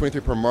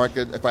 per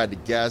market. If I had to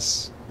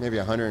guess, maybe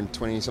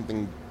 120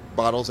 something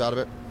bottles out of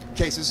it.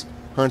 Cases,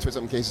 120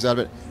 something cases out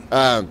of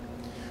it.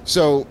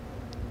 So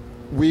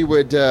we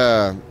would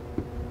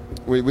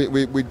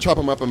we'd chop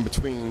them up in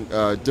between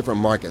different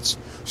markets.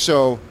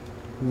 So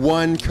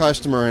one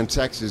customer in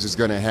Texas is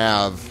going to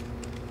have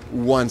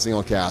one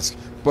single cask,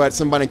 but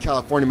somebody in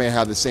California may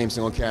have the same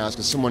single cask,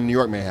 and someone in New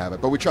York may have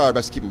it. But we try our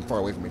best to keep them far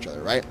away from each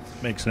other, right?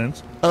 Makes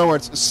sense. In other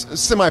words,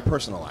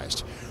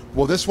 semi-personalized.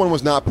 Well, this one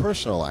was not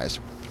personalized.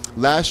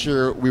 Last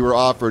year, we were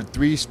offered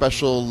 3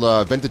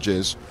 special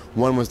vintages.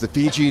 One was the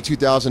Fiji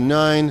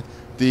 2009,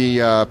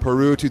 the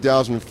Peru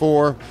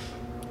 2004,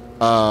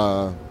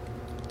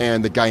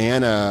 and the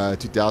Guyana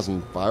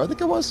 2005, I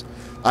think it was.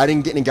 I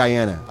didn't get any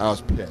Guyana. I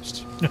was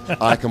pissed.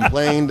 I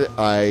complained.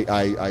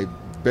 I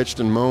bitched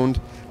and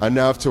moaned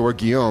enough to where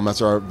Guillaume,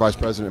 that's our vice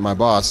president, my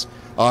boss,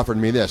 offered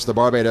me this, the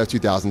Barbados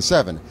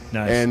 2007.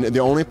 Nice. And the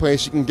only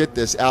place you can get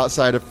this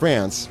outside of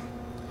France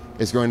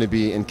is going to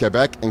be in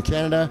Quebec and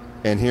Canada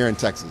and here in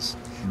Texas.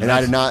 Nice. And I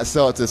did not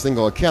sell it to a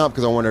single account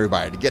because I want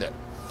everybody to get it.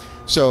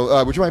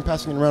 So would you mind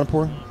passing it around,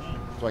 pour,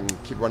 so I can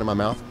keep running my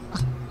mouth?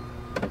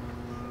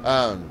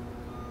 And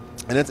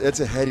it's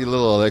a heady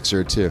little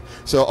elixir, too.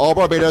 So all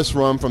Barbados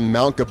rum from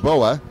Mount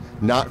Gaboa,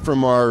 not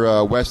from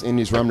our West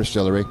Indies rum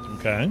distillery.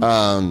 Okay.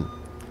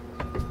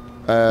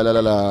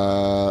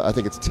 I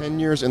think it's 10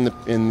 years in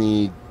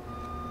the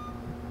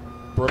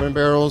bourbon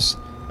barrels.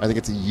 I think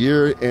it's a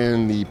year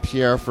in the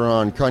Pierre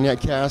Ferrand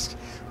cognac cask,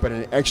 but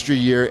an extra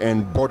year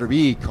in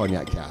Borderie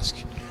cognac cask.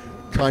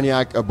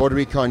 A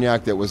Borderie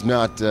cognac that was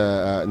not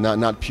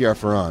Pierre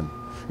Ferrand.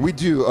 We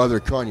do other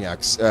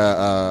cognacs.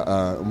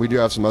 We do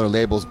have some other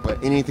labels,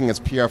 but anything that's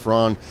Pierre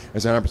Ferrand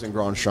is 100%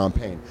 Grand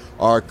Champagne.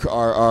 Our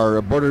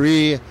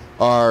Borderie,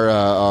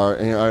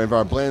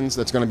 our blends,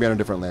 that's going to be on a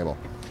different label.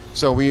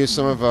 So we use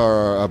some of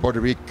our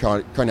Borderie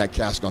cognac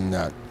cask on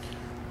that.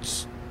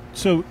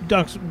 So,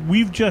 Docs,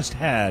 we've just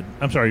had...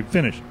 I'm sorry,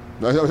 finish.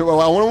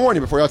 Well, I want to warn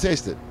you before y'all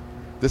taste it.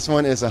 This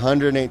one is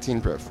 118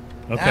 proof.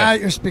 Okay. Now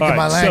you're speaking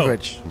my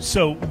language.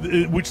 So,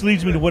 which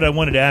leads me to what I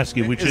wanted to ask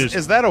you, which is...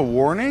 Is that a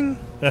warning?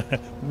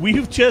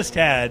 We've just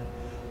had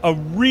a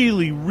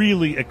really,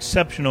 really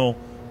exceptional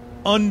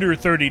under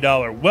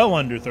 $30, well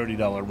under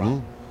 $30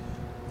 rum.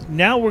 Mm-hmm.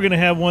 Now we're going to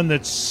have one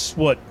that's,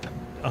 what,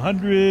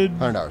 $100?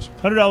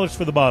 $100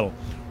 for the bottle.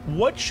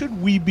 What should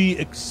we be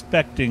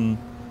expecting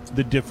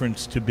the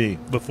difference to be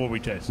before we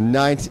taste?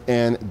 Night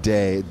and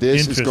day.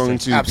 This is going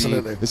to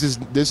Absolutely. be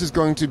this is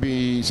going to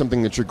be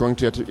something that you're going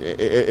to have to.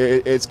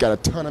 It's got a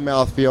ton of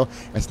mouthfeel.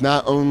 It's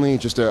not only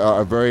just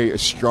a very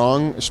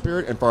strong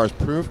spirit as far as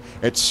proof.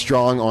 It's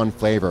strong on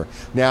flavor.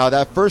 Now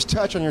that first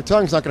touch on your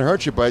tongue is not going to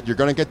hurt you, but you're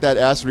going to get that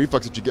acid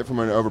reflux that you get from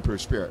an overproof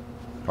spirit,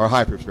 or a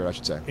high proof spirit, I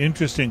should say.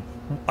 Interesting.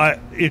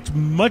 It's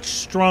much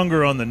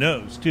stronger on the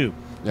nose too.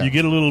 Yeah. You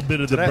get a little bit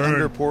of the burn. Did I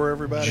underpour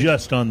everybody?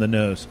 Just on the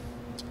nose.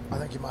 I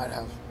think you might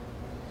have.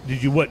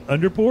 Did you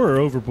underpour or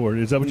overpour?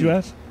 Is that what you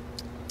asked?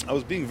 I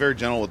was being very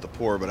gentle with the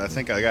pour, but I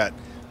think I got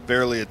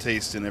barely a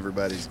taste in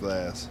everybody's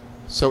glass.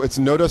 So it's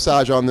no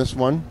dosage on this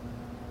one.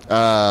 It's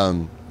a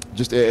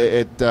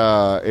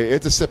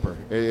sipper.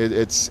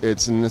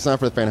 It's not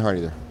for the faint of heart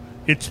either.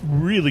 It's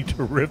really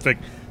terrific,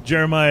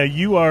 Jeremiah.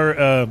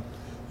 You're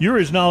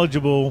as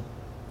knowledgeable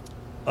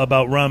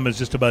about rum as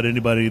just about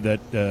anybody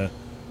that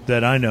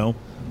I know.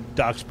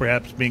 Doc's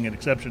perhaps being an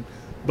exception,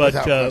 but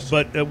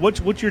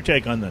what's your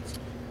take on this?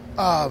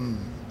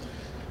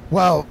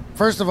 Well,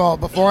 first of all,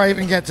 before I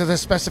even get to the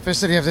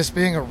specificity of this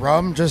being a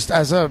rum, just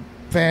as a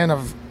fan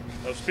of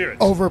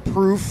spirits,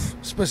 overproof,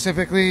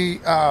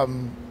 specifically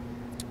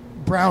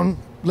brown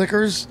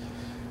liquors,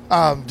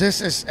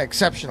 this is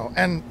exceptional.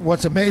 And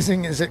what's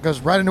amazing is it goes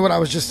right into what I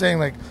was just saying.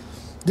 Like,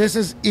 this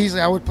is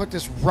easily, I would put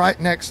this right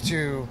next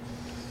to,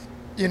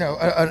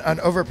 an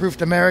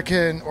overproofed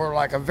American or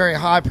like a very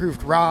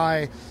high-proofed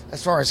rye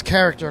as far as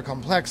character,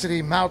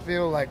 complexity,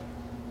 mouthfeel. Like,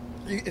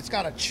 it's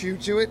got a chew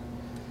to it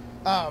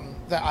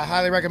that I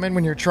highly recommend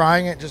when you're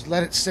trying it. Just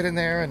let it sit in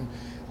there, and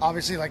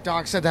Obviously, like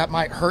Doc said, that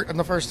might hurt in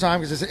the first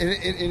time because it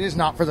is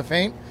not for the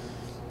faint.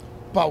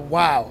 But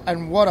wow,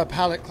 and what a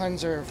palate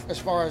cleanser as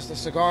far as the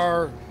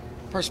cigar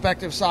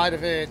perspective side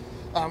of it.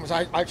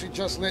 I actually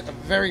just lit a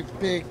very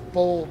big,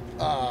 bold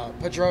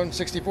Padron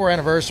 64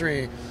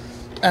 anniversary,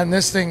 and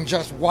this thing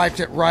just wiped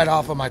it right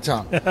off of my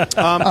tongue.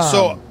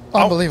 So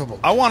unbelievable.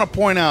 I want to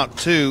point out,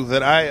 too,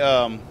 that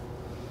I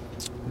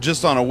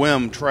just on a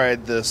whim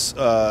tried this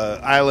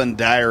Island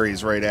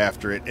Diaries right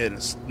after it. And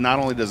it's, not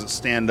only does it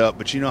stand up,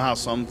 but you know how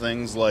some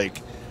things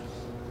like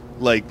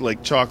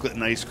chocolate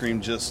and ice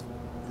cream just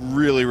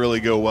really, really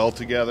go well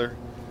together?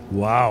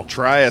 Wow.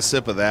 Try a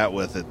sip of that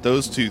with it.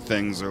 Those two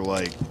things are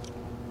like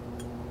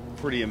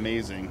pretty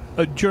amazing.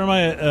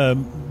 Jeremiah,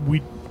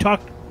 we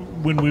talked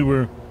when we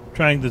were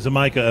trying the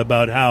Jamaica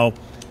about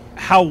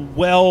how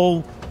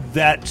well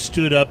that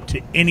stood up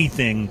to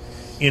anything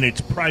in its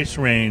price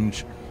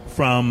range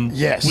from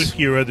Yes.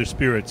 whiskey or other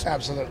spirits.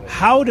 Absolutely.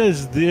 How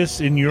does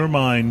this, in your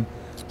mind,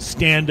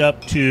 stand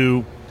up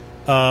to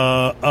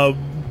a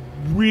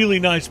really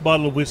nice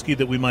bottle of whiskey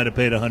that we might have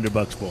paid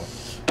 $100 for?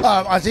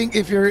 I think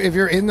if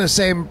you're in the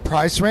same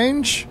price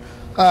range,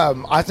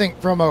 I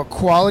think from a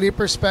quality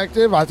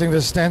perspective, I think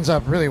this stands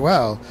up really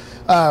well,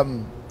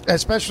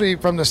 especially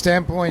from the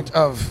standpoint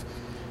of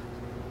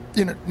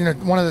you know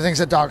one of the things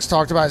that Doc's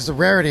talked about is the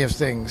rarity of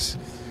things.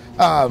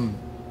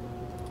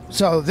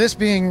 So this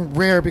being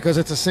rare because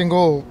it's a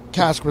single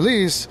cask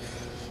release,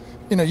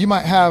 you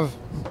might have,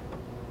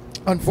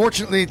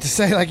 unfortunately to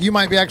say, like you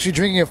might be actually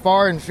drinking a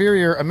far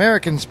inferior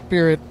American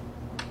spirit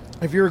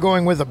if you were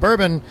going with a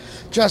bourbon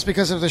just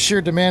because of the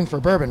sheer demand for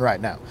bourbon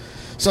right now.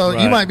 So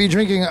Right. you might be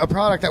drinking a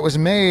product that was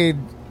made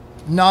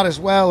not as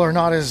well or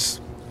not as,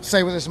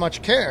 say, with as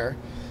much care.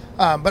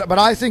 But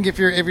I think if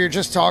you're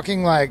just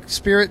talking like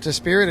spirit to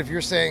spirit, if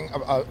you're saying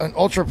an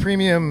ultra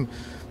premium,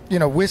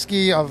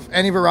 whiskey of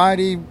any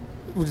variety,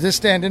 would this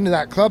stand into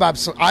that club?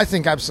 I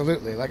think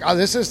absolutely. Like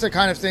this is the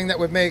kind of thing that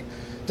would make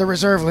the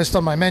reserve list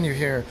on my menu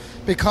here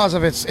because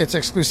of its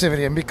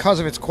exclusivity and because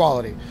of its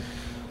quality.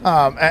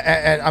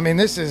 And I mean,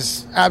 this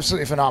is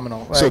absolutely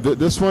phenomenal. So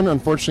this one,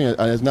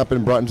 unfortunately, has not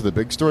been brought into the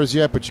big stores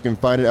yet, but you can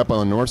find it up on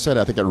the north side,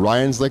 I think at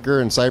Ryan's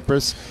Liquor in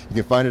Cyprus. You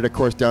can find it, of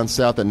course, down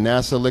south at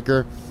NASA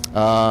Liquor.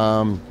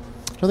 I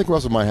don't think where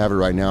else we might have it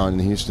right now in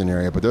the Houston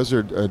area, but those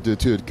are the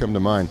two that come to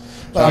mind.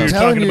 What I'm you're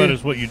telling talking you- about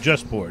is what you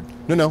just poured.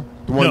 No,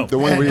 the one, No. the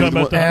one And where talking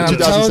about the- And I'm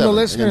 2007. telling the Again,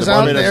 listeners the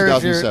out Barbados there,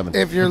 2007.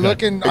 if you're Okay.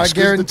 looking, I Exclusive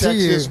to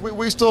guarantee Texas. you.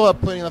 We still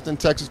have plenty left in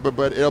Texas, but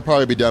it'll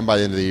probably be done by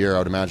the end of the year, I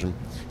would imagine.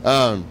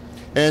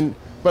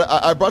 But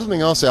I brought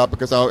something else out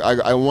because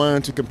I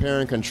wanted to compare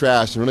and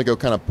contrast and really go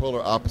kind of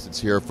polar opposites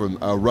here from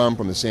rum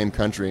from the same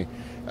country,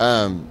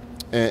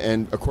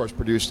 and of course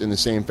produced in the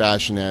same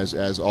fashion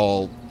as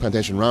all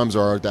plantation rums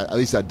are, at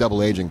least that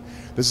double aging.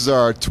 This is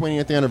our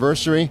 20th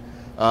anniversary.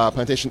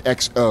 Plantation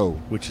XO,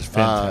 Which is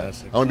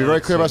fantastic. I want to be very Oh,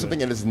 clear so about good. something.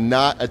 It is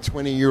not a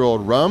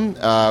 20-year-old rum.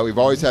 We've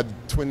always had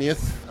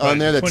 20th on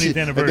Right, there. 20th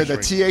anniversary.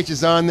 The TH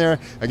is on there.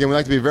 Again, we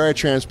like to be very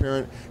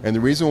transparent. And the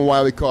reason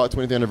why we call it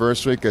 20th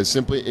anniversary because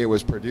simply it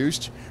was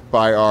produced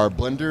by our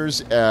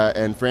blenders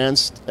in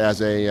France as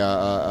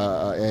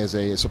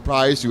a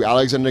surprise to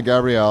Alexander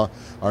Gabriel,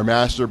 our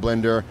master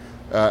blender.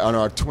 On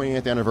our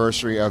 20th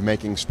anniversary of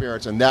making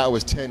spirits, and that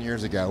was 10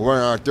 years ago. We're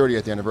on our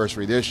 30th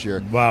anniversary this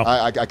year. Wow.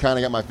 I kind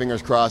of got my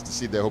fingers crossed to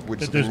see the hope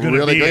That there's gonna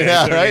really be good. a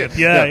Yeah, 30th. right?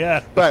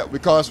 Yeah. But we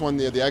call this one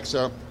the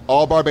XO,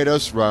 all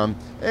Barbados rum,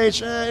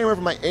 aged anywhere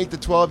from like 8 to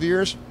 12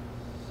 years.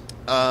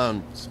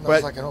 Smells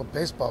But like an old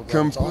baseball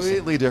glove. It's awesome.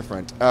 completely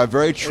different.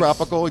 Very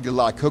tropical. You get a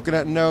lot of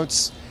coconut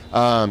notes.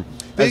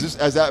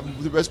 As that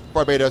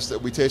Barbados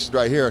that we tasted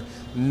right here,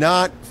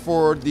 not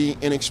for the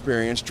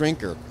inexperienced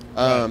drinker.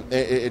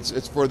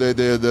 It's for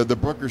the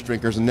Brooker's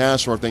drinkers and that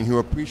sort of thing who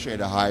appreciate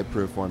a high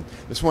proof one.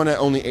 This one at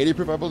only 80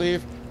 proof, I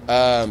believe.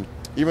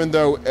 Even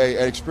though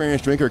an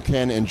experienced drinker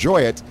can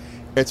enjoy it,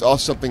 it's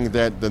also something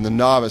that the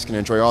novice can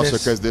enjoy also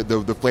because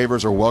the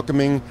flavors are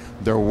welcoming,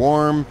 they're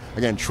warm,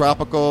 again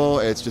tropical.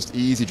 It's just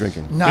easy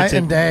drinking. Night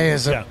and day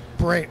is yeah. a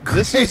great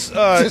This is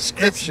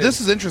description.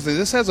 this is interesting.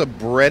 This has a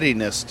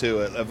breadiness to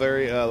it, a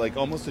very like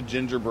almost a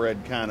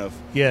gingerbread kind of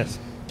Yes.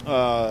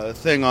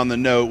 thing on the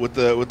note. With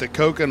the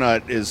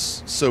coconut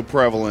is so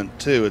prevalent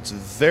too. It's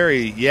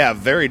very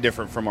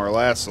different from our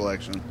last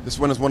selection. This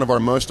one is one of our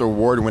most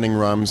award-winning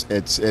rums.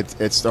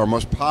 It's our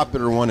most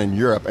popular one in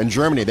Europe and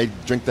Germany. They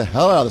drink the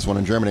hell out of this one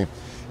in Germany,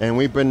 and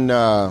we've been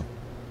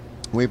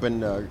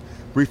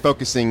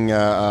refocusing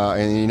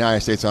in the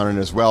United States on it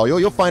as well.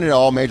 You'll find it at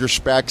all major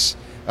specs.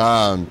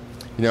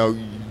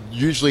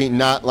 Usually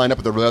not lined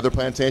up with the other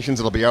plantations.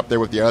 It'll be up there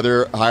with the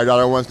other higher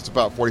dollar ones. It's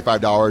about $45,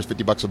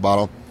 $50 a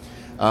bottle.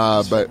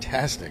 But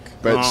fantastic.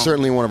 Wow.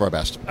 certainly one of our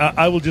best.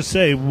 I will just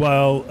say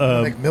while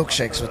Make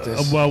milkshakes with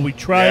this. while we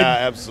tried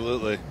Yeah,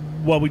 absolutely.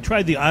 while we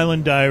tried the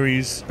Island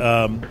Diaries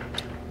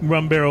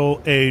rum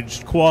barrel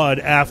aged quad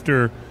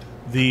after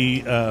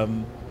the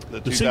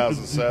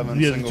 2007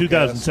 the single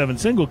 2007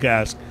 single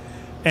cask,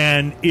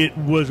 and it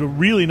was a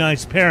really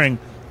nice pairing.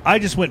 I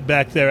just went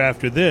back there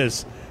after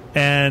this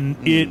and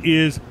it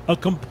is a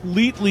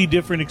completely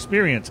different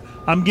experience.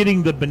 I'm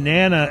getting the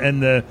banana,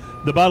 and the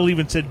bottle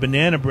even said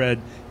banana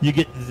bread. You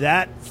get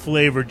that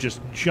flavor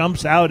just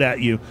jumps out at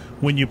you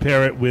when you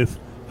pair it with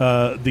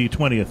the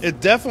 20th. It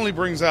definitely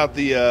brings out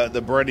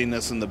the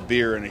breadiness in the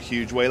beer in a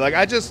huge way. Like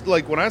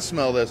when I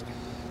smell this,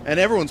 and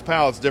everyone's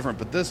palate's different,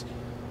 but this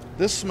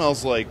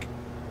smells like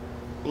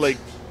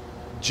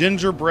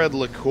gingerbread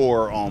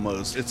liqueur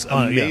almost. It's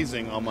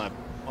amazing on my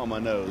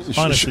nose.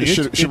 Honestly,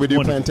 should we do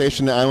wonderful.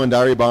 Plantation Island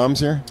Diary bombs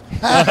here?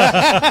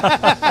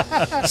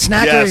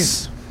 Snackeries.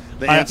 Yes.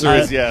 The answer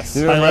is yes.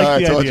 You know, I like I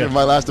the told idea. you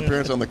my last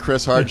appearance on the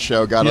Chris Hart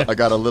show. I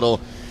got a little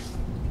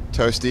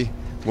toasty.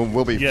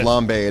 We'll be Yes.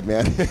 flambéed,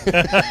 man.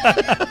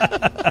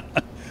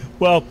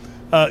 Well,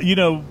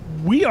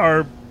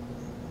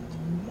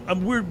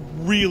 we're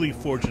really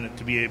fortunate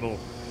to be able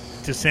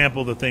to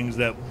sample the things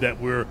that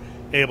we're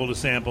able to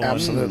sample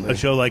Absolutely. on a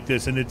show like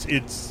this, and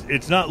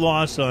it's not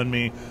lost on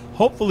me.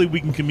 Hopefully, we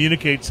can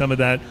communicate some of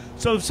that.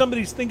 So if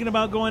somebody's thinking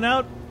about going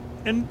out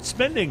and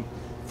spending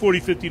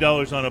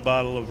 $40-50 on a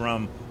bottle of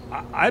rum,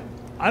 I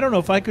don't know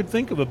if I could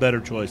think of a better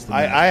choice than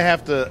that. I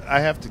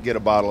have to get a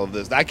bottle of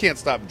this. I can't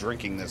stop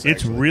drinking this.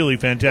 It's actually. really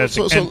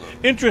fantastic. So- And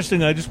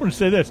interesting, I just want to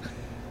say this.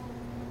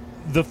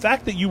 The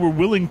fact that you were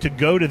willing to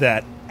go to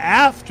that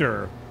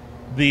after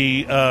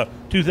the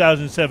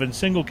 2007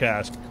 single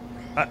cask,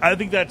 I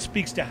think that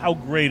speaks to how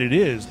great it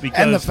is. Because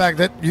And the fact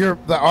that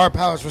our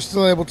palates were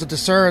still able to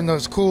discern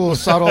those cool,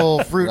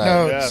 subtle fruit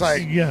notes, Yes.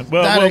 like Yeah,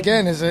 well, that well,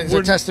 again is a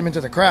we're- testament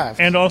to the craft.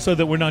 and also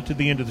that we're not to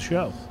the end of the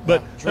show.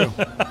 But True.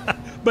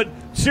 but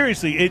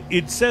seriously,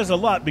 it says a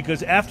lot,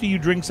 because after you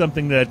drink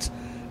something that's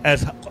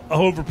as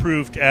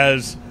overproofed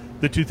as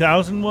the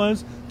 2000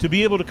 was, to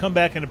be able to come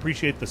back and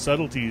appreciate the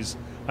subtleties,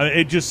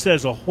 it just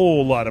says a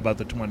whole lot about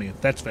the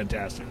 20th. That's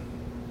fantastic.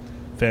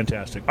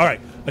 Fantastic. All right,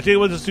 I'll tell you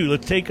what, let's do.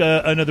 Let's take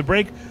another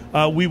break.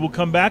 We will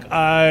come back.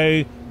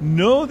 I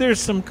know there's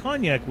some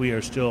cognac we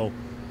are still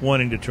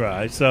wanting to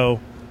try, so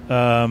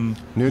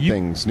New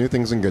things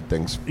and good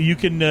things. you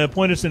can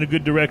point us in a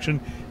good direction.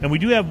 And we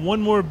do have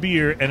one more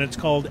beer, and it's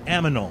called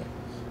Aminal.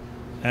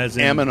 As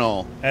in,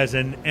 Aminal. as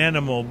an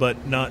animal,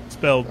 but not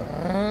spelled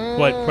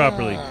quite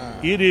properly.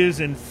 It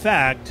is, in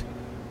fact,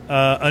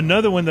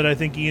 another one that I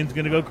think Ian's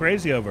going to go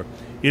crazy over.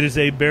 It is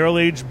a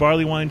barrel-aged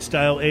barley wine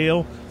style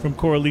ale from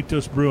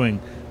Corralitos Brewing,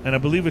 and I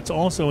believe it's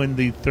also in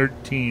the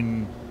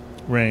 13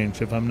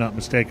 range, if I'm not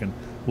mistaken.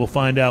 We'll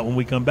find out when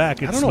we come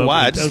back. I don't know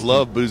why. I just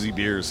love boozy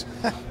beers.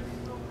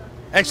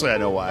 Actually, I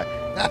know why.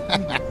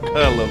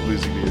 I love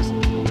boozy beers.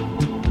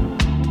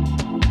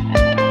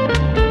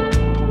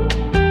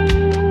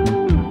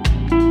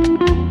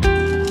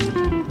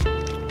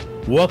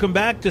 Welcome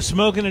back to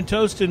Smoking and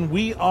Toasting.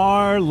 We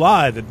are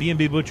live at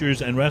B&B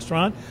Butchers and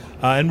Restaurant,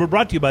 and we're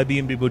brought to you by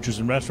B&B Butchers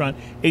and Restaurant,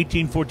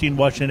 1814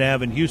 Washington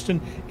Ave in Houston,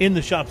 in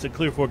the shops at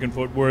Clear Fork and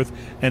Fort Worth,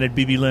 and at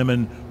BB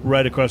Lemon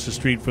right across the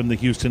street from the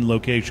Houston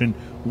location.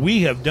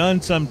 We have done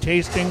some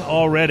tasting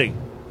already,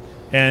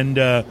 and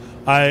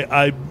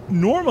I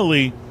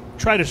normally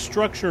try to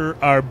structure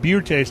our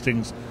beer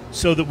tastings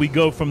so that we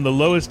go from the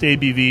lowest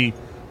ABV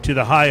to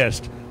the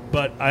highest,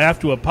 but I have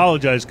to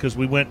apologize because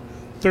we went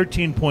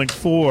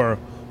 13.4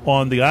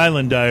 on the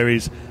Island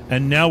Diaries,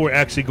 and now we're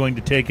actually going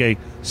to take a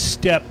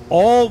step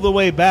all the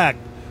way back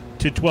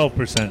to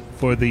 12%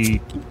 for the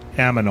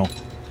Aminal.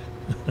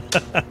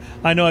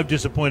 I know I've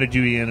disappointed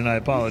you, Ian, and I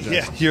apologize.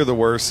 Yeah, you're the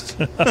worst.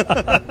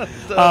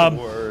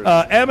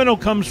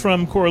 Aminal comes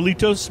from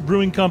Corralitos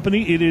Brewing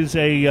Company. It is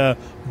a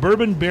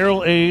bourbon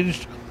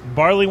barrel-aged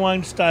barley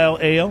wine-style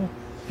ale.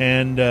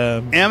 And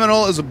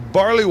Aminal is a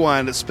barley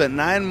wine that spent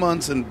 9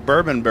 months in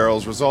bourbon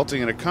barrels,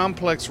 resulting in a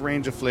complex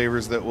range of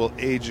flavors that will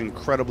age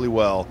incredibly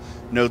well.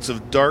 Notes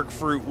of dark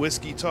fruit,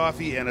 whiskey,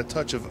 toffee, and a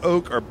touch of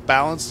oak are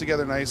balanced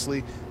together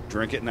nicely.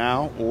 Drink it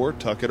now or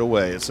tuck it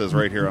away. It says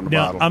right here on the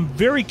now, bottle. I'm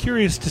very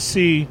curious to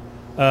see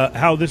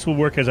how this will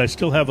work, as I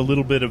still have a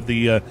little bit of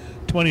the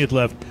 20th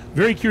left.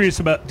 Very curious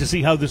to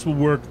see how this will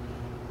work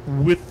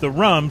with the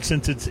rum,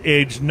 since it's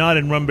aged not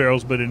in rum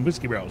barrels but in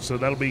whiskey barrels. So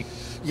that'll be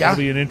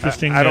an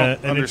interesting. I don't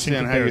an interesting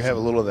understand how you have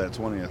a comparison. little of that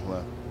 20th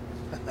left.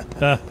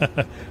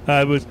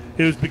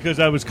 It was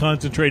because I was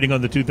concentrating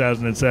on the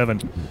 2007.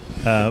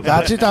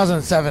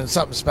 2007 is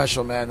something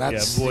special, man.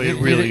 That's Yeah, boy, it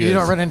you- really you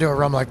don't is. run into a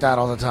rum like that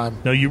all the time.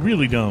 No, you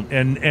really don't,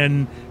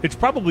 and it's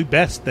probably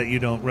best that you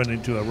don't run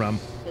into a rum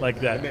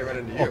like that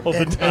all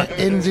the time.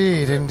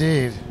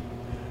 Indeed.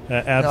 No,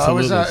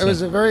 Absolutely, it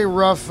was a very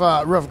rough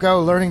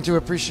go learning to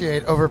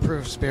appreciate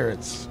overproof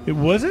spirits.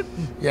 Was it?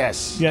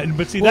 Yes. Yeah,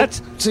 but see, Well,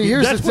 that's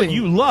here's that's the what thing.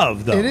 you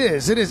love, though. It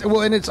is.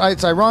 Well, and it's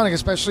ironic,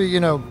 especially,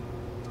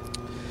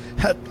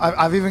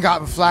 I've even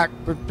gotten flack.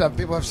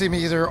 People have seen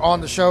me either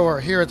on the show or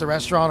here at the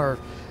restaurant or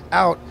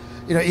out.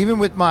 Even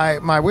with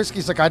my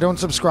whiskeys, like I don't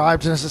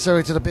subscribe to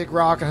necessarily to the Big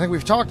Rock, and I think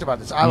we've talked about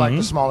this. I like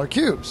the smaller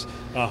cubes.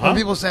 When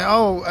people say,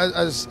 "Oh,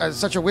 as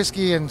such a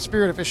whiskey and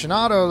spirit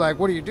aficionado, like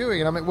what are you doing?"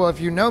 And I'm like, "Well, if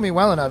you know me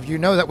well enough, you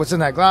know that what's in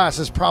that glass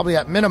is probably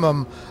at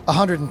minimum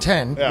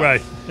 110,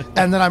 Right.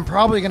 and then I'm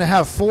probably going to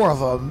have 4 of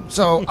them.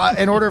 So,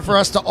 in order for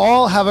us to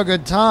all have a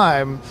good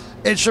time,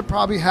 it should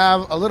probably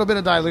have a little bit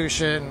of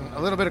dilution,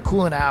 a little bit of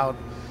cooling out.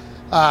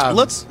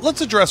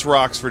 Let's address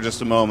rocks for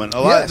just a moment. A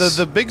lot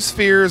the big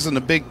spheres and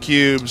the big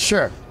cubes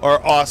Sure. are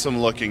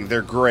awesome looking.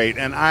 They're great,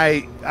 and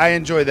I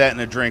enjoy that in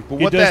a drink. But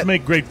what it does that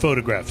make great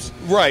photographs.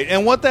 right,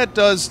 and what that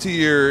does to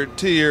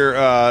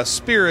your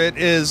spirit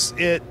is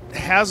it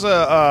has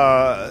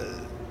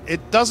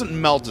it doesn't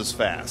melt as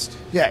fast.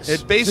 Yes. It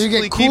So you basically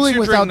get keeps cooling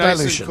your without drink nice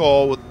dilution. and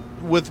cold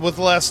with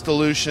less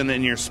dilution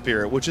in your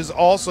spirit, which is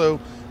also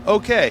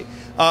okay.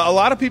 A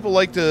lot of people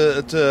like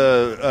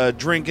to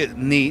drink it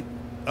neat.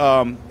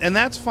 And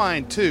that's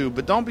fine too,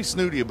 but don't be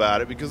snooty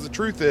about it, because the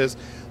truth is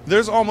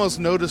there's almost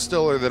no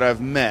distiller that I've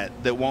met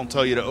that won't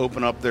tell you to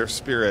open up their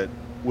spirit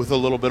with a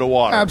little bit of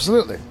water.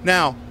 Absolutely.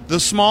 Now, the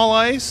small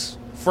ice,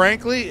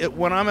 frankly,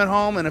 when I'm at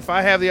home and if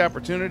I have the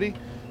opportunity,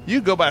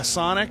 you go by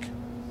Sonic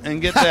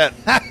and get that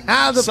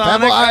The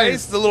Sonic Pebble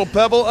ice, the little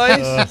pebble ice.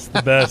 That's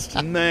the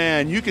best.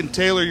 Man, you can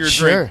tailor your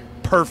Sure. drink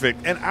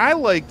perfect. And I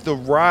like the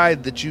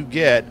ride that you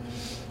get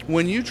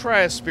when you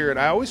try a spirit.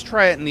 I always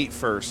try it neat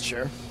first.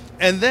 Sure.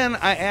 And then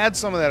I add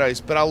some of that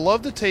ice, but I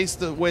love to taste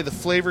the way the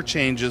flavor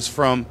changes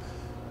from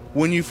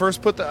when you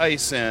first put the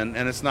ice in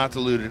and it's not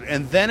diluted,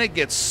 and then it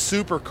gets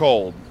super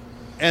cold.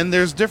 And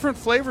there's different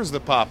flavors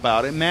that pop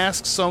out. It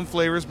masks some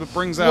flavors but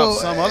brings out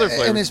some other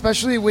flavors. And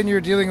especially when you're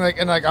dealing like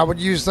I would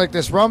use like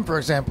this rum, for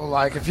example.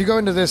 Like if you go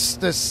into this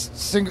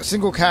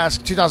single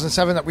cask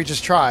 2007 that we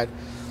just tried,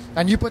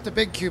 and you put the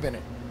big cube in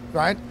it,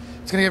 right?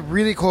 It's going to get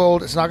really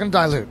cold. It's not going to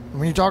dilute.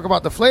 When you talk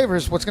about the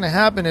flavors, what's going to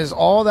happen is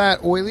all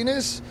that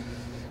oiliness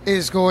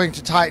is going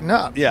to tighten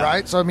up, Yeah.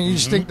 right? So I mean, you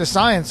just think the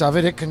science of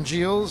it, it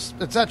congeals,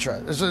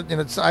 etc. It's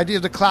the idea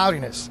of the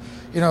cloudiness.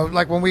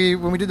 Like when we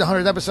did the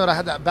 100th episode, I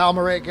had that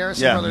Balmoral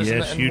Garrison Yeah. Brothers,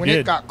 Yes, and you when did.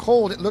 it got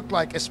cold, it looked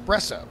like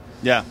espresso,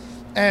 yeah.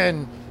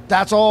 and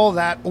that's all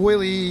that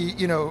oily,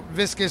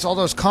 viscous, all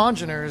those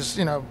congeners,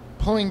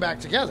 pulling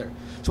back together.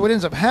 So what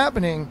ends up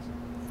happening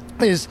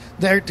is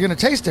they're going to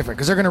taste different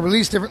because they're going to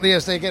release differently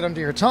as they get under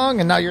your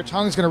tongue, and now your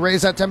tongue's going to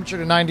raise that temperature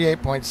to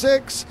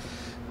 98.6.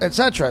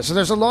 etc. So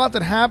there's a lot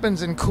that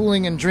happens in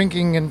cooling and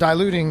drinking and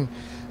diluting.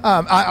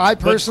 I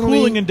personally, But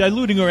cooling and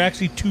diluting are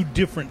actually two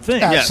different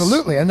things. Yes.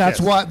 absolutely, and that's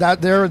Yes. why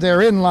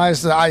therein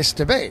lies the ice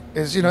debate.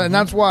 Is and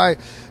that's why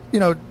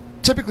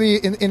typically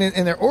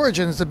in their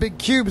origins, the big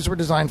cubes were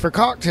designed for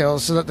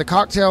cocktails so that the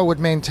cocktail would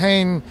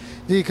maintain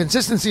the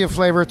consistency of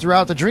flavor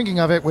throughout the drinking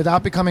of it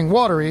without becoming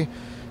watery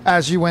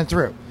as you went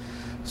through.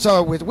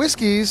 So with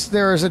whiskeys,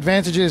 there's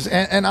advantages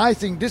and I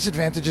think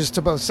disadvantages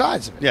to both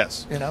sides of it.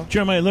 Yes.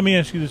 Jeremiah, let me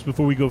ask you this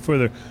before we go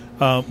further.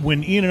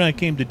 When Ian and I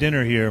came to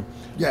dinner here,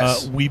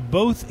 Yes. we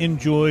both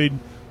enjoyed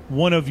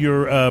one of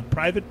your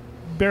private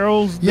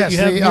barrels that Yes, you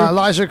have the here.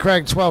 Elijah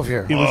Craig 12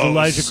 here. It was Oh,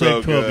 Elijah so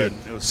Craig 12 good.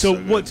 year. It was So so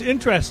good. what's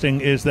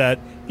interesting is that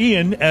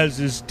Ian, as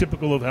is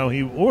typical of how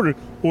he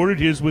ordered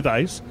his with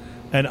ice,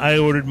 and I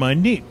ordered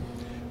mine neat.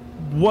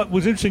 What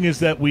was interesting is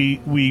that we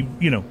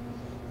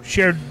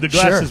shared the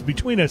glasses Sure.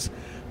 between us,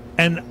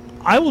 and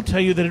I will tell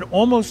you that it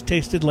almost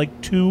tasted like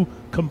two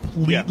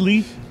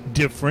completely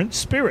different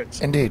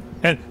spirits. Indeed.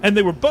 And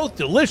they were both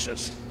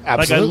delicious.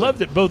 Absolutely. Like I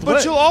loved it both But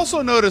ways. you'll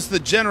also notice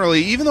that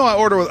generally, even though I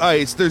order with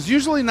ice, there's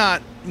usually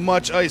not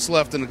much ice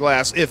left in the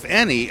glass, if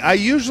any. I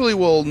usually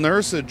will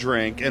nurse a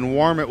drink and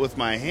warm it with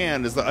my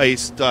hand as the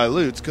ice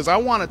dilutes, because I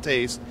want to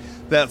taste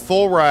that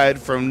full ride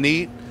from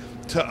neat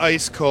to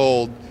ice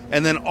cold,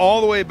 and then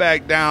all the way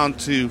back down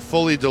to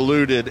fully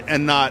diluted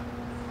and not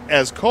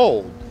as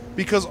cold.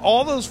 Because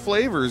all those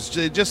flavors,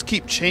 they just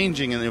keep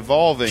changing and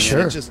evolving, Sure.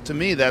 and it just, to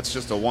me, that's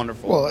just a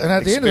wonderful Well, and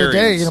at the end of the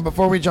day, experience.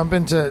 before we jump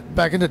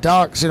back into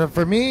docs,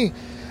 for me,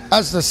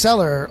 as the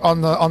seller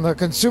on the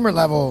consumer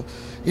level,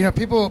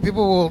 people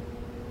will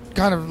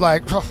kind of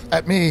like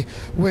at me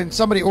when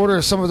somebody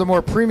orders some of the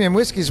more premium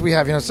whiskeys we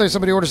have. Say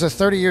somebody orders a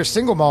 30-year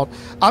single malt,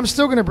 I'm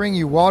still going to bring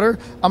you water.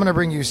 I'm going to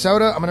bring you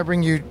soda. I'm going to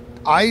bring you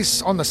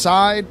ice on the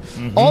side,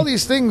 all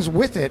these things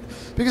with it,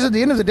 because at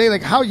the end of the day,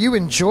 like how you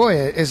enjoy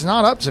it is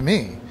not up to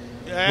me.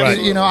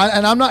 Absolutely.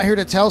 And I'm not here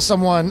to tell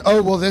someone,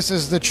 oh, well, this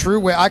is the true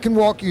way. I can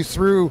walk you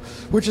through,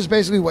 which is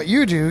basically what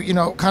you do,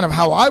 kind of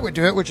how I would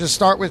do it, which is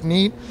start with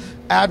neat,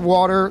 add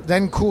water,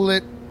 then cool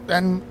it,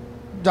 then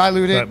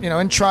dilute it, Right.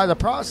 and try the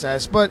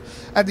process. But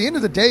at the end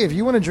of the day, if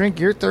you want to drink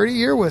your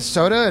 30-year with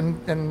soda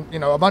and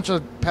a bunch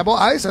of Pebble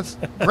Ice, that's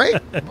great.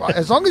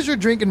 As long as you're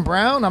drinking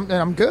brown,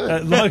 I'm good.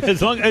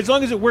 as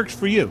long as it works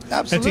for you.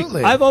 And see,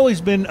 Absolutely. I've always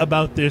been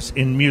about this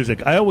in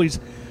music. I always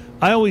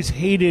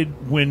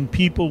hated when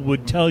people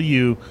would tell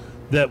you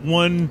that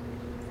one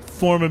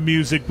form of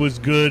music was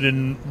good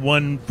and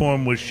one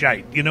form was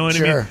shite. You know what I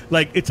Sure. mean?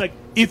 Like it's like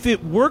if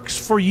it works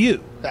for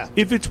you, Yeah.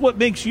 if it's what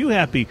makes you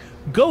happy,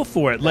 go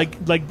for it.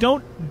 Like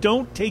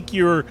don't take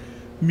your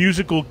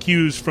musical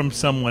cues from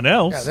someone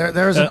else. Yeah,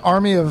 there's an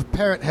army of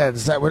parrot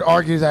heads that would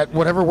argue that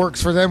whatever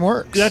works for them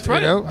works. That's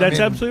right. That's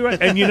absolutely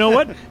right. And you know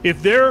what?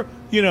 If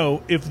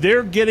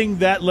they're getting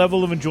that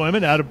level of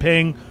enjoyment out of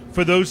paying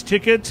for those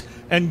tickets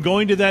and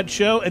going to that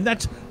show, and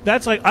that's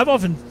like I've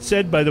often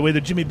said, by the way,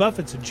 that Jimmy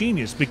Buffett's a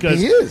genius because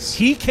He is.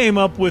 he came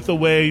up with a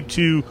way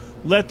to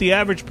let the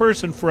average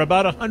person for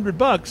about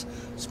 $100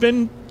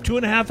 spend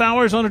 2.5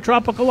 hours on a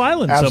tropical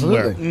island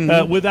Absolutely.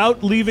 somewhere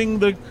without leaving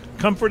the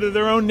comfort of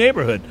their own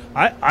neighborhood.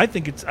 I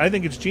think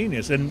it's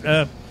genius, and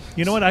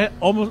you know what?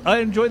 I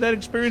enjoy that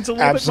experience a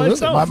little Absolutely.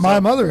 bit myself. My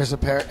mother is a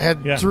parrot,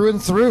 Yeah. through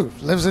and through.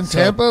 Lives in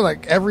Tampa,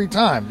 like every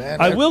time,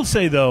 man. I will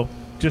say, though,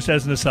 just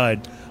as an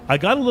aside, I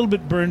got a little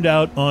bit burned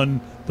out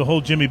on the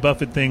whole Jimmy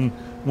Buffett thing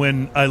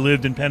when I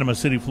lived in Panama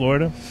City,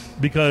 Florida,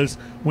 because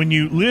when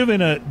you live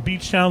in a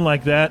beach town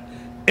like that,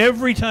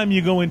 every time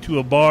you go into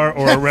a bar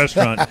or a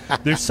restaurant,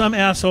 there's some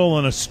asshole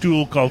on a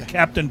stool called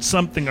Captain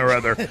Something or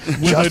Other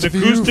with Just an a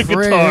few acoustic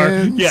guitar.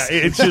 friends. Yeah,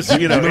 it's just,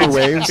 Remember it's,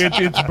 Waves? It's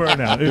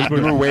burnout. It's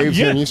Remember burnout. Waves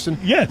Yeah. here in Houston?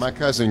 Yes. My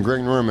cousin,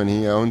 Greg Norman,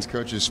 he owns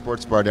Coach's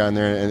Sports Bar down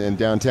there in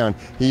downtown.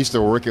 He used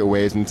to work at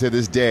Waves, and to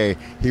this day,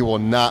 he will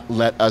not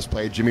let us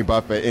play Jimmy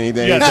Buffett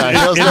anything. Yes,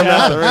 anytime. He'll it send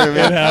us the room, happens.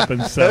 man. It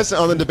happens. So. Listen,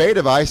 on the debate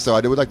of ice, though,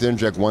 I would like to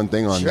interject one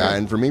thing on Sure. that.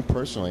 And for me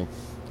personally,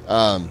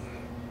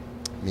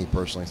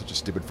 such a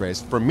stupid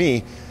phrase. For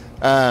me,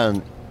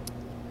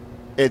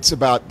 it's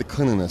about the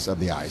cleanliness of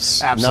the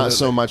ice, Absolutely. not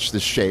so much the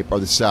shape or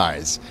the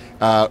size.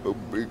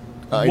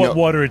 What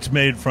water it's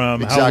made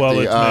from, Exactly. how well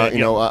it's made.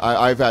 You know,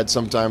 I've had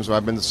some times where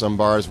I've been to some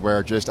bars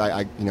where just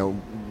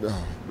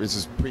this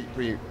is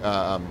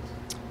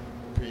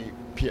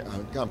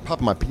I'm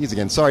popping my peas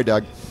again. Sorry,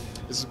 Doug.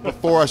 This is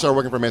before I started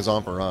working for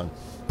Maison Ferrand.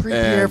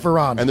 Pre-Pierre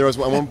Ferrand. And there was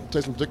one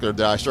place in particular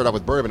that I started out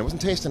with bourbon. It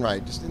wasn't tasting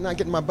right. Just not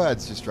getting my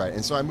buds just right.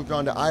 And so I moved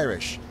on to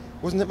Irish.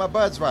 Wasn't hitting my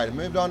buds right. I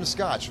moved on to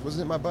Scotch. Wasn't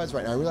hitting my buds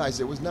right. And I realized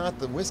it was not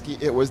the whiskey.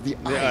 It was the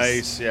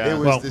ice. yeah. It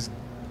was this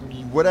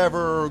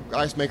whatever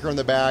ice maker in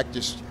the back,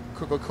 just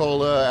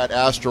Coca-Cola at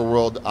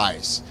Astroworld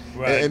ice.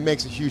 Right. It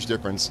makes a huge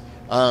difference.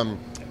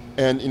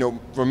 And, you know,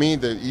 for me,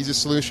 the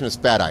easiest solution is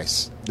fat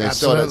ice. They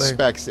sell it at Absolutely.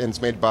 Specs, and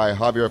it's made by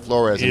Javier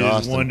Flores It in is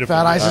Austin. wonderful.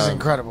 Fat ice is Um,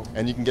 incredible.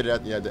 And you can get it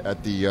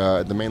at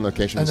the main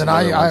location. And then Some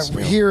other I ones, you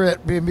know. here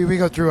at B&B, we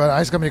go through an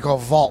ice company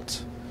called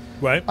Vault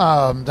Right?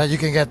 that you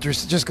can get through,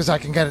 just because I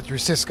can get it through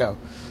Cisco.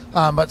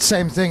 But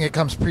same thing, it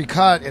comes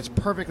pre-cut. It's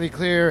perfectly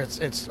clear. It's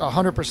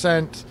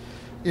 100%,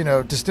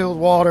 distilled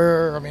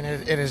water. I mean,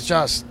 it is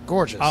just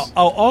gorgeous.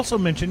 I'll also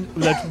mention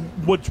that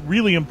what's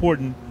really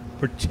important,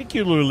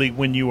 particularly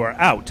when you are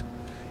out,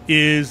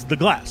 is the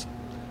glass.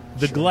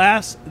 The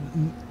glass,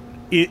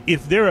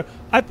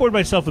 I poured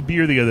myself a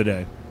beer the other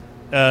day.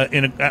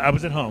 I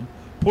was at home,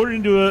 poured it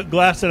into a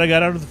glass that I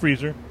got out of the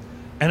freezer,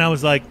 and I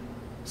was like,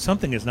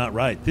 something is not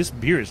right. This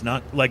beer is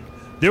not, like,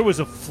 there was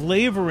a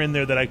flavor in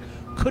there that I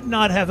could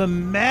not have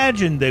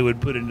imagined they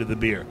would put into the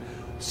beer.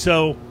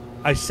 So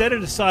I set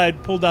it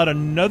aside, pulled out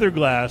another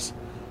glass,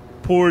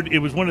 poured, it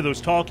was one of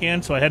those tall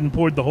cans, so I hadn't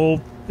poured the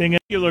whole thing in.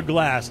 Regular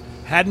glass,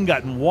 hadn't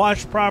gotten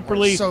washed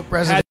properly, Soap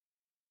residue.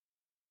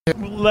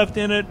 had left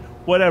in it,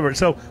 whatever.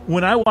 So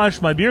when I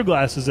wash my beer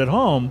glasses at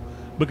home,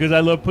 because I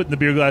love putting the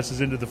beer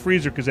glasses into the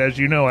freezer, because as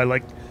you know, I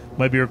like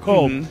my beer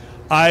cold,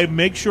 I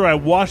make sure I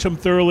wash them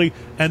thoroughly,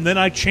 and then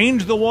I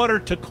change the water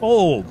to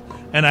cold,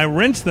 and I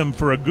rinse them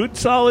for a good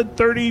solid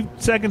 30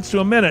 seconds to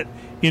a minute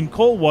in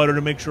cold water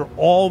to make sure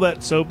all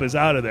that soap is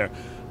out of there.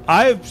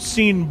 I've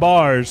seen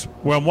bars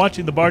where I'm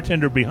watching the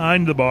bartender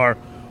behind the bar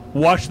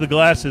wash the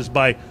glasses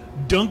by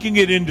dunking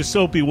it into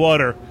soapy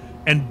water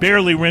and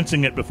barely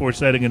rinsing it before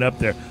setting it up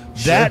there.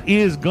 That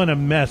is going to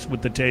mess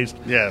with the taste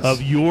Yes.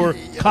 of your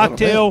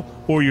cocktail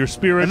or your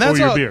spirit And or that's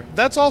your beer.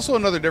 that's also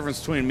another difference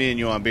between me and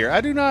you on beer.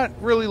 I do not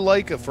really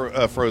like a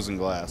frozen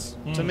glass.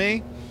 To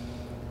me,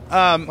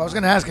 I was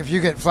going to ask if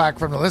you get flack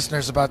from the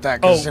listeners about that.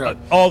 Oh, 'Cause,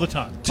 all the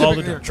time. All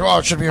the typically, time.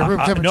 it should be a room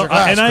temperature No,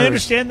 glass. and I Chris.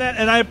 understand that,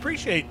 and I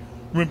appreciate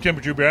room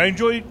temperature beer. I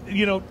enjoy,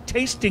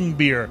 tasting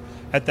beer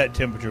at that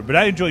temperature, but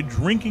I enjoy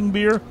drinking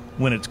beer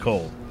when it's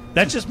cold.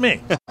 That's just me.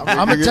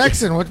 I'm a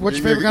Texan. What's your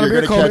favorite kind of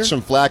beer, You're going to Colby? catch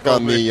some flack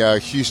on the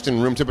Houston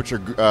Room Temperature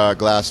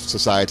Glass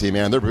Society,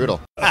 man. They're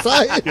brutal.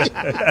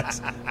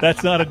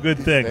 That's not a good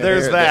thing.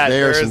 There's that.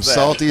 They are There's some that.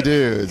 salty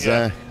dudes.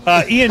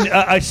 Ian,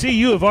 I see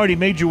you have already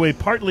made your way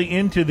partly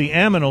into the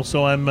aminal,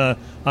 so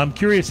I'm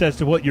curious as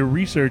to what your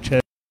research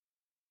has.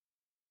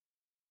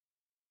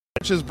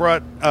 Which has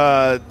brought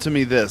to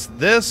me this.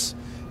 This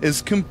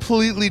is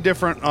completely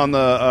different. On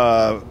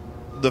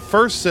the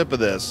first sip of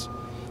this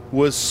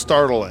was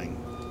startling.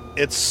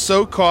 It's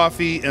so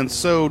coffee and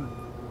so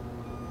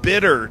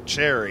bitter dark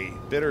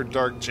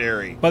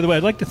cherry. By the way,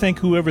 I'd like to thank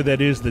whoever that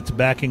is that's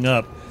backing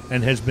up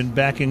and has been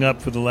backing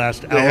up for the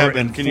last hour have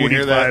been. and Can you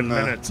hear that 45 in the-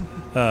 minutes,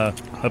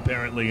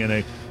 apparently in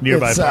a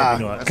nearby It's,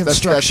 parking lot. That's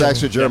construction.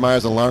 actually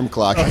Jeremiah's alarm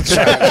clock. That's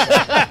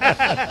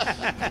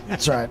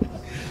right.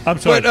 I'm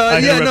sorry. But I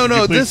interrupted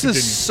you. Please this continue.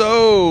 is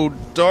so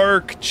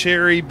dark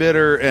cherry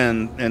bitter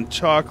and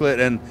chocolate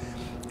and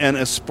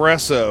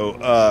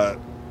espresso.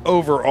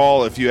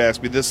 Overall, if you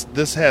ask me,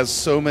 this has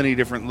so many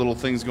different little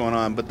things going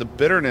on, but the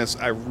bitterness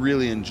I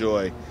really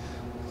enjoy.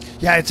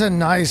 Yeah, it's a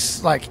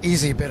nice,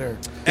 easy bitter.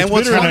 And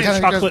what's bitter in funny, a Kinda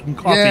chocolate goes- and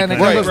coffee Yeah, and it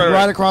kind of goes thing.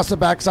 right across the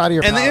backside of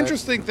your and the palate.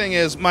 interesting thing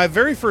is, my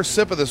very first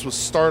sip of this was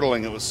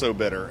startling. It was so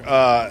bitter,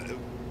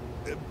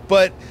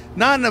 but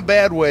not in a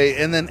bad way.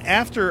 And then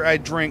after I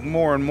drank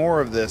more and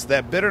more of this,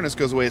 that bitterness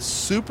goes away. It's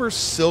super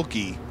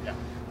silky.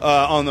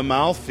 on the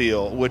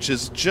mouthfeel, which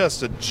is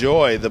just a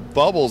joy. The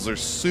bubbles are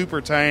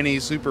super tiny,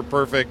 super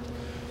perfect.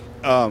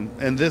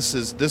 And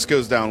this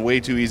goes down way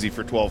too easy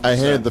for 12%. I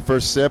hated the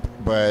first sip,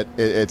 but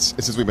it's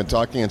since we've been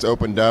talking, it's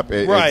opened up.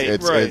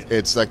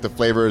 It's like the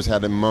flavors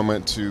had a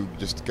moment to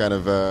just kind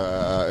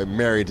of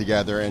marry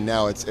together, and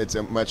now it's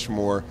a much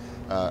more.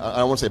 I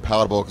don't want to say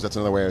palatable because that's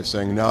another way of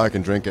saying now I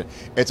can drink it.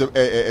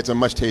 It's a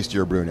much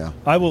tastier brew now.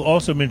 I will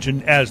also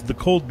mention, as the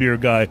cold beer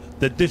guy,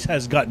 that this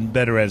has gotten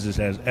better as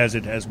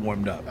it has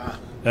warmed up.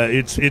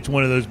 It's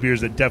one of those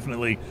beers that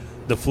definitely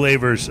the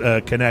flavors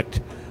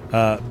connect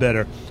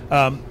better.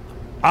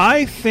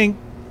 I think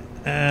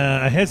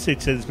I hesitate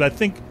to say this, but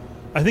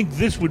I think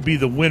this would be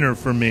the winner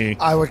for me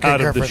I would out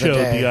concur of the for show,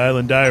 day. the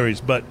Island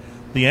Diaries. But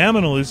the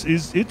Aminal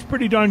is it's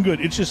pretty darn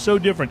good. It's just so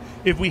different.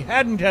 If we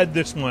hadn't had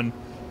this one,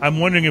 I'm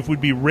wondering if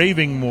we'd be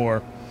raving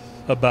more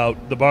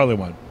about the barley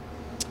wine.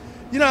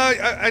 You know,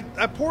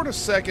 I poured a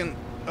second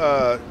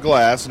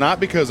glass,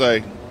 not because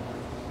I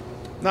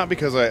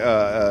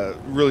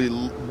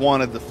really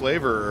wanted the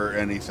flavor or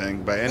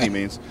anything by any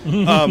means.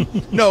 No,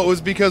 it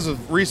was because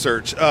of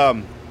research.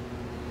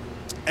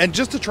 And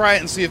just to try it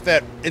and see if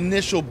that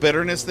initial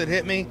bitterness that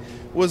hit me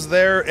was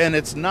there, and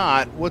it's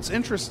not. What's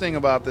interesting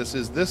about this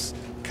is this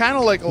kind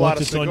of like a lot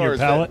of Once it's on your cigars.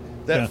 palate?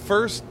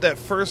 That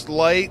first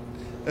light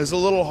is a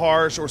little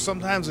harsh, or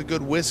sometimes a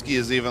good whiskey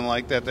is even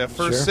like that. That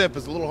first Sure. sip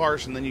is a little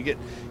harsh, and then you get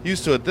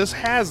used to it. This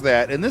has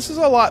that, and this is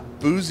a lot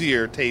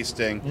boozier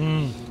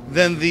tasting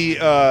than the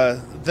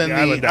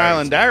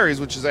Island Diaries,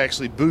 which is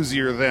actually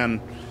boozier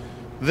than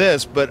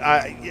this. But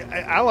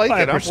I like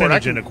By it. a I'm for it. I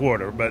percentage can- and a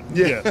quarter, but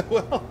yeah. yeah.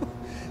 Well,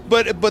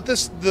 but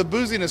the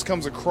booziness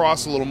comes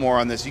across a little more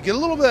on this. You get a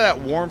little bit of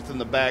that warmth in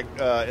the back,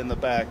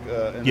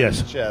 in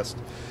Yes. the chest.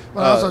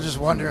 But I also just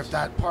wonder if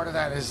that part of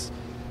that is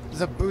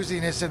the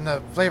booziness and the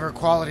flavor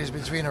qualities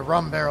between a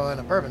rum barrel and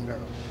a bourbon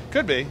barrel.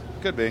 Could be.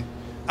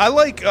 I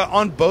like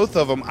on both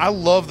of them. I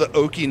love the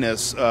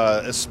oakiness,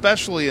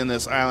 especially in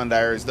this Island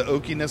Diaries. The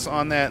oakiness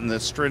on that and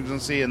the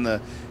stringency and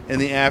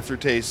the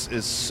aftertaste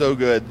is so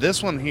good.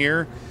 This one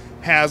here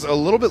has a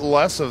little bit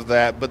less of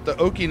that, but the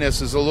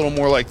oakiness is a little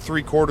more like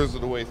 3/4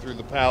 of the way through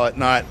the palate,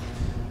 not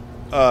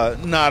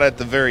at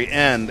the very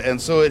end,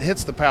 and so it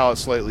hits the palate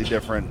slightly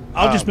different.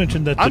 I'll just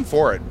mention that I'm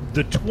for it.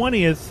 The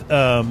 20th,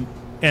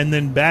 and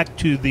then back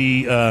to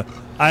the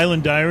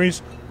Island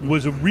Diaries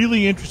was a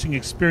really interesting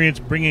experience,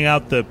 bringing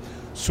out the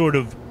sort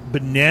of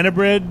banana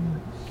bread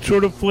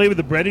sort of flavor,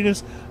 the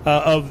breadiness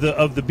of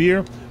the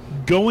beer,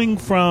 going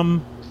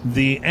from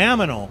the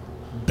Aminal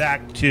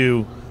back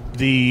to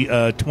the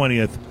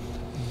 20th.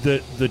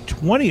 The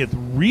 20th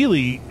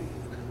really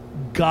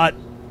got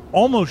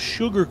almost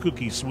sugar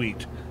cookie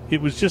sweet.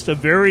 It was just a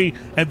very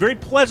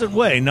pleasant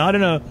way, not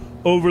in a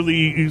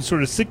overly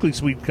sort of sickly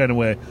sweet kind of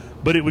way,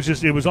 but it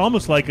was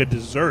almost like a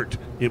dessert.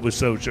 It was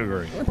so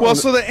sugary. Well,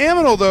 so the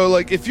Aminal though,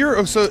 like if you're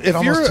almost a turns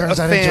that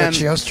into a fan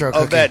Chiostro of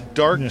cookie. that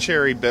dark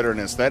cherry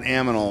bitterness, that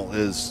Aminal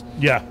is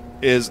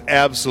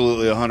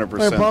absolutely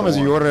 100%. The problem is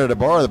the you one. order it at a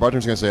bar, the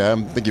bartender's going to say, I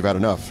think you've had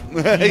enough.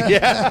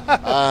 Yeah,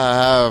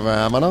 I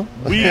have amino.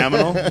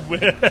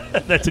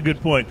 Aminal. That's a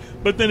good point.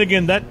 But then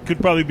again, that could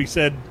probably be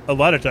said a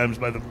lot of times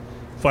by the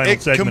final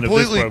It segment of this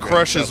completely program.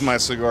 crushes So- my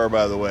cigar.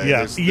 By the way,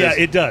 Yeah,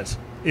 it does.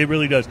 It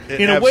really does.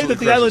 It In a way that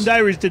absolutely the Island crushes.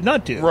 Diaries did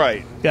not do.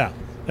 Right. Yeah.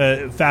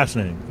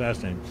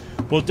 Fascinating.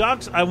 Well,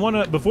 Docs, I want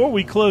to, before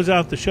we close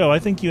out the show, I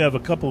think you have a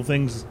couple of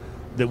things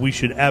that we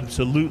should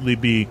absolutely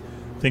be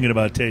thinking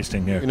about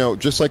tasting here. You know,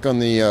 just like on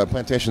the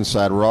plantation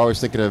side, we're always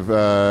thinking of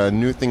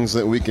new things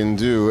that we can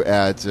do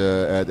at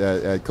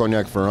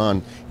Cognac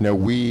Ferrand. You know,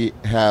 we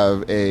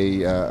have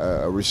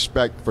a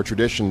respect for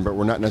tradition, but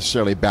we're not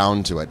necessarily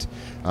bound to it.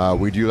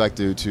 We do like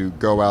to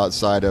go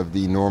outside of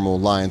the normal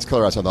lines,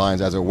 color outside the lines,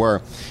 as it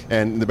were.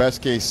 And the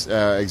best case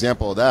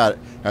example of that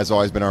has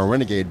always been our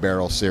Renegade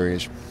Barrel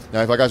series. Now,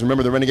 if you guys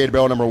remember the Renegade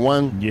Barrel number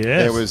 1,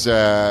 Yes.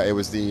 it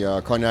was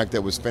the cognac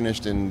that was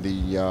finished in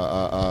the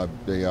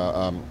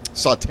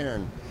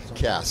Sauterne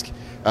cask,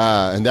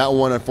 and that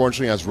one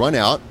unfortunately has run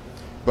out.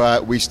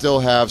 But we still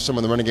have some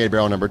of the Renegade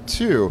Barrel number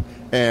 2,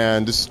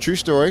 and this is a true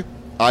story.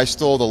 I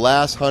stole the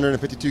last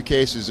 152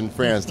 cases in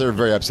France. They're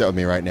very upset with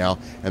me right now,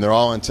 and they're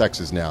all in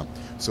Texas now.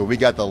 So we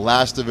got the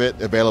last of it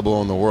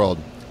available in the world,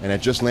 and it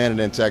just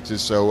landed in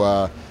Texas.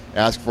 So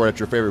ask for it at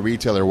your favorite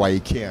retailer while you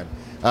can.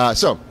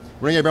 So.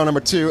 Renegade Barrel number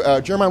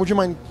 2. Jeremiah, would you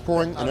mind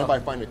pouring? And if I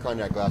find a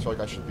cognac glass, I feel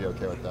like I should be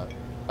okay with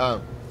that.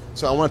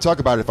 So I want to talk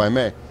about it if I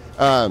may.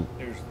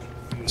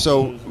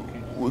 So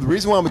the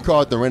reason why we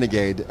call it the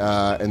Renegade,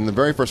 and the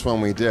very first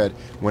one we did,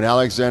 when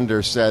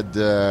Alexander said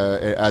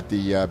at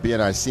the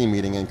BNIC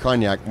meeting in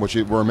Cognac, which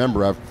we're a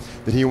member of,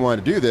 that he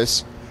wanted to do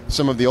this,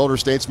 some of the older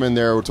statesmen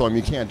there were told him,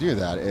 you can't do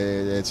that.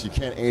 You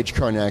can't age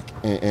cognac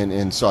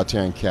in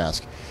Sauterne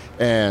cask.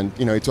 And,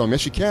 you know, he told him,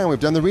 yes, you can. We've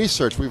done the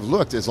research. We've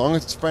looked. As long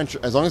as it's French,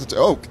 as long as it's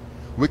oak,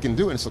 we can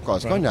do it and still call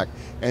it cognac.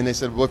 And they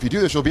said, well, if you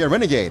do this, you'll be a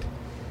renegade.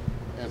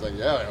 And I was like,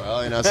 yeah,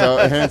 well, you know, so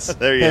hence,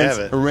 There you have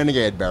it. a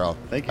Renegade Barrel.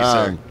 Thank you,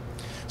 sir.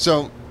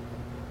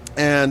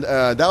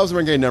 That was the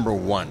Renegade number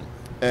 1.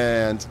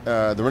 And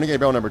the Renegade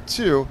Barrel number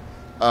 2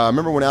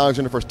 remember when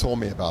Alexander first told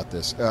me about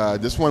this.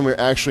 This one we're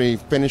actually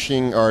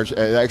finishing or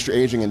extra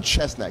aging in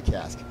chestnut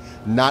cask,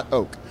 not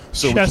oak.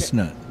 So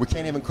Chestnut. We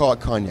can't even call it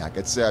cognac.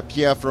 It's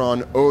Pierre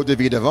Ferrand Eau de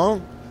Vie de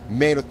Vin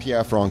made with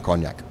Pierre Ferrand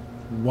cognac.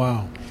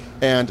 Wow.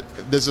 And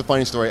this is a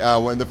funny story.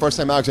 When the first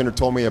time Alexander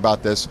told me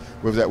about this,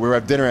 we were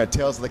at dinner at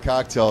Tales of the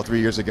Cocktail 3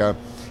 years ago,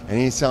 and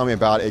he's telling me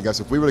about it. He goes,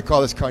 if we were to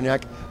call this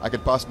cognac, I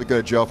could possibly go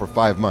to jail for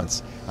 5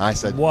 months. And I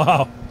said,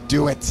 Wow.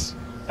 do it.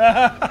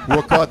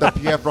 We'll call it the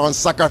Pierre Ferrand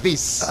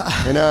Sacrifice.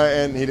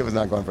 And he was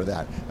not going for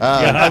that.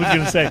 Yeah, I was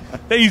going to say,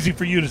 that's easy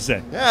for you to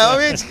say. Yeah, I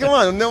mean, come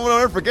on. No one will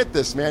ever forget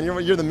this, man.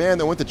 You're the man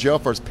that went to jail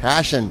for his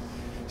passion.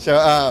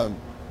 So,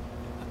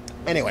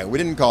 anyway, we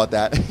didn't call it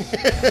that.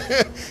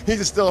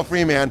 He's still a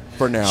free man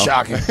for now.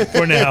 Shocking.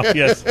 For now,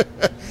 yes.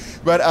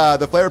 But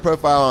the flavor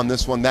profile on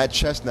this one, that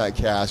chestnut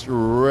cask,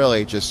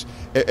 really just,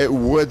 it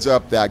woods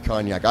up that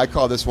cognac. I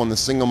call this one the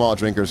single malt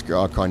drinker's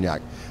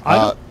cognac.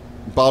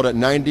 Bottled at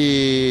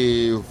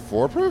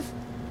 94 proof?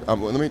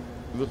 Embarrassing.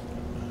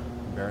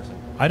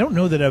 I don't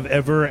know that I've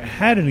ever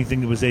had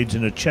anything that was aged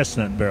in a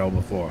chestnut barrel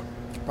before.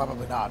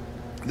 Probably not.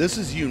 This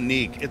is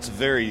unique. It's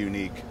very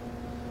unique.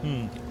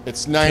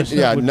 It's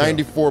Chestnut wood barrel.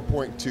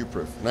 94.2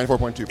 proof.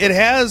 94.2 proof. It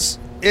has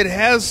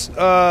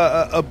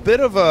a bit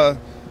of a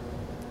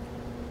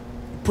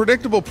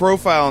predictable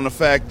profile in the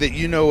fact that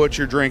you know what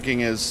you're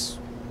drinking is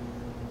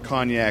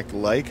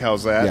cognac-like.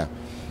 How's that?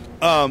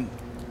 Yeah.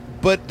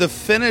 But the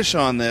finish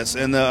on this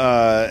and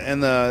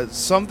the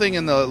something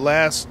in the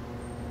last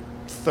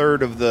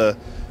third of the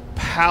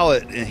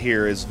palate in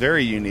here is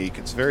very unique.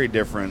 It's very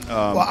different. The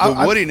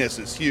woodiness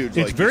is huge.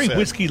 It's like very you said.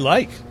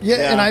 whiskey-like.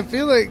 Yeah, and I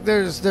feel like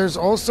there's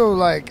also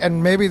like,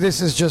 and maybe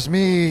this is just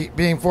me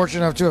being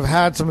fortunate enough to have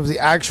had some of the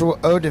actual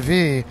eau de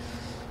vie,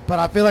 but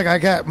I feel like I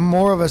get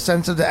more of a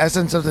sense of the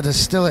essence of the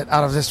distillate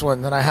out of this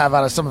one than I have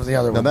out of some of the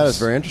other Now ones. that is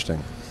very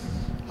interesting.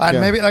 And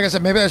Yeah. maybe, like I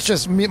said, maybe that's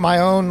just me, my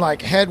own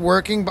like head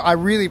working, but I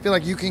really feel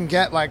like you can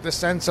get like the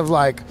sense of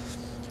like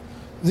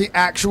the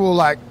actual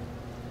like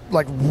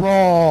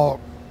raw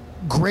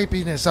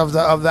grapiness of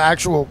the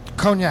actual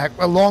cognac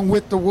along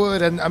with the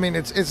wood, and I mean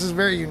it's just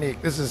very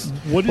unique. This is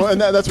What is, Well, and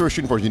that's what we're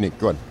shooting for. Is unique.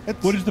 Go ahead.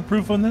 what is the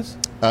proof on this?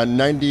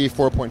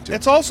 94.2.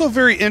 It's also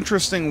very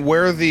interesting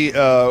where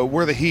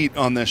the heat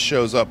on this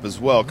shows up as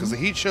well, because the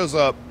heat shows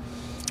up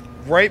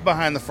right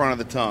behind the front of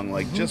the tongue,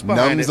 like just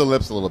behind Numbs it. the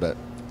lips a little bit.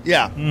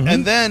 Yeah,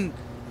 and then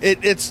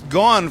it's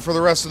gone for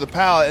the rest of the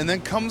palate, and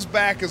then comes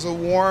back as a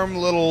warm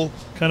little,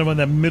 Kind of on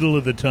that middle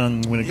of the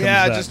tongue when it comes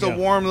back. just a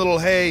warm little,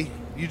 hey,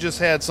 you just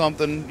had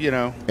something, you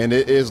know. And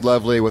it is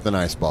lovely with an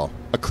ice ball.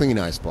 A clean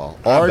ice ball.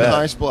 Orange bet.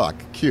 ice block.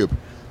 Cube.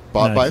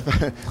 Bought Nice. by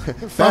Fat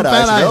Fat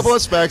Ice. Ice. Available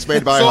at specs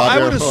made by So Hot I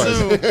Bear would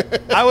Boys.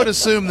 I would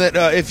assume that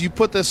if you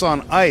put this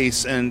on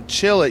ice and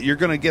chill it, you're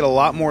going to get a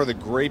lot more of the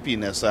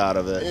grapiness out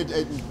of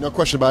it. No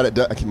question about it.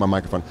 I keep my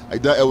microphone.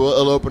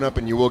 It'll open up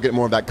and you will get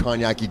more of that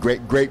cognac-y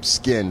grape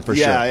skin for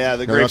sure. Yeah,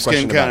 the No grape skin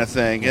question kind about of it.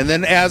 thing. And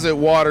then as it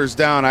waters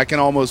down, I can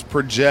almost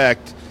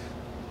project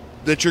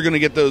that you're going to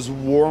get those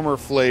warmer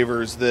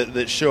flavors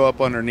that show up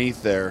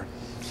underneath there.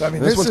 I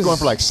mean This one's going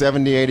for like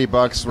 $70,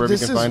 $80 wherever you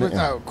this can is find it.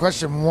 without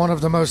question one of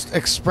the most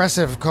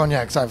expressive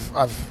cognacs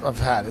I've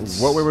had.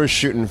 It's What we were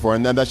shooting for,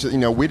 and that's just,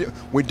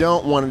 we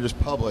don't want to just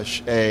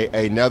publish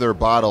another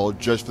bottle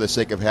just for the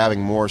sake of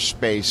having more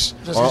space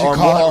Just 'cause you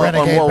call it or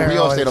Renegade more Barrel,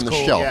 real estate it's on the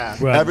cool. shelf. Yeah.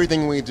 Right.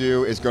 Everything we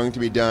do is going to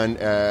be done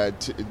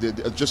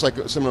just like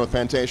similar with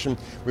Plantation.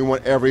 We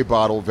want every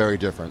bottle very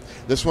different.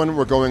 This one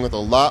we're going with a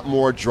lot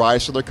more dry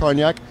cellar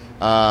cognac,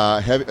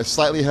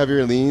 slightly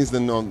heavier leans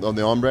than on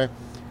the Ombre.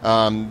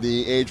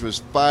 The age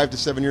was 5 to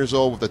 7 years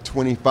old with a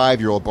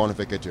 25-year-old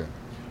Bonificateur.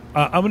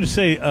 I'm going to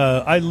say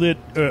I lit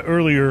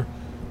earlier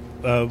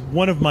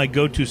one of my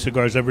go-to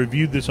cigars. I've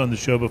reviewed this on the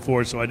show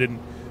before, so I didn't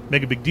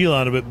make a big deal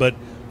out of it, but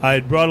I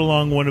had brought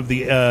along one of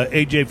the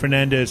A.J.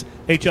 Fernandez,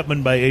 H.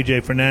 Upman by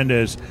A.J.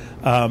 Fernandez,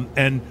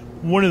 and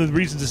one of the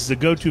reasons this is a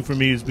go-to for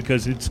me is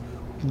because it's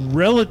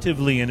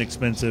relatively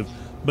inexpensive,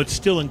 but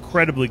still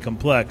incredibly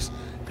complex.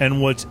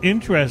 And what's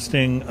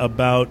interesting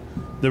about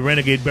the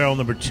Renegade Barrel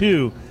Number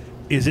 2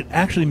 is it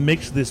actually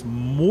makes this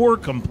more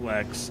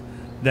complex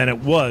than it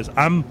was.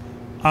 I'm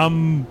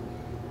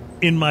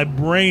in my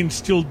brain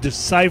still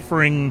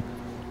deciphering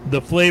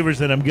the flavors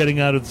that I'm getting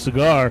out of the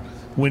cigar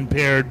when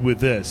paired with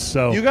this.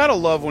 So You gotta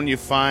love when you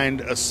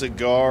find a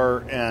cigar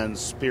and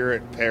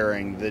spirit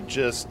pairing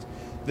that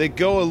they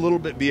go a little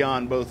bit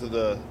beyond both of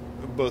the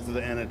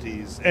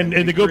entities, and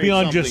you they go create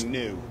beyond something just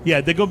new.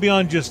 Yeah, they go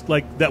beyond just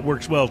like that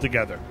works well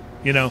together.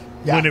 Yeah.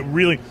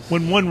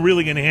 When one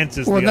really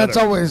enhances Well, the that's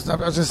other. always. I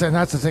was just saying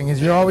that's the thing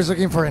is you're always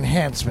looking for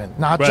enhancement,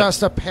 not Right.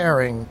 just a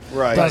pairing.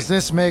 Right. Does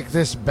this make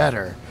this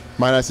better?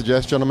 Might I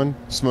suggest, gentlemen,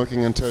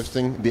 smoking and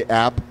toasting the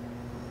app?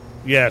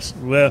 Yes.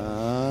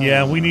 Well,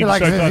 yeah, we need You're to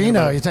like start talking Vivino.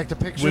 about You take the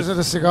pictures with- of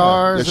the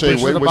cigars, They the show you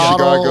pictures of which the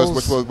cigar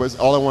bottles. goes. Which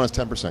all I want is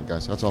 10%,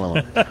 guys. That's all I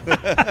want.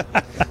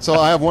 So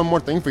I have one more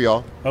thing for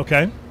y'all,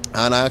 Okay.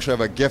 and I actually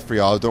have a gift for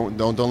y'all. Don't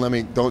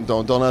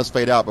let us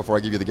fade out before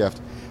I give you the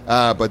gift.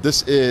 But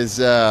this is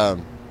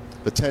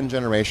the 10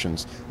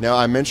 generations. Now,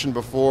 I mentioned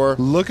before,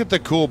 Look at the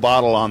cool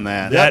bottle on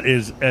that. That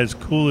is as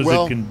cool as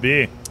Well, it can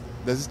be.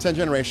 this is 10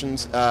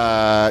 generations,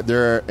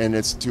 and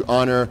it's to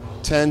honor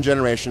 10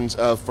 generations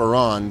of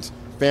Ferrand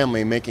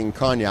family making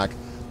cognac.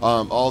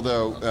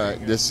 Although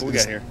this What we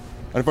got here?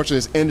 Unfortunately,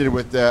 this ended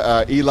with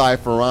Eli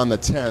Ferrand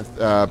X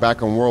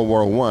back in World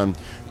War I.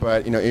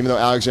 But even though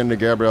Alexander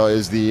Gabriel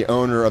is the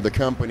owner of the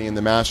company and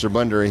the master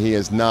blender, he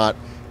is not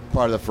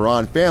part of the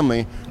Ferrand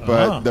family.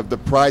 But the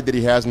pride that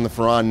he has in the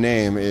Ferrand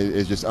name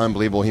is just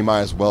unbelievable. He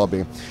might as well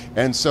be.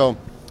 And so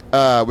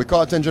we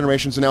call it 10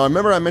 generations. So now,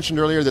 remember I mentioned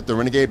earlier that the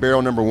Renegade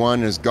Barrel number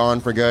 1 is gone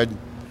for good?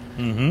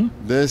 Mm-hmm.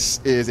 This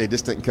is a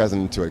distant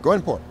cousin to it. Go ahead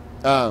and pour it.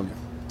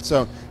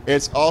 So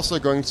it's also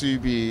going to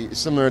be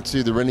similar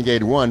to the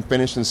Renegade 1,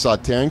 finished in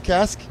Sauternes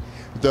cask,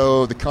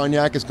 though the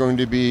cognac is going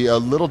to be a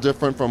little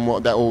different from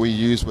what we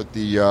used with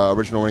the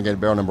original Renegade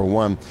Barrel number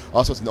 1.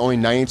 Also, it's only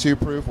 92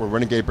 proof, where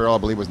Renegade Barrel, I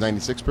believe, was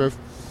 96 proof.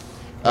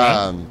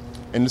 Right.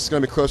 And this is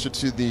going to be closer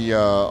to the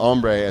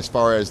Ombre as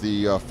far as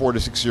the 4 to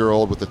 6 year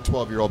old with the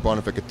 12-year-old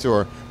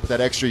Bonificateur, with that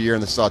extra year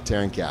in the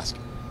Sauternes cask.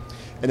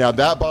 And now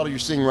that bottle you're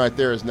seeing right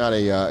there is not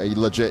a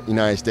legit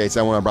United States.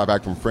 That one I brought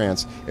back from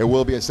France. It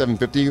will be a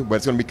 750, but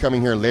it's going to be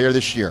coming here later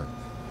this year.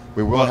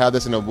 We will have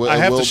this in a. I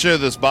have to show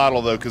this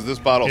bottle though because this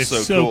bottle's It's so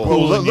so cool.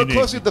 cool. Well, and look unique.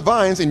 closely at the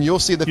vines, and you'll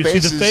see the You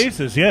faces. see the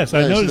faces, yes. Yeah,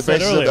 I you see noticed the that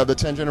faces earlier. of the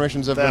 10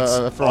 generations of That's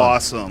Ferrand.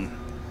 awesome.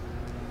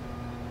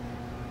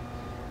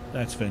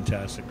 That's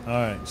fantastic. All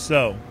right,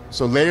 so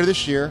So later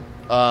this year,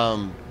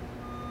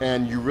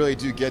 and you really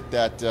do get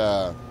that.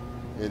 I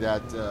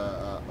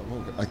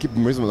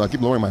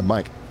keep lowering my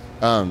mic.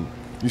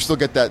 You still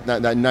get that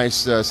nice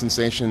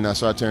sensation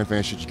Sauternes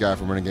finish that you got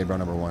from Renegade Barrel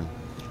number 1.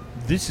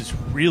 this is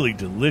really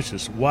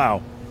delicious.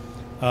 Wow.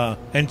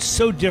 And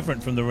so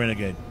different from the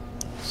Renegade.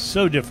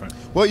 So different.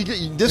 Well, you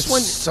get this It's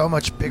one. so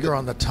much bigger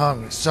on the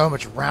tongue, so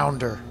much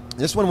rounder.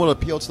 This one will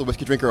appeal to the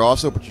whiskey drinker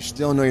also, but you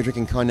still know you're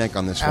drinking cognac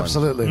on this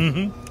Absolutely.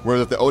 one.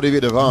 Whereas the Eau de Vie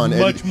d'Avon,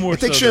 Much more it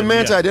takes so you a than-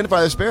 minute to yeah.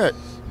 identify the spirit.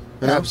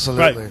 You know?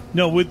 Absolutely. Right.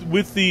 No,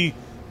 with the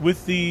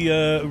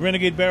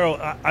Renegade Barrel,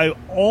 I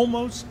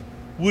almost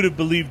would have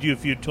believed you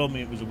if you had told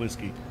me it was a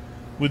whiskey.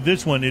 With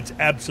this one, it's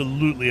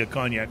absolutely a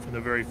cognac from the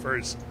very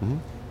first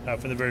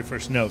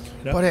note.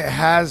 You know? But it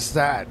has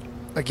that,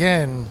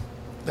 again,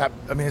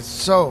 it's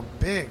so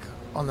big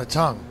on the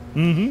tongue.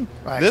 Mm-hmm.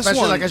 Right? This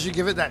Especially one- as you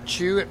give it that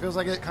chew, it feels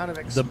like it kind of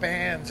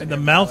expands. And in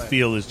the your palate.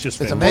 mouthfeel is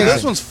just It's fantastic. amazing. Well,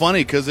 this one's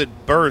funny because it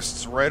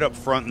bursts right up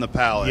front in the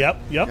palate.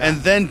 Yep.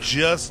 And then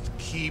just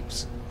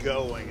keeps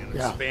going and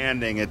Yeah.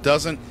 expanding. It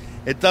doesn't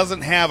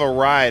have a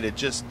ride. It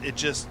just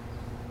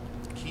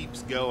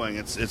keeps going.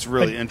 It's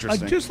really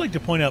interesting. I'd just like to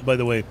point out, by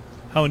the way,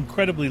 how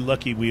incredibly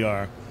lucky we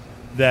are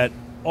that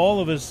all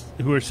of us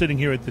who are sitting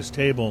here at this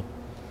table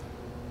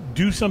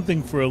do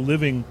something for a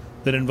living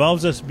that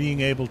involves us being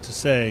able to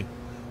say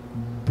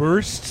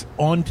bursts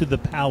onto the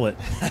palate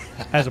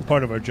as a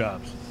part of our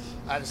jobs.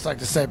 I just like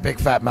to say big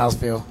fat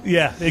mouthfeel.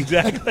 Yeah,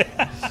 exactly.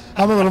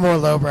 I'm a little more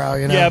lowbrow,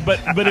 you know. Yeah, but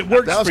it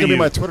works That was for going to you. be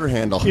my Twitter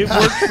handle. It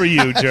worked for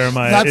you,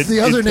 Jeremiah. That's the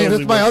other name.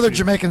 totally That's my works other for you.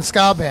 Jamaican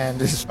ska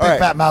band. Is Big All right.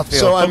 Fat Mouthfeel.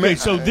 So I Okay, mean-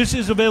 so this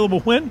is available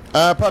when?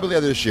 Probably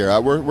later this year.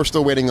 We're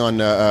still waiting on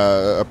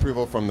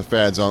approval from the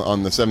feds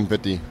on the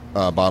 750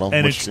 bottle.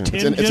 And which, it's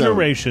 10 it's in-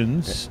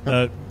 generations.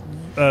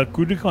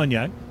 Cru de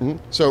Cognac.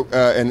 So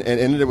and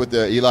ended it with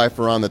the Eli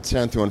Ferrand X,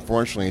 who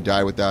unfortunately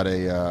died without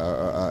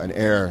an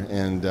heir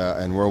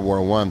in World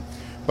War I.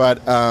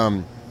 But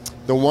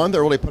the one that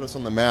really put us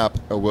on the map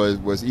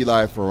was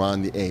Eli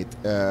Ferrand VIII,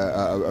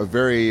 a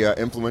very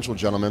influential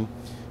gentleman.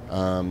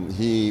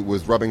 He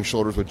was rubbing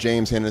shoulders with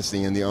James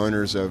Hennessy and the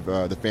owners of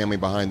the family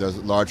behind those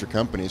larger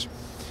companies,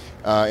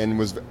 and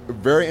was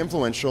very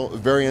influential,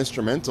 very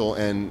instrumental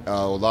in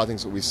a lot of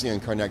things that we see in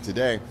cognac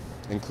today,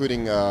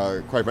 including,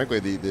 quite frankly,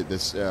 the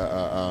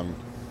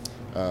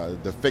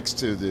fix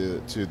to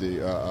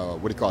the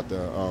what do you call it,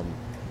 the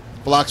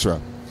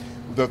phylloxera.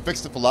 The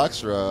fix to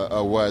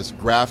phylloxera was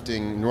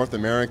grafting North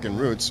American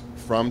roots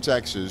from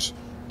Texas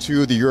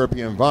to the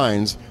European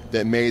vines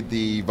that made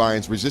the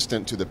vines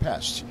resistant to the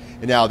pest.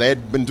 And now they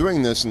had been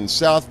doing this in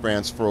South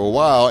France for a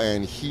while,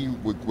 and he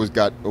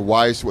got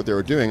wise to what they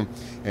were doing,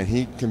 and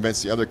he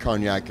convinced the other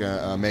cognac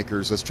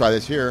makers, let's try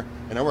this here,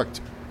 and it worked.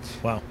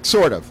 Wow.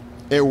 Sort of.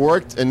 It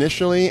worked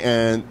initially,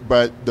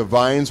 but the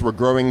vines were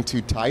growing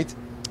too tight,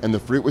 and the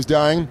fruit was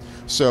dying.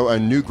 So a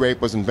new grape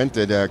was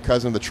invented, a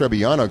cousin of the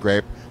Trebbiano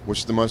grape, which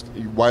is the most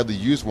widely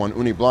used one,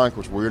 Uni Blanc,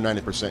 which we're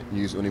 90%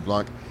 use Uni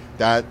Blanc.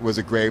 That was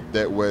a grape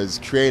that was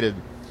created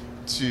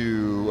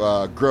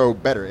to grow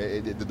better.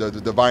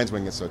 The vines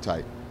wouldn't get so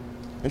tight.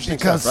 Interesting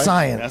because stuff, right?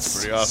 science. That's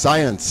pretty awesome.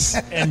 Science.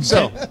 And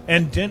So-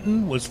 and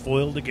Denton was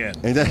foiled again.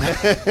 And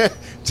then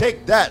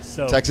take that,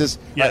 So- Texas.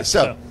 yes,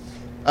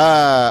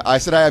 I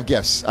said I have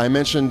gifts. I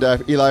mentioned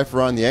Eli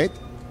Ferrand VIII,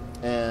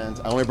 and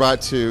I only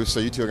brought two, so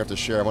you two are going to have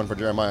to share one for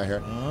Jeremiah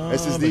here.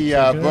 This is the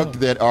but check it book out.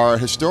 that our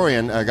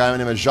historian, a guy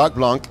named Jacques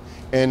Blanc,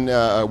 and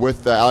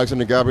with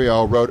Alexander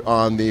Gabriel wrote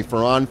on the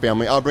Ferrand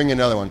family. I'll bring you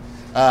another one.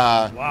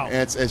 Wow. And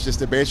it's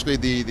just basically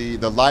the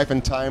life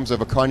and times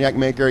of a cognac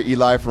maker,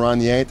 Eli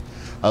Ferrand VIII.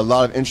 a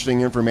lot of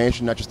interesting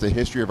information, not just the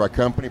history of our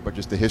company, but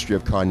just the history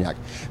of cognac.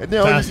 And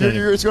Fascinating.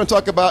 you're going to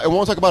talk about, and we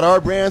won't talk about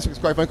our brands, because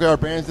quite frankly, our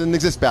brands didn't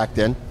exist back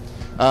then.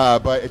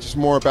 But it's just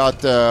more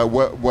about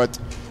what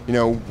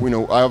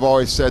I've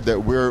always said that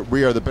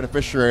we are the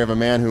beneficiary of a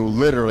man who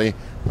literally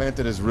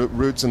planted his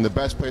roots in the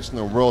best place in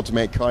the world to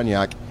make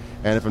cognac.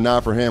 And if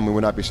not for him, we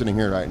would not be sitting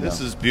here right now. This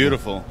is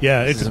beautiful.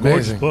 Yeah, it's is a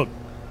gorgeous amazing. book.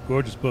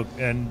 Gorgeous book.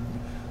 And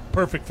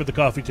perfect for the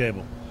coffee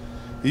table.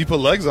 You put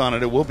legs on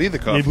it, it will be the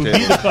coffee It would be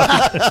table. the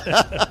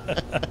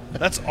coffee-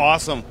 That's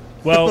awesome.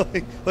 Well-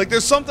 like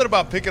there's something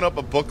about picking up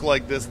a book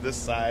like this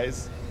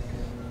size,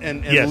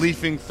 and Yes.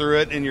 leafing through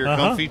it in your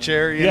Uh-huh. comfy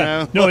chair. You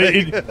yeah. know, No,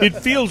 Like- it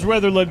feels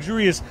rather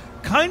luxurious,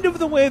 kind of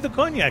the way the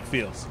cognac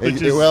feels.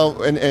 Which is,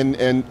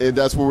 And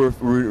that's what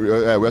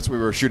we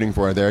were shooting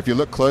for there. If you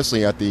look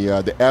closely at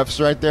the F's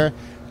right there,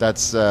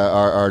 that's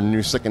our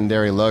new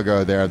secondary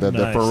logo there, the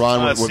Nice. Ferran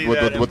I see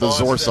that with the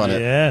embossed Zorse in on it.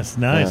 yes,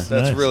 nice.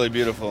 that's nice. really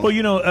beautiful.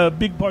 Well, a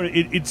big part of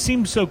it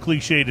seems so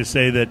cliche to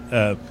say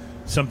that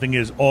something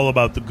is all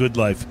about the good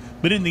life.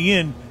 But in the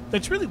end,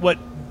 that's really what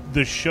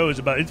the show is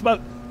about. It's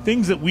about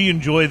things that we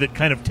enjoy that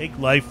kind of take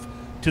life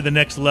to the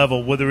next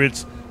level, whether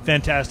it's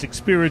fantastic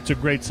spirits or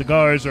great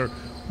cigars or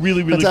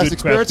really, really Fantastic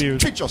good craft spirits,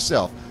 beers. treat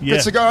yourself. Yeah.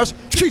 Good cigars,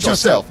 treat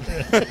yourself.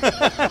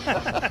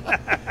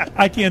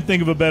 I can't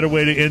think of a better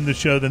way to end the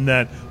show than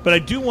that. But I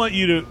do want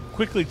you to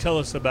quickly tell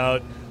us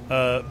about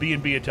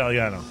B&B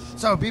Italiano.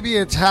 So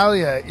BB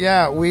Italia,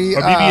 yeah, we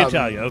Or BB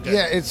Italia, okay.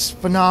 Yeah, it's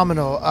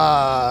phenomenal.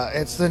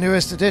 It's the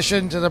newest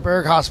addition to the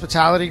Berg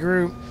Hospitality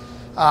Group.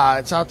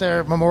 It's out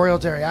there, Memorial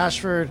Dairy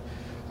Ashford.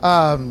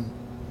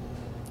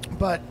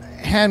 But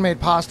handmade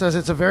pastas.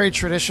 It's a very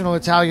traditional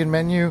Italian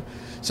menu.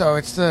 So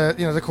it's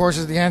the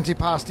courses, the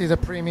antipasti, the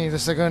primi, the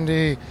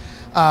secondi.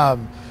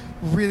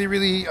 Really,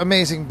 really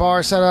amazing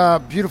bar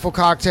setup, beautiful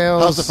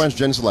cocktails. How's the French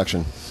gin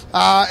selection?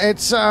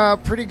 It's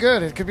pretty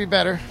good. It could be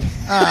better.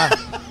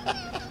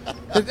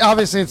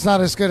 Obviously, it's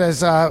not as good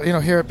as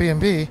here at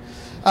B&B.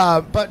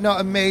 But no,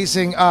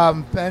 amazing.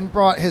 Ben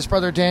brought his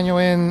brother Daniel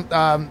in.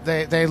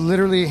 They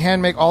literally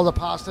hand make all the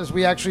pastas.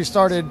 We actually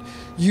started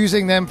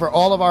using them for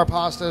all of our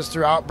pastas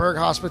throughout Berg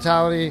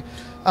Hospitality.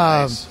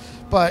 Nice.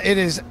 But it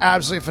is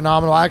absolutely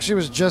phenomenal. I actually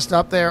was just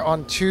up there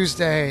on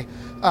Tuesday,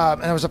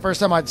 and it was the first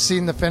time I'd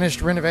seen the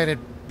finished renovated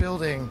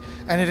building,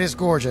 and it is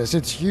gorgeous.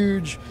 It's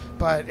huge,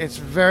 but it's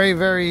very,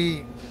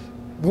 very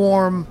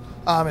warm.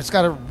 It's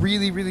got a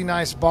really, really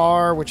nice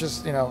bar, which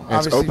is,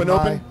 obviously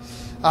open?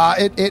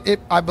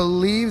 I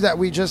believe that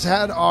we just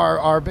had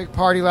our big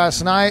party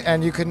last night,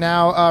 and you can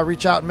now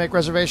reach out and make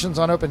reservations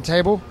on Open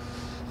Table.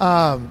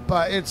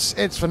 But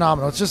it's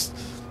phenomenal. It's just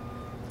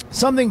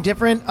something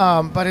different,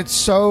 but it's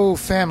so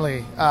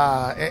family.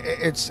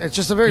 It's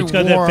just a very It's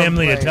got warm that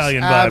family place.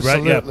 Italian vibe,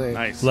 Absolutely. right? Yeah.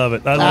 Nice. Love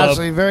it. I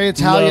Absolutely, very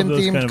Italian love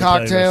those themed kind of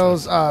Italian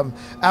cocktails.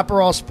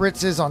 Aperol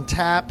spritzes on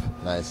tap.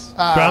 Nice.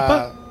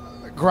 Grappa?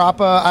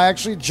 Grappa. I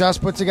actually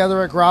just put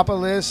together a Grappa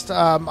list.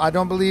 I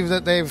don't believe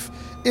that they've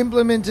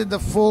implemented the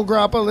full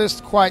Grappa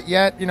list quite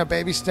yet.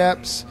 Baby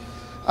steps.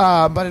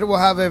 But it will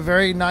have a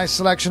very nice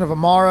selection of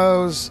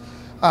Amaros.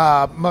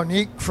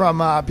 Monique from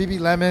BB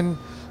Lemon,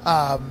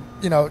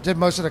 did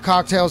most of the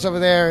cocktails over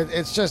there.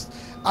 It's just,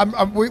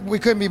 we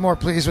couldn't be more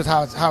pleased with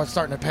how it's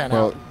starting to pan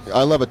Well, out.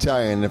 I love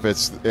Italian. If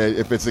it's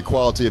the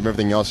quality of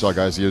everything else y'all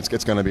guys do, it's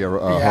going to be a home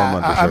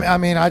run for sure. I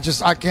mean, I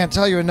can't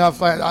tell you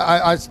enough.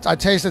 I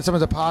tasted some of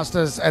the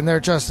pastas, and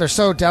they're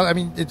so delicate. I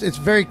mean, it's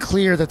very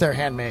clear that they're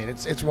handmade.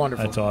 It's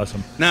wonderful. That's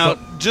awesome. Now,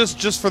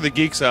 just for the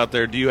geeks out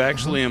there, do you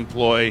actually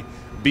employ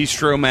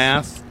bistro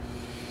math?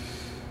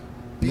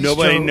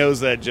 Nobody knows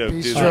that joke,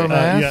 do Bistro they?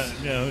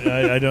 math?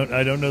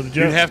 I don't know the joke.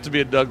 You'd have to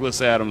be a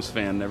Douglas Adams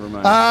fan. Never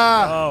mind.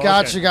 Oh,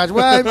 Gotcha, okay. gotcha.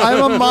 Well,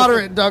 I'm a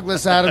moderate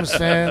Douglas Adams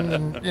fan,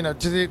 and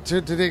to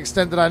the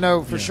extent that I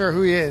know for sure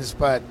who he is,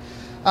 but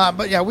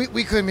yeah,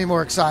 we couldn't be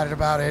more excited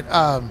about it.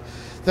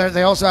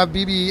 They also have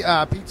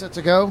BB pizza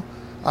to go,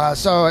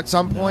 so at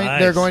some point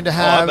Nice. they're going to I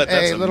have bet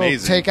that's a little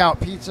amazing.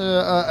 takeout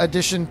pizza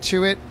addition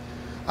to it.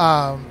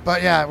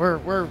 But yeah, we're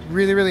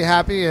really, really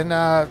happy, and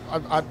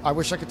I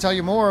wish I could tell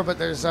you more, but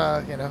there's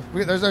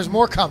there's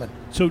more coming.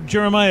 So,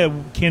 Jeremiah,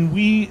 can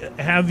we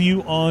have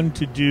you on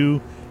to do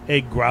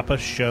a grappa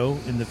show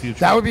in the future?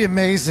 That would be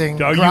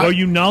amazing. Are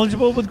you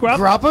knowledgeable with grappa?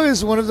 Grappa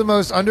is one of the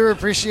most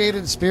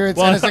underappreciated spirits,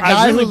 Well, and as a I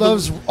guy really who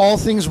loves all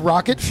things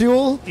rocket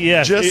fuel,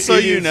 Yes. Just so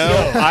it you is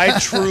know, I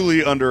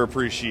truly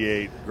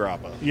underappreciate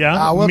grappa.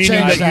 Yeah, We'll meaning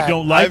change that you that.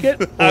 don't like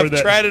it, or I've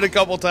that tried it a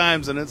couple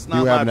times, and it's not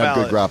You my haven't had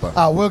palate. good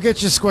grappa. we'll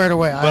get you squared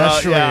away. I But,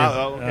 assure yeah, you. okay,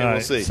 All we'll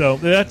right, see. So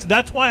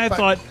that's why I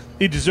thought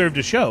it deserved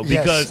a show,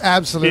 Yes, because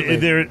absolutely.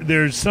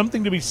 there's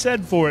something to be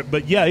said for it.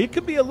 But yeah, it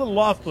could be a little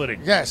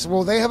off-putting. Yes,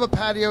 well, they have a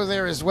patio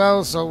there as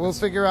well, so we'll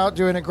figure out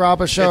doing a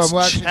grappa show, It's and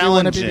we'll actually do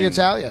one at BB challenging.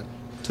 Italian.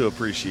 To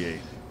appreciate.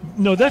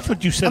 No, that's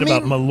what you said I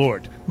about mean-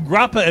 Malort.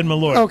 Grappa and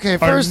Malort Okay,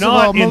 first are of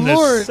not all, in the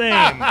Malort- same,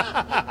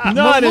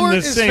 not Malort in the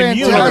is same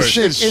fantastic. universe.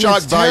 It's in shock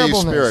its value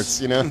terribleness.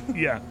 spirits,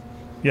 Yeah,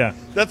 yeah.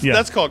 That's yeah.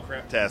 that's called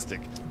craptastic.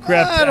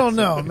 crap. I don't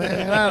know,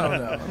 man. I don't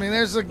know. I mean,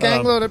 there's a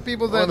gang load of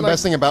people Well, that the like.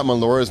 best thing about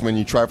Malort is when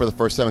you try for the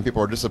first time,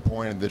 people are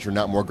disappointed that you're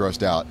not more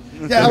grossed out.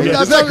 Yeah, Is I'm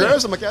that telling you-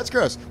 gross? I'm like, that's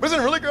gross. But isn't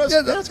it really gross?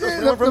 Yeah, That's gross.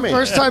 the More from me.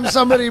 first time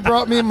somebody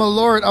brought me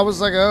Malort, I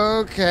was like,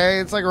 okay,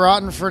 it's like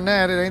rotten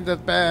Fernet. It ain't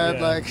that bad.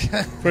 Yeah. Like,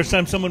 First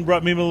time someone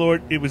brought me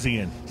Malort, it was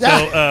Ian. So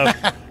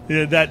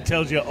yeah, that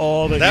tells you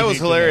all that. That you was need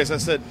to hilarious.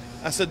 know.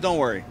 I said, don't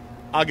worry,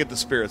 I'll get the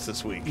spirits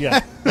this week.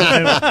 Yeah.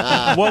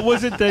 And what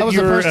was it that was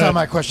the your first time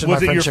I questioned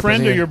was my it your friendship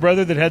friend with or Ian. your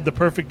brother that had the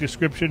perfect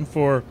description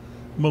for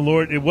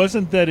Malort? It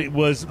wasn't that it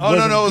was. Oh no,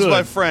 wasn't it was good.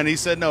 my friend. He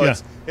said, no, Yeah.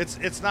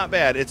 it's not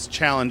bad. It's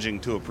challenging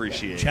to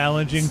appreciate.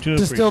 Challenging to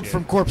distilled appreciate.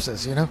 from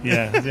corpses, you know?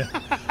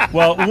 Yeah.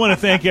 Well, we want to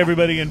thank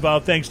everybody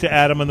involved. Thanks to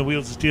Adam on the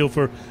Wheels of Steel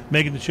for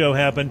making the show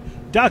happen.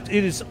 Doc,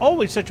 it is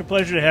always such a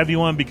pleasure to have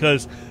you on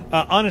because,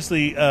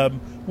 honestly,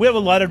 we have a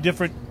lot of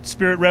different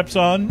spirit reps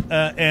on,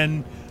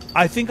 and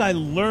I think I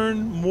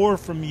learn more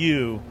from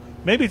you.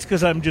 Maybe it's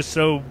because I'm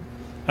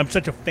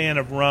such a fan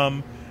of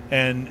rum,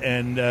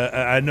 and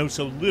I know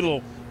so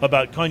little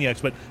about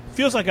cognacs, but it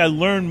feels like I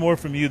learn more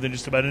from you than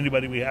just about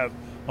anybody we have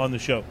on the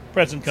show,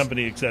 present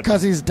company, etc.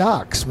 Because he's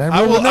docs, man.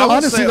 I will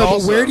honestly, say though, but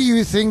also- where do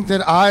you think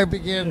that I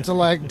began to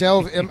like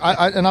delve in?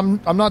 And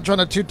I'm not trying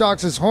to toot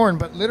Doc's horn,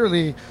 but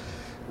literally,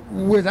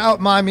 without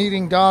my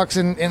meeting Docs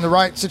in the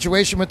right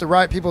situation with the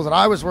right people that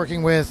I was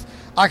working with,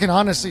 I can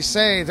honestly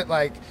say that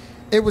like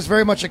it was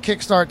very much a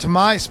kickstart to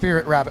my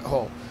spirit rabbit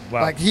hole.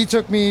 Wow. Like he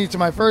took me to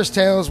my first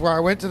tales where I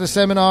went to the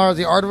seminar,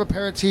 The Art of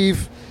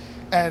Aperitif,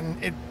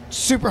 and it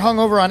super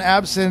hungover on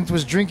absinthe,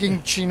 was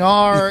drinking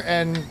Chinar,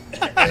 and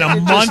And a it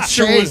just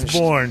monster was changed.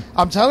 born.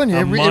 I'm telling you,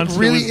 A it monster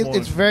really, was born.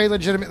 it's very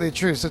legitimately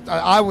true. So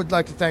I would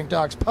like to thank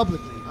Docs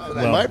publicly. for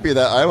that. It might be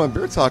that Island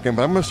beer talking,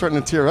 but I'm starting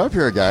to tear up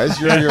here,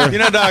 guys. You're You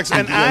know, Docs,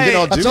 and I'm getting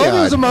all I told you it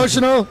was dewy-eyed.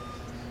 emotional.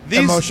 the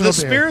emotional beer.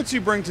 spirits you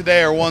bring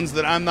today are ones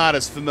that I'm not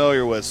as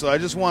familiar with. So I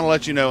just want to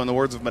let you know, in the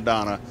words of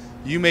Madonna,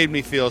 you made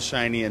me feel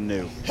shiny and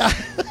new.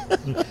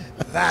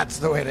 That's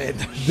the way to end.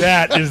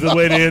 That is the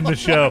way to end the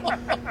show.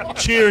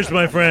 Cheers,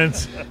 my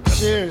friends.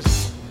 Cheers.